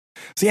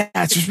 So yeah,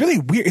 it's just really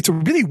weird. It's a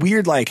really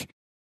weird, like,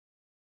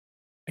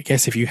 I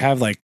guess if you have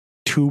like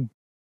 $2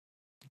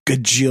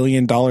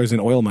 gajillion in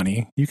oil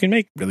money, you can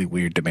make really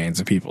weird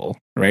demands of people,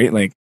 right?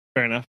 Like,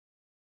 fair enough.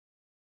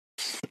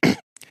 So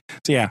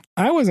yeah,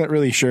 I wasn't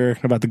really sure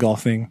about the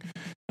golf thing.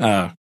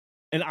 And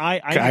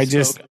I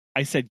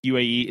said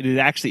UAE. It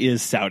actually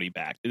is Saudi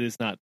backed. It is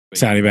not UAE.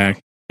 Saudi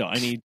backed. So I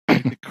need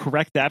to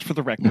correct that for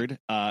the record.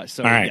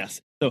 So right.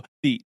 Yes. So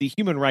the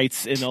human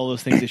rights and all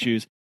those things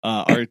issues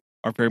are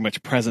very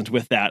much present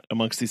with that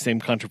amongst these same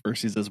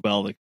controversies as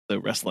well, like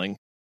the wrestling,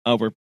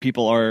 where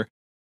people are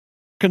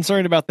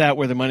concerned about that,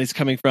 where the money's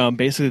coming from.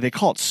 Basically, they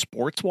call it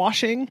sports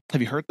washing.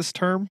 Have you heard this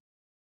term?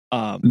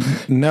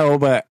 No,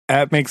 but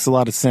that makes a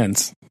lot of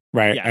sense,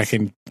 right? Yes. I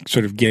can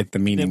sort of get the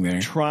meaning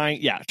there.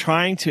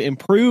 Trying to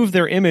improve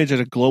their image at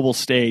a global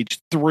stage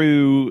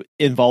through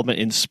involvement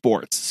in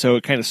sports. So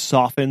it kind of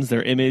softens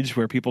their image,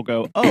 where people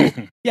go, "Oh,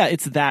 yeah,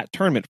 it's that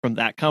tournament from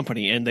that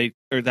company," and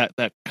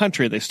that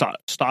country. They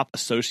stop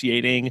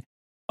associating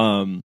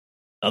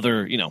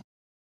other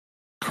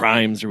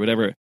crimes or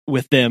whatever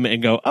with them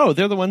and go, oh,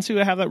 they're the ones who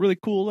have that really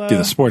cool do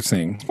the sports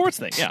thing.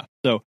 Yeah.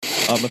 So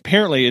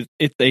apparently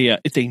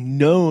it's a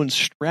known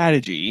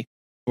strategy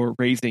for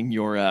raising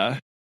your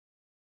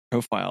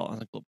profile on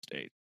the global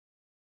stage.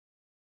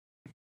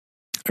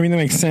 I mean, that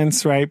makes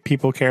sense, right?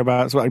 People care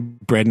about it's like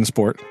bread and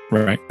sport,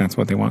 right? That's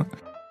what they want.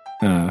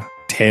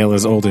 Tale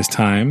as old as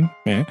time.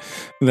 Yeah.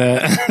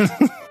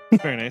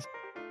 Very nice.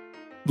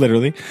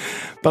 Literally.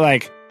 But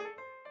like,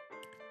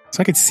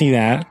 so I could see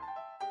that.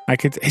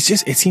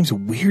 It seems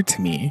weird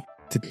to me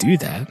to do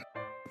that,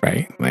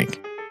 right? Like,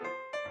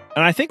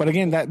 and I think, but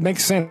again, that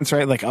makes sense,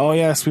 right? Like, oh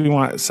yes, we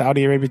want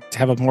Saudi Arabia to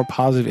have a more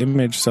positive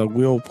image, so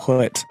we'll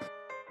put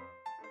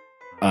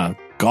a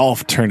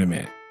golf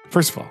tournament.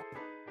 First of all,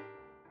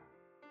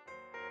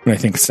 when I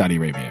think Saudi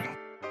Arabia,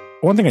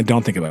 one thing I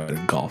don't think about is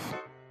golf,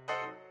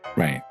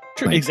 right?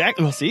 True, like,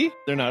 exactly. Well, see,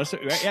 they're not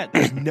right. Yeah,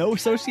 there's no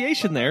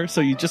association there,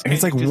 so you just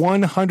it's like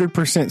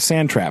 100%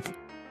 sand trap.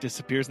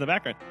 Disappears in the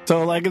background.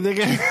 So like,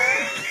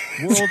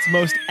 world's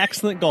most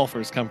excellent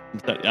golfers come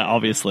from,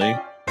 obviously.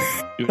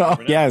 Oh,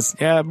 yes.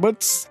 Yeah,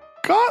 but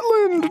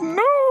Scotland,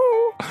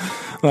 no.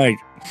 Like,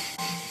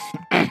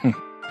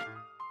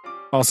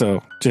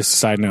 also, just a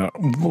side note,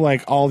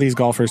 like all these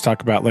golfers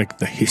talk about like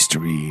the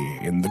history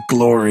and the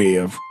glory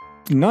of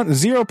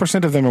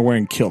 0% of them are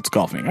wearing kilts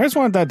golfing. I just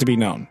want that to be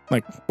known.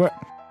 Like, what?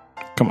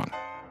 Come on.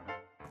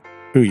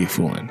 Who are you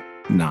fooling?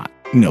 Not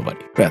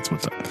nobody. That's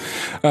what's up.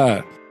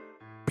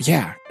 But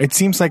yeah, it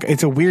seems like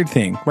it's a weird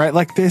thing, right?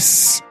 Like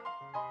this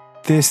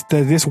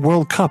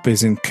World Cup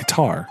is in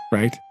Qatar,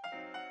 right?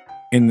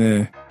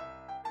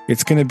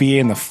 It's going to be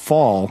in the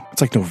fall.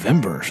 It's like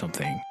November or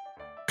something,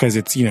 because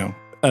it's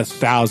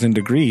 1,000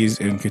 degrees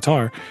in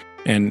Qatar,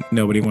 and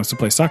nobody wants to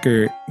play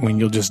soccer when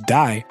you'll just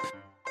die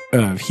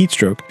of heat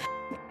stroke,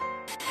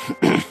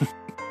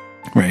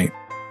 right?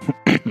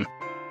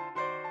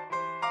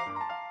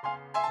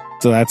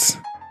 So that's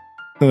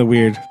really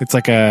weird. It's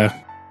like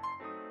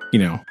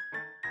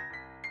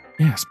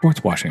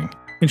sports washing.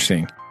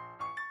 Interesting.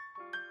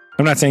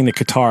 I'm not saying that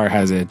Qatar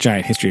has a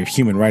giant history of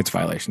human rights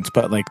violations,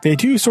 but like they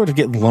do sort of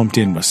get lumped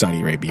in with Saudi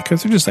Arabia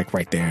because they're just like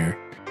right there.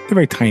 They're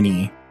very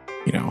tiny,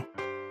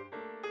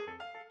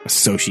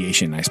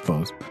 association, I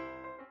suppose.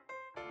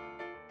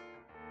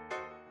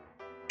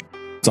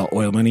 It's all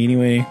oil money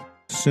anyway.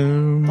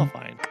 So it's all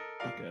fine.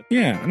 All good.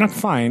 Yeah, not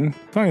fine.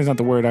 Fine is not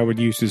the word I would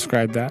use to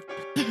describe that.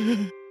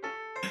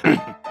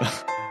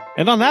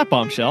 And on that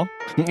bombshell,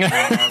 we'll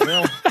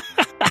end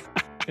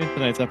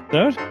tonight's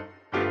episode.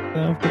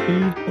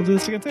 We'll do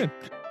this again soon.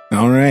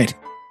 All right.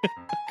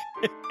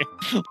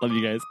 Love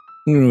you guys.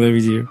 Love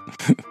you too.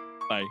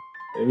 Bye.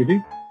 Love you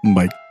too.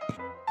 Bye.